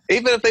mean,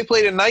 even if they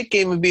played a night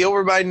game, it'd be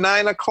over by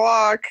 9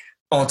 o'clock.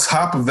 On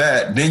top of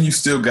that, then you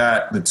still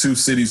got the 2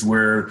 cities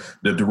where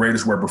the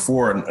Raiders were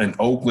before, in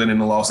Oakland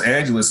and in Los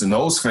Angeles, and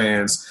those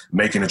fans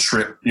making a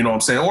trip. You know what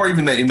I'm saying? Or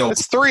even that,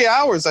 it's 3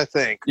 hours, I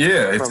think.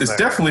 Yeah, it's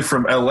definitely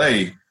from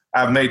LA.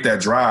 I've made that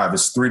drive.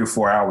 It's 3 to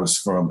 4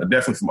 hours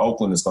definitely from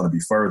Oakland. It's going to be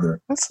further.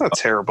 That's not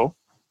terrible.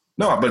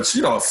 No, but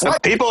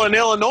people in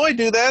Illinois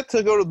do that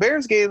to go to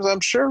Bears games,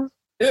 I'm sure.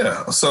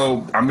 Yeah.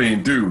 So, I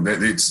mean, dude,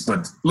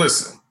 but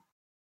listen,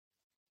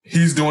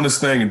 he's doing this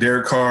thing, and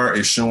Derek Carr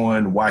is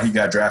showing why he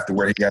got drafted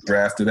where he got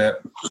drafted at,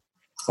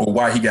 or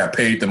why he got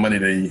paid the money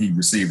that he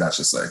received, I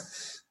should say.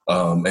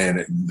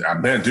 Man,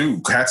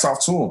 dude, hats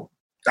off to him.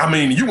 I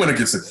mean, you went up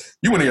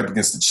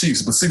against the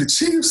Chiefs, but see, the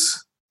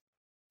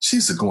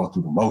Chiefs are going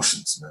through the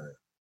motions, man.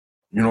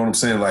 You know what I'm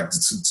saying? Like,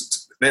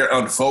 they're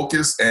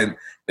unfocused, and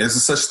there's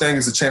such thing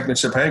as a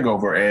championship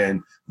hangover,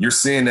 and you're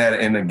seeing that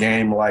in a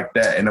game like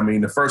that. And I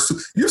mean, the first two,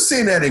 you're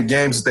seeing that in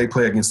games that they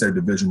play against their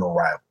divisional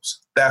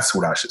rivals. That's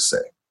what I should say.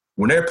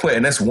 When they're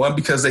playing, that's one,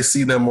 because they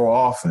see them more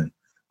often.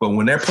 But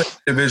when they're playing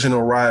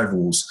divisional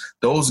rivals,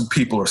 those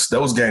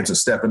games are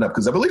stepping up.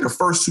 Because I believe the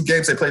first 2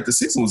 games they played this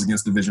season was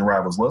against division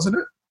rivals, wasn't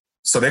it?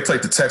 So they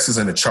played the Texans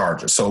and the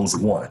Chargers. So it was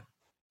 1.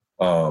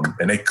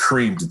 And they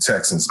creamed the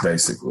Texans,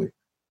 basically.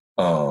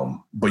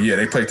 But yeah,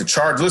 they played the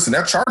Chargers. Listen,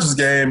 that Chargers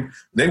game,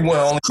 they won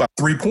only by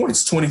 3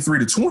 points,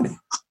 23-20.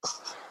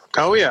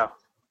 Oh yeah.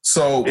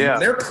 So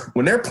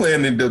when they're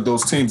playing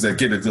those teams that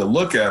get a good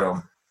look at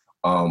them,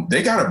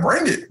 they gotta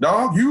bring it,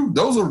 dog.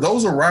 Those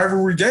are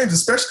rivalry games.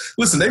 Especially,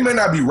 listen, they may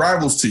not be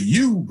rivals to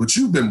you, but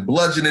you've been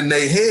bludgeoning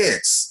their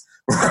heads,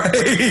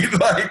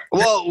 right?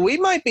 Well, we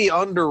might be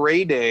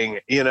underrating.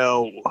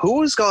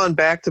 Who's gone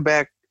back to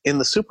back in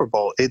the Super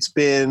Bowl? It's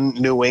been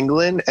New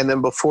England, and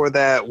then before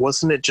that,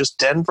 wasn't it just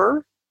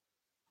Denver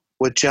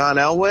with John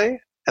Elway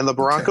and the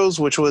Broncos,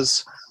 which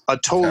was a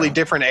totally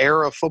different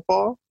era of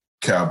football?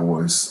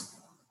 Cowboys,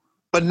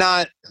 but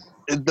not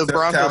the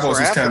Broncos Cowboys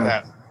were after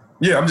that.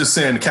 Yeah, I'm just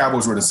saying the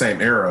Cowboys were the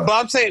same era. But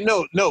I'm saying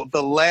no.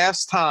 The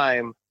last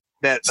time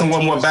that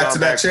someone won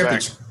back-to-back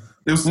championship,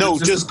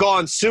 just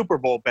gone Super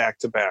Bowl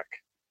back-to-back.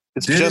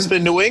 It's just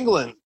been New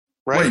England.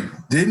 Right? Wait,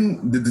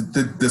 didn't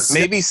the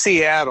maybe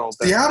Seattle?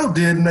 Seattle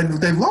did,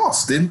 and they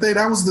lost, didn't they?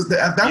 That was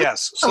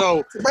yes.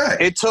 So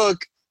it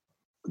took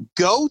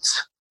GOAT,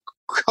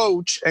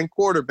 coach, and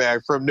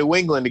quarterback from New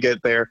England to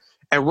get there,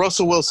 and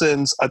Russell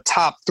Wilson's a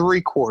top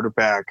 3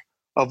 quarterback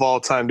of all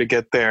time to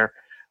get there.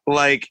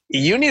 Like,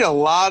 you need a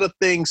lot of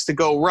things to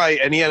go right,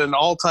 and he had an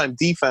all-time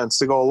defense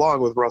to go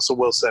along with Russell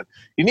Wilson.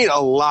 You need a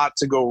lot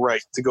to go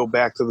right to go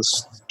back to the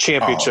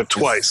championship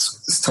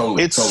twice.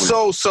 It's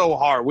so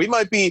hard. We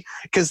might be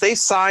 – because they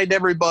signed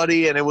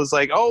everybody, and it was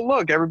like, oh,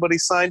 look, everybody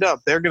signed up.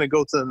 They're going to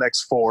go to the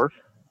next 4.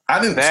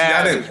 I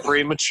didn't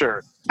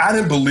premature. I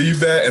didn't believe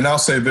that, and I'll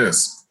say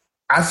this.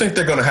 I think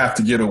they're going to have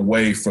to get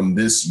away from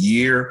this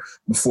year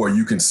before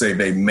you can say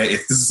they may –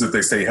 if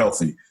they stay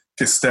healthy,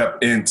 can step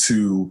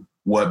into –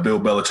 what Bill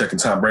Belichick and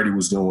Tom Brady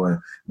was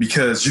doing,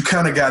 because you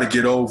kind of got to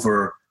get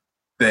over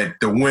that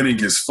the winning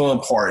is fun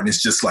part, and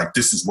it's just like,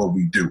 this is what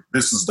we do.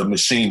 This is the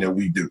machine that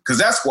we do. Because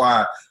that's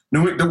why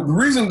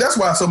that's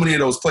why so many of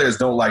those players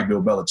don't like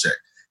Bill Belichick,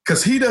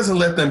 because he doesn't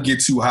let them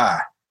get too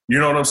high. You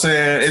know what I'm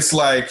saying? It's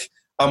like,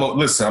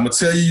 listen, I'm going to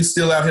tell you, you're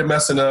still out here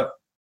messing up.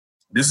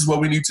 This is what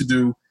we need to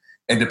do.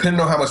 And depending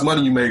on how much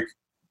money you make,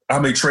 I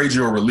may trade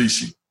you or release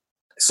you.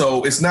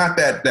 So it's not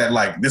that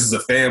like this is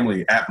a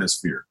family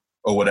atmosphere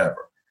or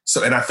whatever.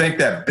 So, and I think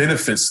that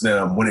benefits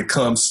them when it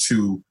comes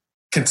to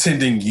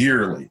contending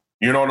yearly.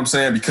 You know what I'm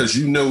saying? Because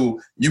you know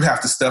you have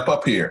to step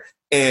up here.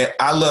 And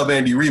I love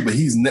Andy Reid, but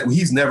he's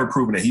never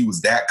proven that he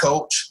was that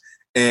coach.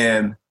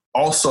 And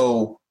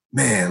also,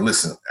 man,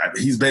 listen,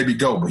 he's baby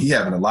goat, but he's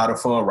having a lot of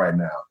fun right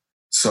now.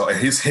 So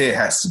his head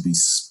has to be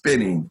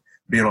spinning,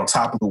 being on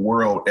top of the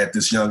world at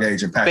this young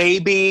age. And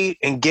baby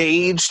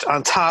engaged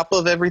on top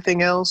of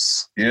everything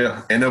else.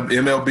 Yeah, and the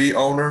MLB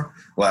owner,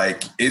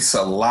 like it's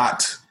a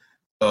lot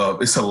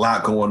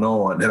going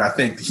on, and I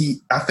think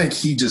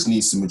he just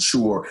needs to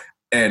mature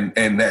and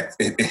that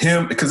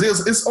him, because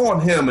it's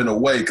on him in a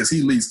way, because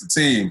he leads the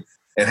team,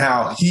 and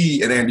how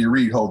he and Andy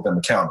Reid hold them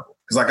accountable.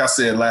 Because like I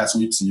said last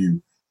week to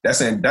you, that's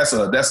Patrick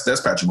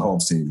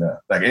Mahomes' team now.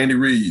 Like Andy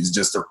Reid is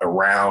just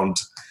around.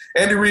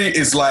 Andy Reid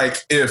is like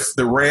if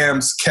the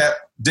Rams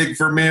kept Dick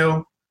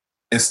Vermeil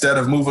instead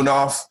of moving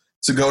off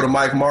to go to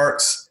Mike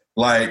Martz,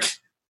 like.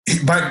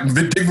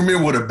 Dick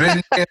Vermeil would have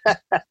been there,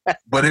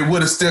 but it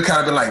would have still kind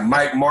of been like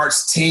Mike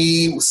Martz's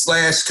team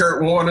 /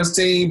 Kurt Warner's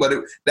team. But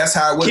that's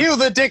how it was. Cue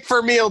the Dick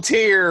Vermeil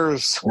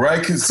tears. Right?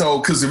 Because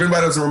if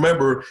anybody doesn't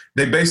remember,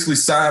 they basically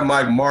signed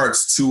Mike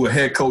Martz to a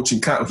head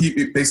coaching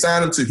they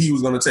signed him to he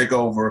was going to take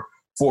over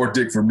for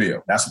Dick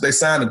Vermeil. That's what they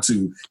signed him to.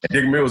 And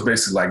Dick Vermeil was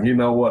basically like, you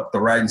know what?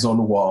 The writing's on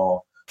the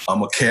wall. I'm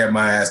going to carry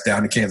my ass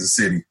down to Kansas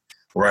City,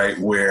 right,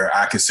 where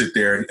I can sit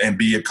there and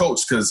be a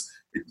coach. Because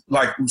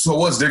so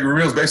what's Dick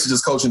Vermeil's basically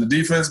just coaching the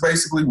defense,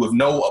 basically with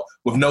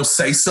no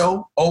say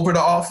so over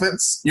the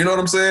offense. You know what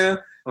I'm saying?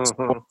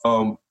 Mm-hmm.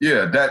 So,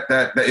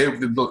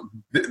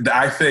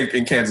 I think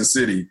in Kansas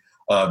City,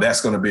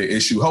 that's going to be an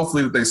issue.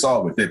 Hopefully that they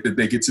solve it. That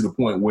they get to the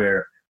point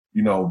where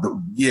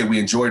we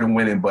enjoy them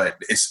winning, but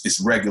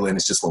it's regular and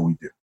it's just what we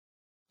do.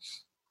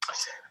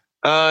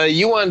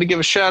 You wanted to give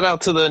a shout out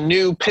to the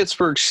new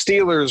Pittsburgh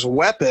Steelers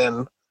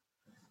weapon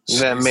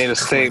that made a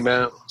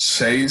statement.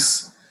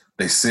 Chase.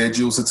 They said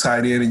you was a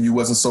tight end and you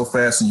wasn't so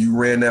fast and you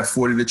ran that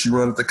 40 that you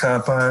run at the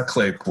combine.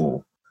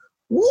 Claypool.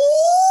 Woo!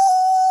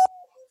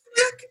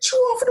 I get you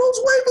off of those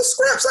waiver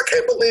scraps. I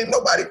can't believe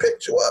nobody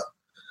picked you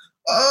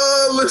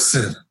up.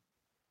 Listen.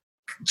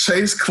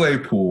 Chase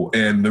Claypool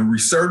and the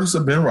resurgence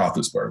of Ben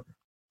Roethlisberger.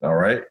 All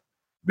right.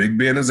 Big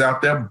Ben is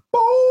out there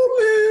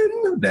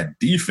bowling. That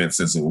defense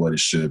isn't what it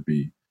should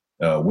be.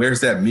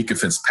 Where's that Minkah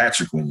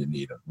Fitzpatrick when you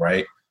need him,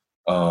 right?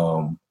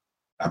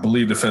 I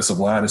believe defensive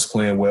line is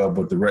playing well,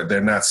 but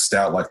they're not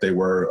stout like they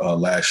were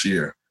last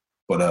year.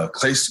 But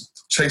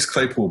Chase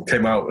Claypool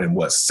came out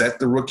and set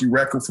the rookie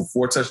record for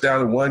 4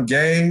 touchdowns in one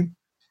game.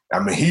 I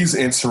mean, he's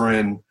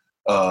entering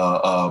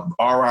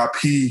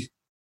RIP,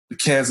 the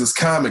Kansas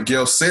Comet,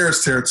 Gale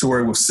Sayers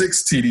territory with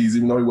 6 TDs,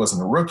 even though he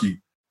wasn't a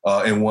rookie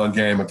in one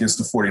game against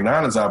the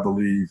 49ers, I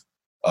believe.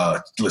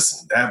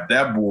 Listen,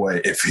 that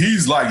boy, if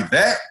he's like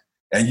that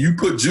and you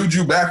put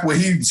Juju back where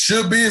he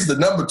should be as the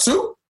number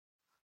 2,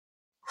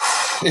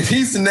 if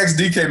he's the next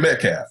DK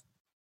Metcalf,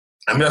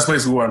 I mean, that's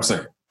basically what I'm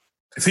saying.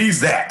 If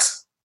he's that,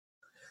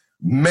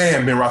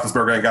 man, Ben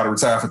Roethlisberger ain't got to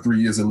retire for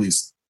 3 years at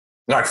least.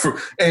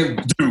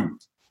 And dude,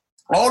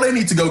 all they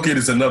need to go get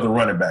is another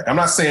running back. I'm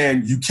not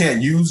saying you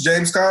can't use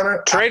James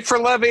Conner. Trade for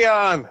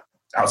Le'Veon.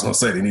 I was going to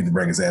say they need to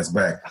bring his ass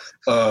back,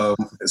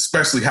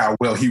 especially how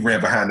well he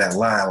ran behind that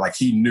line. Like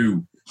he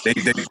knew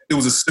it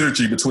was a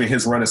synergy between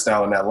his running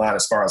style and that line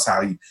as far as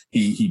how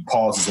he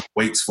pauses and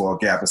waits for a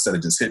gap instead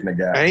of just hitting the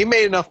guy. And he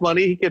made enough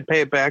money, he could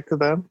pay it back to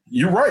them.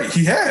 You're right.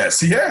 He has.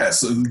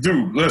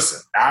 Dude,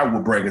 listen, I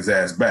will bring his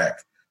ass back.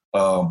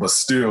 But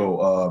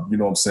still, you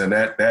know what I'm saying?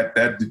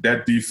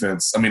 That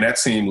defense, I mean, that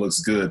team looks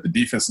good. The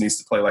defense needs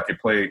to play like it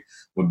played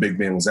when Big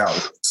Ben was out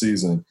this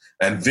season.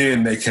 And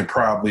then they can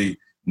probably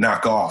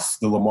knock off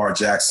the Lamar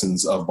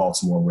Jacksons of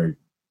Baltimore Ravens.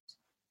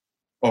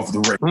 Of the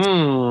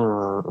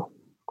Ravens.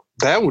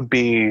 That would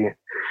be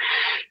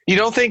 – you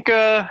don't think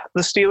the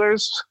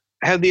Steelers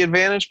had the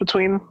advantage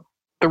between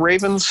the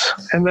Ravens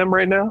and them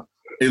right now?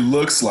 It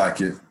looks like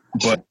it,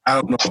 but I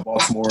don't know if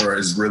Baltimore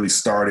has really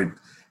started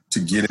 – to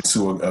get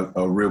into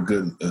a real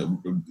good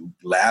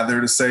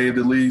lather, to say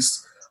the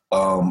least.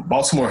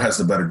 Baltimore has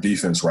the better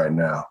defense right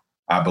now,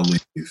 I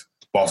believe.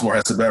 Baltimore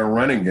has the better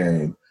running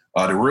game.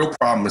 The real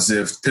problem is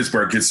if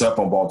Pittsburgh gets up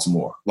on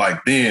Baltimore.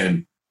 Like,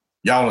 then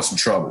y'all in some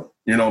trouble.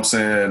 You know what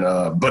I'm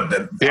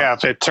saying?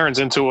 If it turns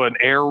into an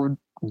air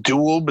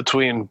duel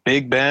between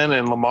Big Ben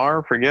and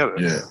Lamar, forget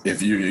it. Yeah,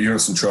 if you're in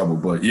some trouble.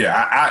 But, yeah,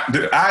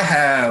 I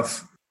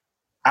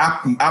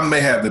may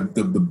have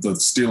the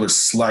Steelers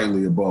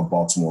slightly above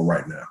Baltimore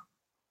right now.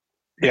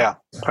 Yeah,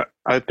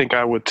 I think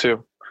I would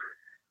too.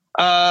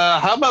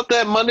 How about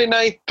that Monday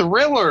night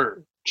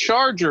thriller?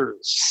 Chargers,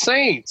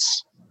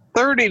 Saints,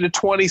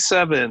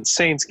 30-27.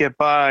 Saints get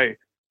by.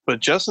 But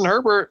Justin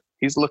Herbert,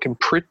 he's looking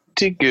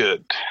pretty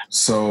good.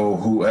 So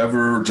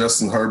whoever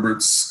Justin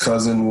Herbert's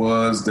cousin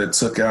was that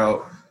took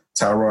out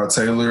Tyrod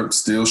Taylor,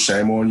 still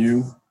shame on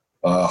you.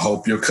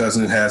 Hope your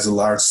cousin has a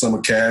large sum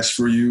of cash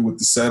for you with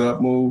the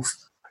setup move.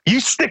 You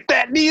stick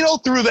that needle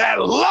through that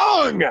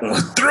lung.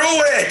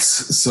 Through it.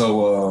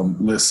 So,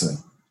 listen,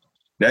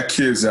 that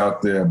kid's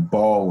out there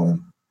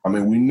balling. I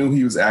mean, we knew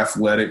he was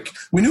athletic.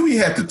 We knew he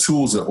had the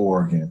tools at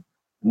Oregon.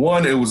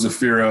 One, it was a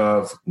fear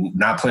of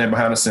not playing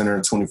behind the center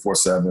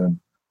 24/7,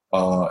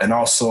 and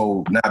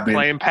also not being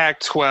playing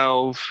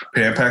Pac-12.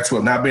 Playing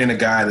Pac-12, not being a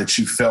guy that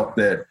you felt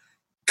that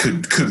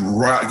could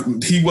rise.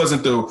 He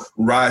wasn't the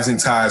rising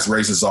tides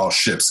raises all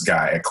ships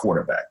guy at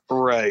quarterback.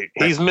 Right.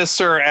 He's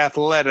Mr.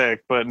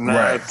 Athletic, but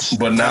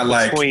not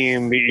like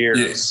between the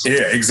ears.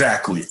 Yeah,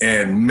 exactly.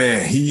 And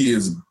man, he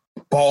is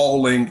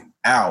balling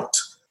out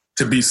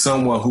to be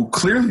someone who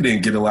clearly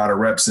didn't get a lot of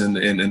reps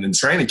in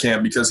training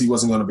camp because he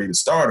wasn't going to be the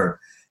starter.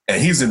 And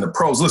he's in the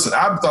pros. Listen,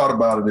 I've thought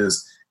about it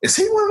is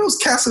he one of those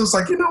cats that's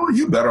like, you know what,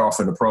 you better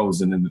off in the pros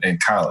than in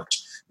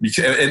college.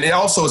 And it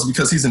also is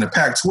because he's in the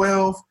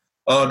Pac-12.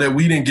 That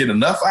we didn't get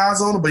enough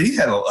eyes on him, but he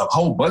had a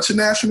whole bunch of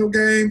national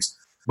games.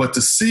 But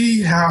to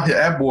see how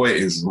that boy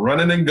is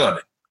running and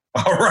gunning,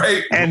 all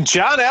right? And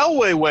John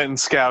Elway went and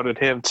scouted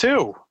him,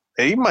 too.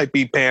 He might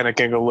be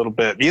panicking a little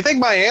bit. Do you think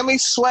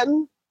Miami's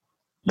sweating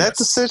that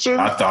decision?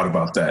 I thought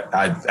about that.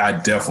 I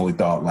definitely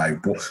thought,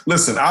 like, boy,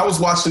 listen, I was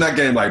watching that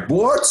game like,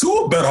 boy,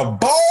 Tua better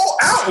ball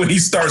out when he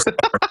starts.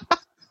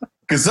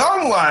 Because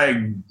I'm like,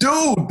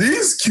 dude,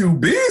 these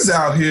QBs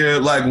out here,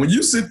 like when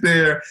you sit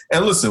there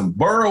and listen,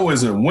 Burrow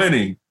isn't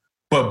winning,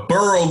 but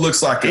Burrow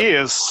looks like he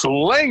is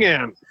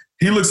slinging.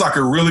 He looks like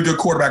a really good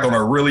quarterback on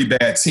a really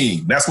bad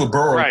team. That's what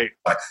Burrow looks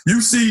like.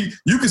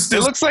 You can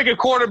still. It looks like a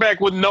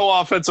quarterback with no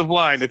offensive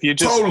line if you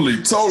just totally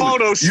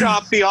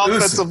Photoshop the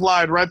offensive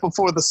line right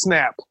before the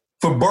snap.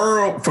 For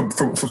Burrow,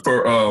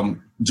 for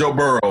Joe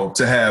Burrow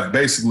to have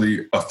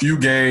basically a few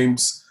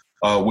games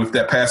with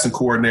that passing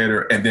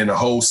coordinator and then a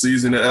whole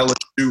season at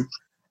LSU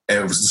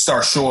and to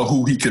start showing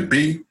who he could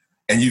be.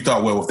 And you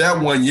thought, well, with that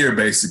 1 year,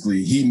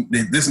 basically,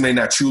 this may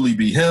not truly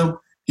be him.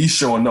 He's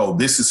showing, no,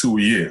 this is who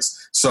he is.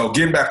 So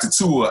getting back to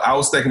Tua, I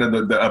was thinking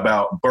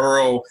about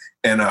Burrow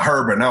and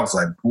Herbert, and I was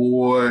like,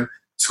 boy,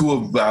 Tua,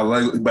 by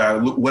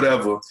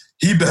whatever,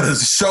 he better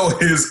show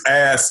his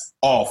ass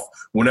off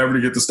whenever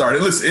they get to start.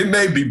 And listen, it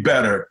may be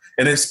better,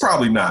 and it's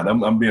probably not.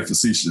 I'm being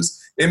facetious.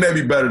 It may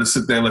be better to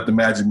sit there and let the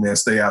Magic Man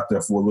stay out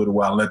there for a little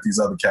while and let these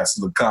other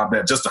cats calm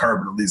down, just to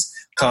Herbert at least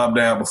calm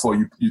down before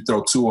you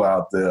throw Tua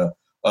out there.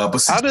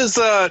 But how does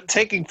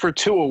taking for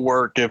Tua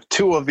work if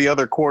two of the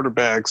other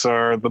quarterbacks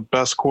are the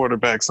best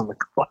quarterbacks in the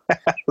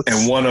class?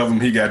 And one of them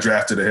he got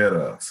drafted ahead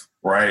of,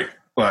 right?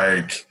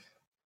 Like,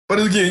 but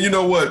again, you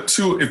know what?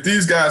 If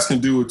these guys can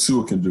do it,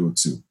 Tua can do it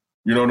too.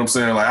 You know what I'm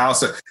saying? Like I'll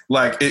say,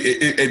 like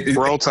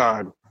roll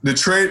time. The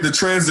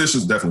transition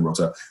is definitely roll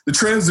time. The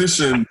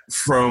transition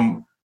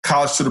from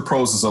college to the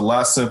pros is a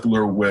lot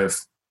simpler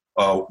with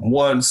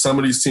one. Some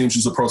of these teams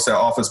use a pro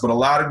style offense, but a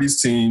lot of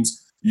these teams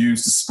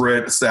use the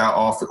spread style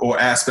offense or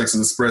aspects of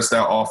the spread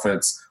style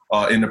offense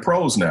in the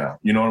pros now.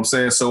 You know what I'm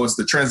saying? So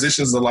the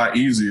transition is a lot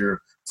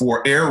easier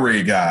for air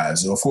raid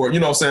guys or for, you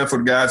know what I'm saying, for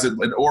the guys at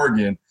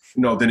Oregon,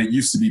 you know, than it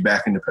used to be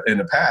back in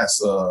the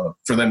past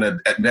for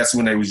them. That's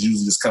when they was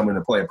usually just coming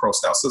and playing pro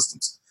style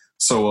systems.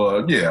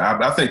 So,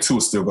 I think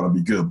Tua's still going to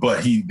be good,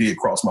 but he did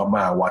cross my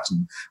mind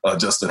watching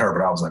Justin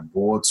Herbert. I was like,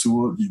 boy,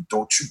 Tua,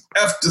 don't you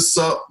F this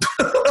up.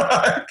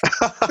 God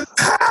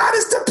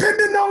is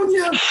depending on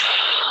you.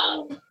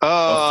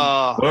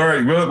 All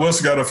right, what else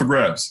you got up for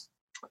grabs?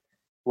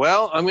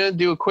 Well, I'm going to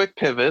do a quick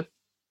pivot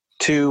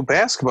to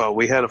basketball.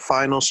 We had a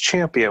finals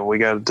champion. We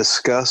got to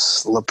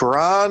discuss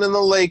LeBron and the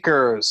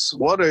Lakers.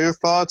 What are your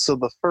thoughts of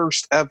the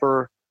first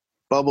ever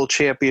bubble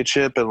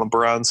championship and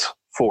LeBron's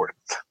fourth?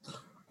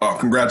 Oh,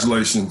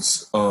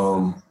 congratulations.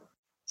 And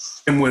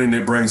winning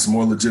it brings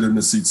more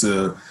legitimacy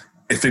to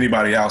if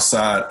anybody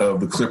outside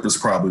of the Clippers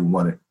probably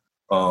won it.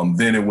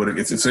 Then it would have,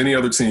 if any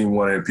other team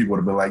won it, people would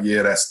have been like,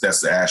 yeah, that's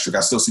the asterisk.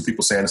 I still see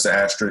people saying it's an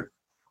asterisk.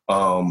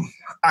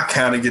 I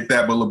kind of get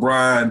that, but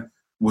LeBron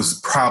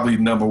was probably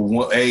number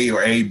 1A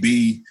or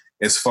AB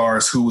as far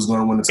as who was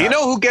going to win the title. You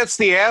know who gets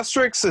the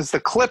asterisk is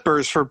the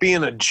Clippers for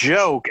being a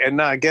joke and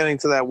not getting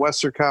to that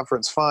Western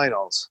Conference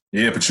Finals.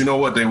 Yeah, but you know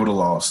what? They would have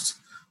lost.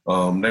 They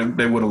would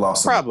have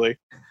lost. Probably.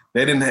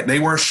 They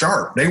weren't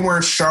sharp. They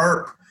weren't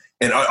sharp.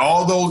 And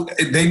although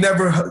they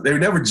never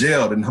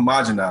gelled and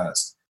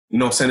homogenized. You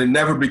know what I'm saying? It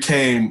never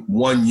became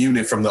one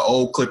unit from the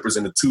old Clippers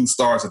and the two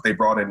stars that they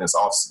brought in this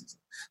offseason.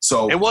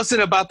 So it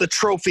wasn't about the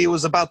trophy. It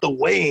was about the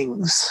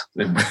wings.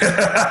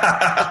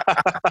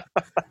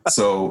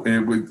 So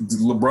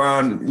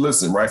LeBron,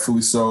 listen,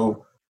 rightfully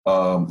so.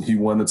 He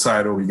won the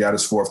title. He got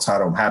his fourth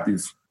title. I'm happy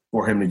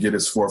for him to get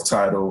his fourth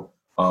title.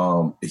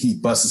 He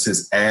busts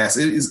his ass.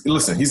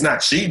 Listen, he's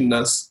not cheating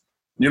us.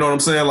 You know what I'm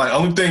saying? Like,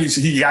 only thing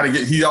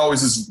he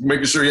always is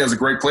making sure he has a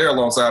great player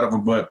alongside of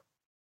him. But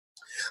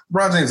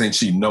LeBron James ain't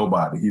cheating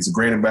nobody. He's a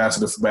great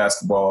ambassador for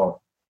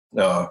basketball.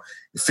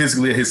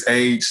 Physically at his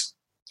age,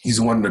 he's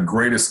one of the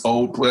greatest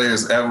old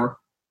players ever.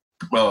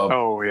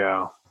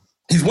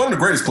 He's one of the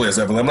greatest players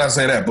ever. I'm not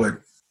saying that, but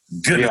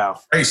goodness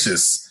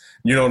gracious.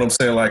 You know what I'm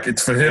saying? Like,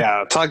 it's for him.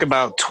 Yeah, talk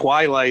about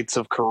twilights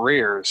of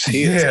careers.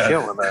 He is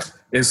killing that.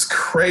 It's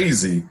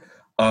crazy.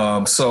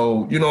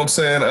 So, you know what I'm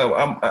saying?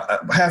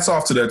 Hats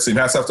off to that team.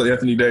 Hats off to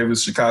Anthony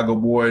Davis, Chicago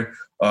boy,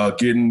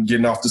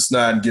 getting off the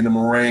snide and getting him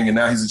a ring, and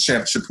now he's a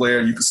championship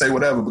player. You can say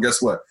whatever, but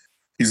guess what?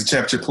 He's a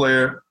championship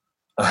player.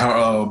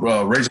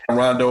 Rajon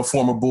Rondo,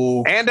 former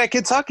Bull. And at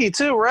Kentucky,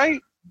 too, right?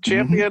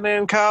 Champion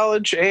in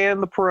college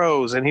and the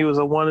pros, and he was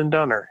a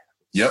one-and-doneer.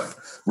 Yep.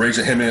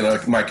 Him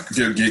and Mike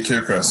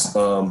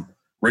Kierkegaard.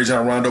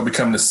 Rajon Rondo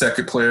becoming the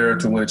second player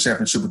to win a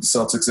championship with the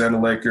Celtics and the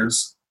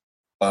Lakers.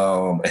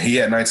 He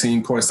had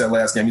 19 points that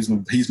last game. He's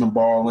been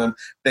balling.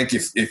 I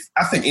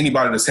think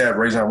anybody that's had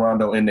Rajon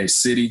Rondo in their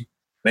city,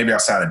 maybe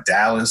outside of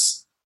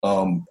Dallas,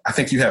 I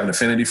think you have an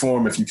affinity for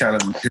him if you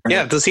kind of –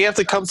 Yeah, does he have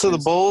to come to the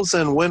Bulls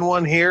and win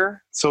one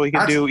here so he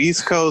can do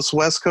East Coast,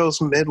 West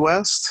Coast,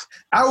 Midwest?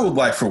 I would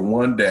like for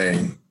one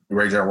day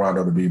Rajon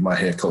Rondo to be my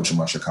head coach of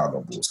my Chicago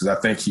Bulls because I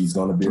think he's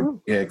going to be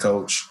a head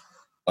coach.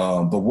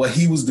 But what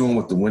he was doing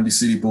with the Windy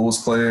City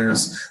Bulls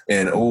players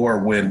or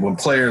when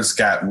players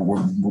were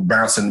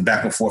bouncing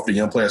back and forth, the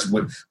young players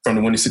from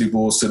the Windy City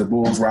Bulls to the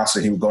Bulls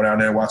roster, he would go down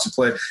there and watch them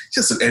play.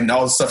 And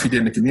all the stuff he did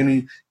in the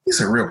community,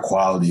 he's a real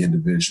quality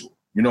individual.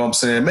 You know what I'm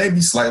saying?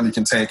 Maybe slightly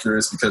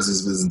cantankerous because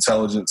of his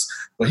intelligence,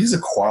 but he's a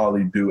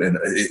quality dude. And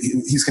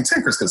he's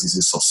cantankerous because he's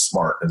just so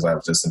smart, as I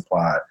was just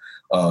implied.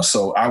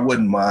 So I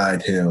wouldn't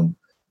mind him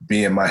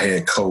being my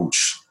head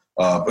coach,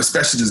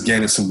 especially just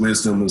gaining some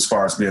wisdom as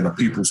far as being a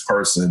people's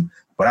person.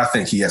 But I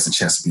think he has a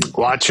chance to be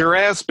watch your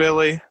ass,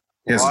 Billy.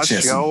 Watch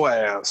your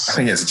ass. I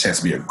think he has a chance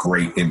to be a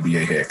great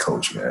NBA head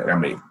coach, man. I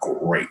mean,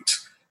 great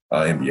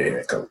NBA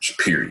head coach,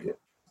 period.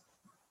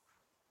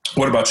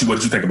 What about you? What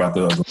did you think about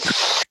the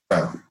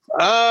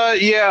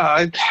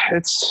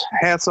it's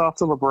hats off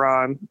to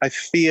LeBron. I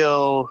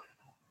feel,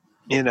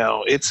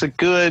 it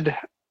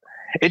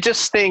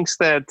just stinks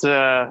that,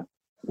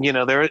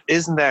 there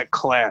isn't that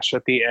clash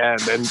at the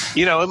end. And,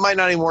 it might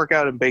not even work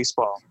out in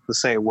baseball the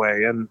same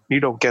way. And you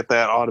don't get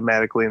that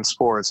automatically in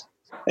sports.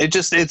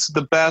 It's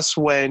the best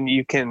when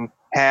you can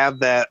have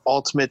that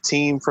ultimate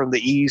team from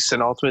the East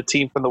and ultimate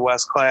team from the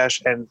West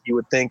clash. And you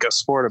would think a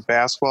sport of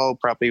basketball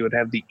probably would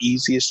have the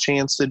easiest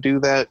chance to do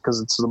that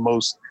because it's the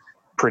most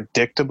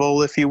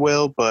predictable, if you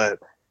will. But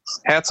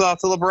hats off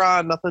to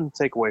LeBron. Nothing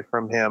to take away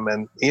from him.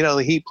 And,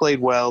 the Heat played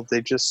well.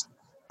 They just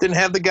didn't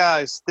have the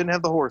guys, didn't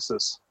have the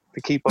horses to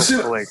keep up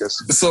with the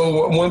Lakers.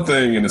 So one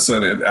thing in the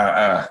Senate,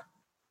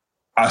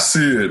 I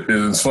see it.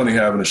 It's funny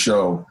having a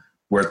show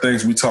where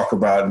things we talk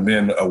about, and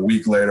then a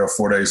week later,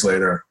 4 days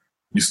later,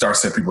 you start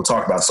seeing people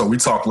talk about it. So we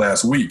talked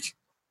last week,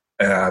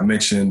 and I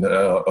mentioned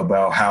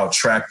about how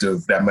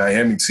attractive that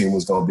Miami team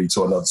was going to be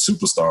to another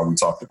superstar we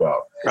talked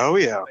about. Oh,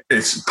 yeah.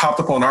 It's popped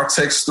up on our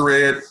text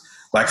thread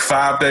like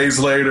 5 days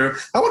later.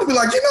 I want to be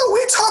like,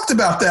 we talked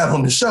about that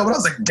on the show. But I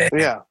was like,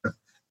 damn,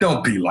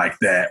 don't be like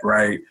that,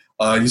 right?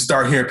 You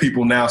start hearing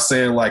people now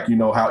saying, like,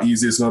 how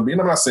easy it's going to be. And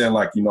I'm not saying,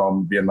 like,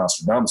 I'm being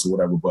Nostradamus or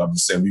whatever, but I'm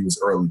just saying we was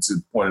early to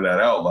point that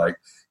out. Like,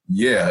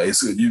 yeah,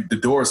 the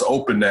door is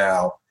open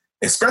now,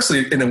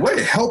 especially in a way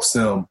it helps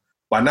them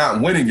by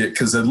not winning it,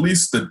 because at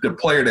least the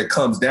player that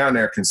comes down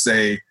there can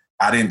say,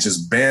 I didn't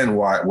just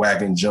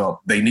bandwagon jump.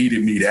 They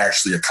needed me to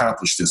actually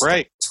accomplish this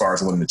as far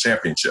as winning the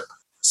championship.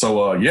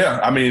 So,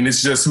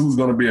 it's just who's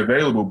going to be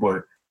available.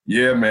 But,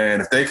 yeah,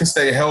 man, if they can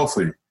stay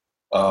healthy,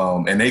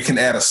 and they can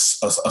add a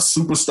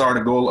superstar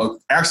to go.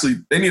 Actually,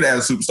 they need to add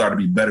a superstar to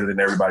be better than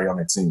everybody on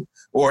their team.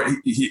 Or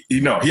he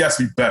has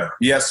to be better.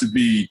 He has to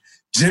be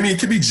Jimmy. It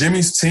could be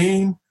Jimmy's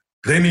team.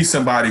 They need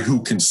somebody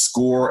who can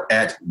score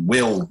at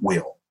will.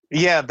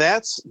 Yeah,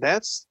 that's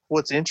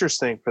what's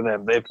interesting for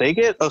them. If they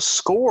get a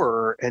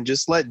scorer and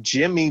just let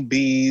Jimmy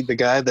be the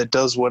guy that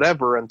does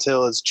whatever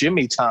until it's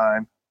Jimmy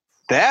time,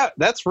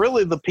 that's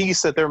really the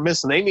piece that they're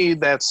missing. They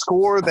need that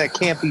score that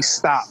can't be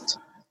stopped.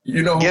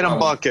 Get them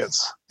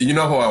buckets. You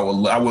know who I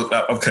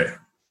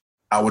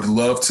would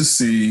love to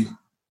see.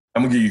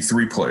 I'm gonna give you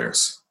 3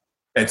 players,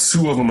 and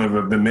 2 of them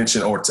have been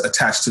mentioned or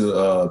attached to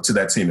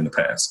that team in the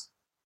past.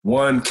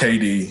 One,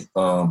 KD,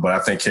 but I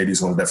think KD's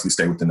gonna definitely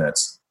stay with the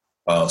Nets.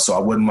 So I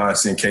wouldn't mind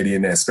seeing KD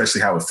in there,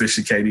 especially how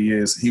efficient KD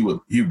is. He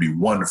would be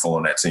wonderful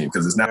on that team,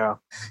 because it's not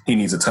he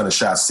needs a ton of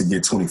shots to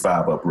get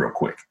 25 up real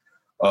quick.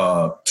 2,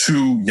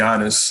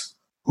 Giannis,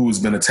 who's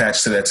been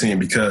attached to that team,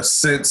 because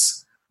since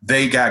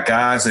they got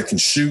guys that can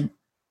shoot.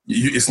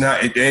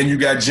 And you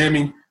got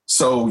Jimmy,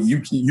 so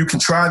you can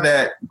try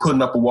that,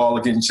 putting up a wall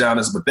against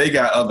Giannis, but they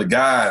got other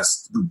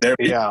guys.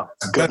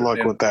 Good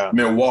luck with that.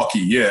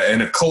 Milwaukee,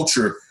 and a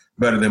culture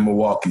better than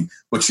Milwaukee.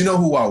 But you know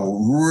who I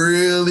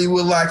really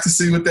would like to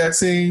see with that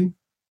team?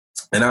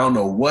 And I don't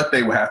know what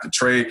they would have to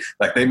trade.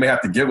 Like, they may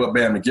have to give up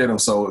Bam to get him,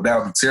 so that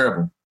would be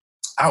terrible.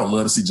 I would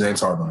love to see James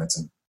Harden on that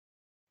team.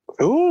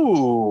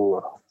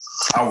 Ooh.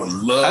 I would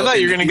love. I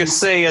thought you were going to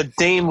say a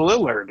Dame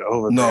Lillard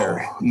over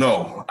there.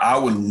 No. I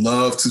would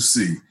love to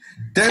see.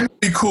 That would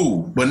be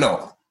cool, but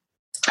no.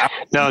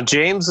 No,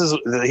 James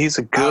he's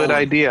a good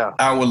idea.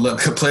 I would love.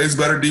 Plays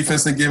better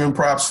defense than give him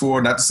props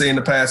for. Not to say in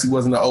the past he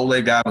wasn't an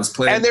Ole guy, was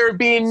playing. And there would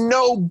be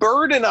no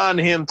burden on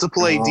him to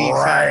play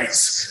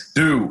defense.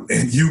 Right, dude.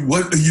 And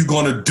what are you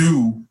going to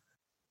do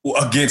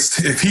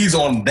if he's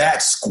on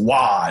that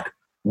squad?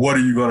 What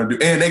are you going to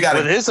do? And they got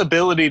with his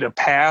ability to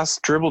pass,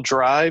 dribble,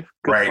 drive.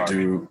 Right,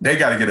 dude. They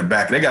got to get it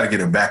back. They got to get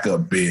it back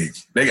up big.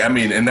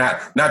 And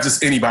not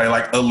just anybody,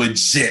 like a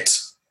legit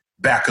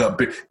backup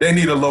big. They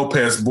need a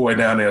Lopez boy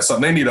down there or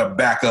something. They need a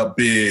backup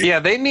big.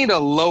 Yeah, they need a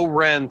low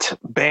rent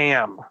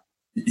Bam.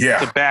 Yeah,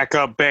 to back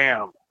up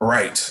Bam.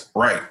 Right.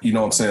 You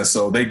know what I'm saying?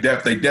 So they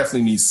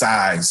definitely need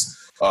size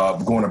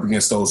going up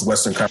against those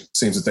Western Conference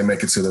teams if they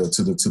make it to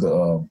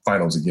the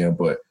finals again.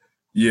 But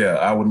yeah,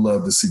 I would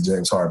love to see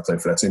James Harden play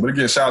for that team. But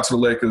again, shout out to the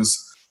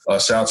Lakers.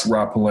 Shout out to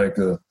Rob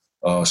Pelinka.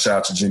 Shout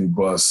out to Jenny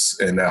Buss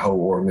and that whole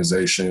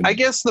organization. I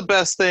guess the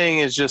best thing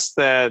is just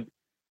that,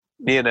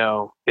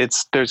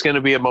 there's going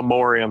to be a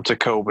memoriam to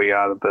Kobe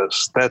out of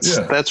this.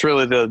 That's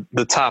really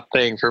the top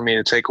thing for me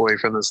to take away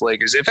from this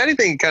Lakers. If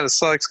anything, it kind of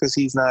sucks because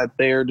he's not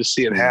there to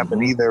see it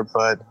happen either.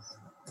 But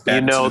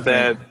you know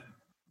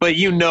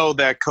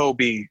that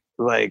Kobe,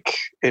 like,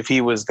 if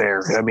he was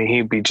there, I mean,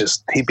 he'd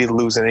be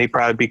losing. He'd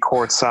probably be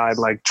courtside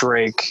like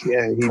Drake.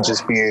 Yeah, he'd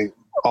just be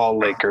all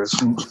Lakers.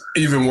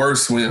 Even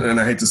worse, and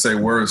I hate to say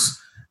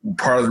worse,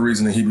 part of the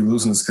reason that he'd be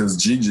losing is because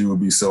Gigi would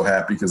be so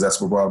happy because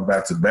that's what brought him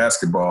back to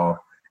basketball,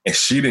 and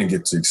she didn't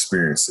get to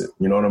experience it.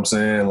 You know what I'm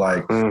saying?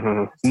 Like,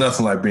 It's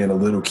nothing like being a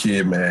little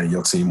kid, man, and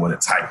your team winning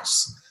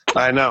titles.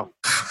 I know.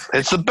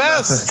 It's the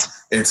best.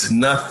 It's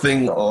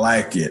nothing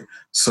like it.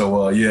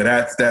 So,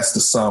 that's the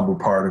somber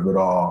part of it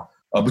all.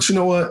 But you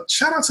know what?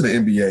 Shout out to the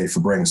NBA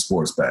for bringing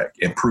sports back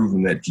and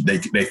proving that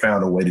they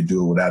found a way to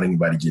do it without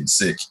anybody getting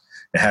sick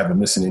and haven't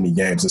missing any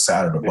games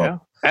inside of the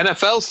bubble.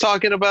 NFL's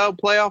talking about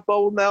playoff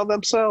bubble now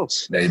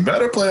themselves. They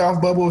better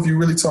playoff bubble if you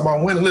really talk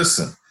about winning.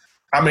 Listen,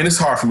 I mean, it's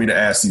hard for me to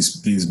ask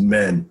these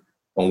men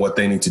on what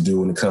they need to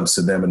do when it comes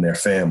to them and their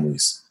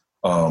families.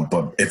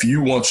 But if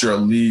you want your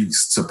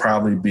leagues to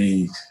probably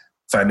be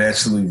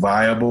financially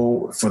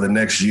viable for the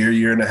next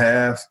year and a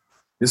half,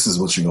 this is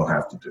what you're going to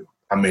have to do.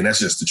 I mean, that's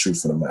just the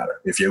truth of the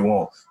matter. If you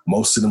want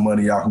most of the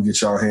money y'all can get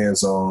y'all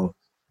hands on,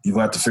 you're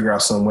going to have to figure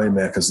out some way,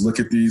 man, because look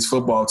at these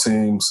football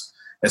teams.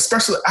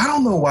 Especially, I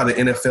don't know why the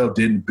NFL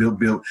didn't build.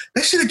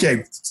 They should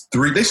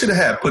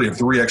have put in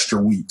 3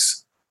 extra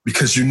weeks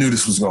because you knew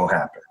this was going to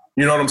happen.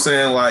 You know what I'm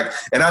saying? Like,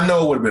 and I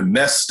know it would have been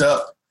messed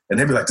up, and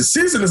they'd be like, the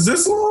season is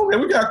this long,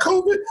 and we got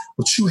COVID?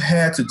 But you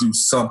had to do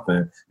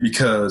something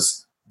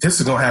because this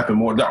is going to happen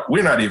more.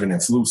 We're not even in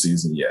flu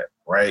season yet,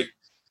 right?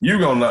 You're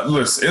gonna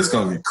listen. It's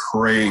gonna get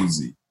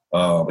crazy.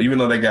 Even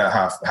though they got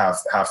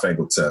half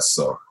angle tests,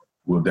 so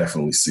we'll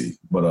definitely see.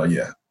 But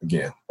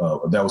again,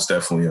 that was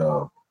definitely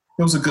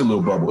it was a good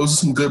little bubble. It was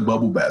some good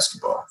bubble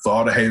basketball for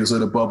all the haters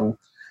of the bubble.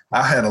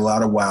 I had a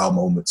lot of wow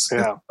moments in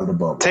the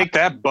bubble. Take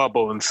that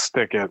bubble and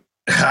stick it.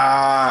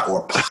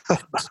 But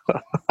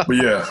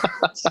yeah.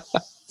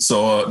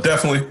 So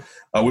definitely,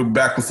 we're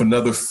back with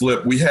another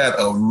flip. We had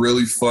a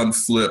really fun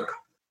flip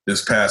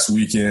this past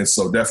weekend,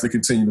 so definitely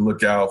continue to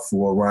look out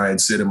for Ryan,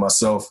 Sid, and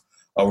myself.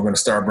 We're going to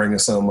start bringing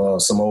some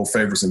old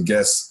favorites and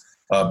guests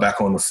back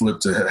on the flip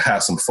to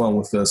have some fun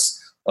with us.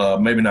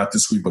 Maybe not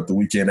this week, but the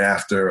weekend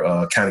after,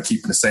 kind of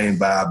keeping the same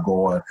vibe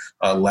going,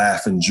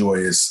 laugh and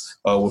joyous,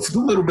 with a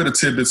little bit of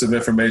tidbits of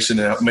information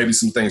and maybe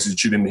some things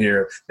that you didn't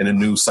hear in the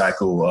news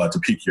cycle to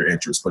pique your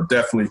interest. But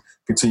definitely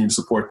continue to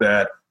support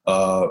that.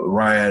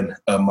 Ryan,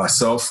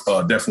 myself,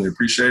 definitely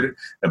appreciate it.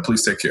 And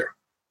please take care.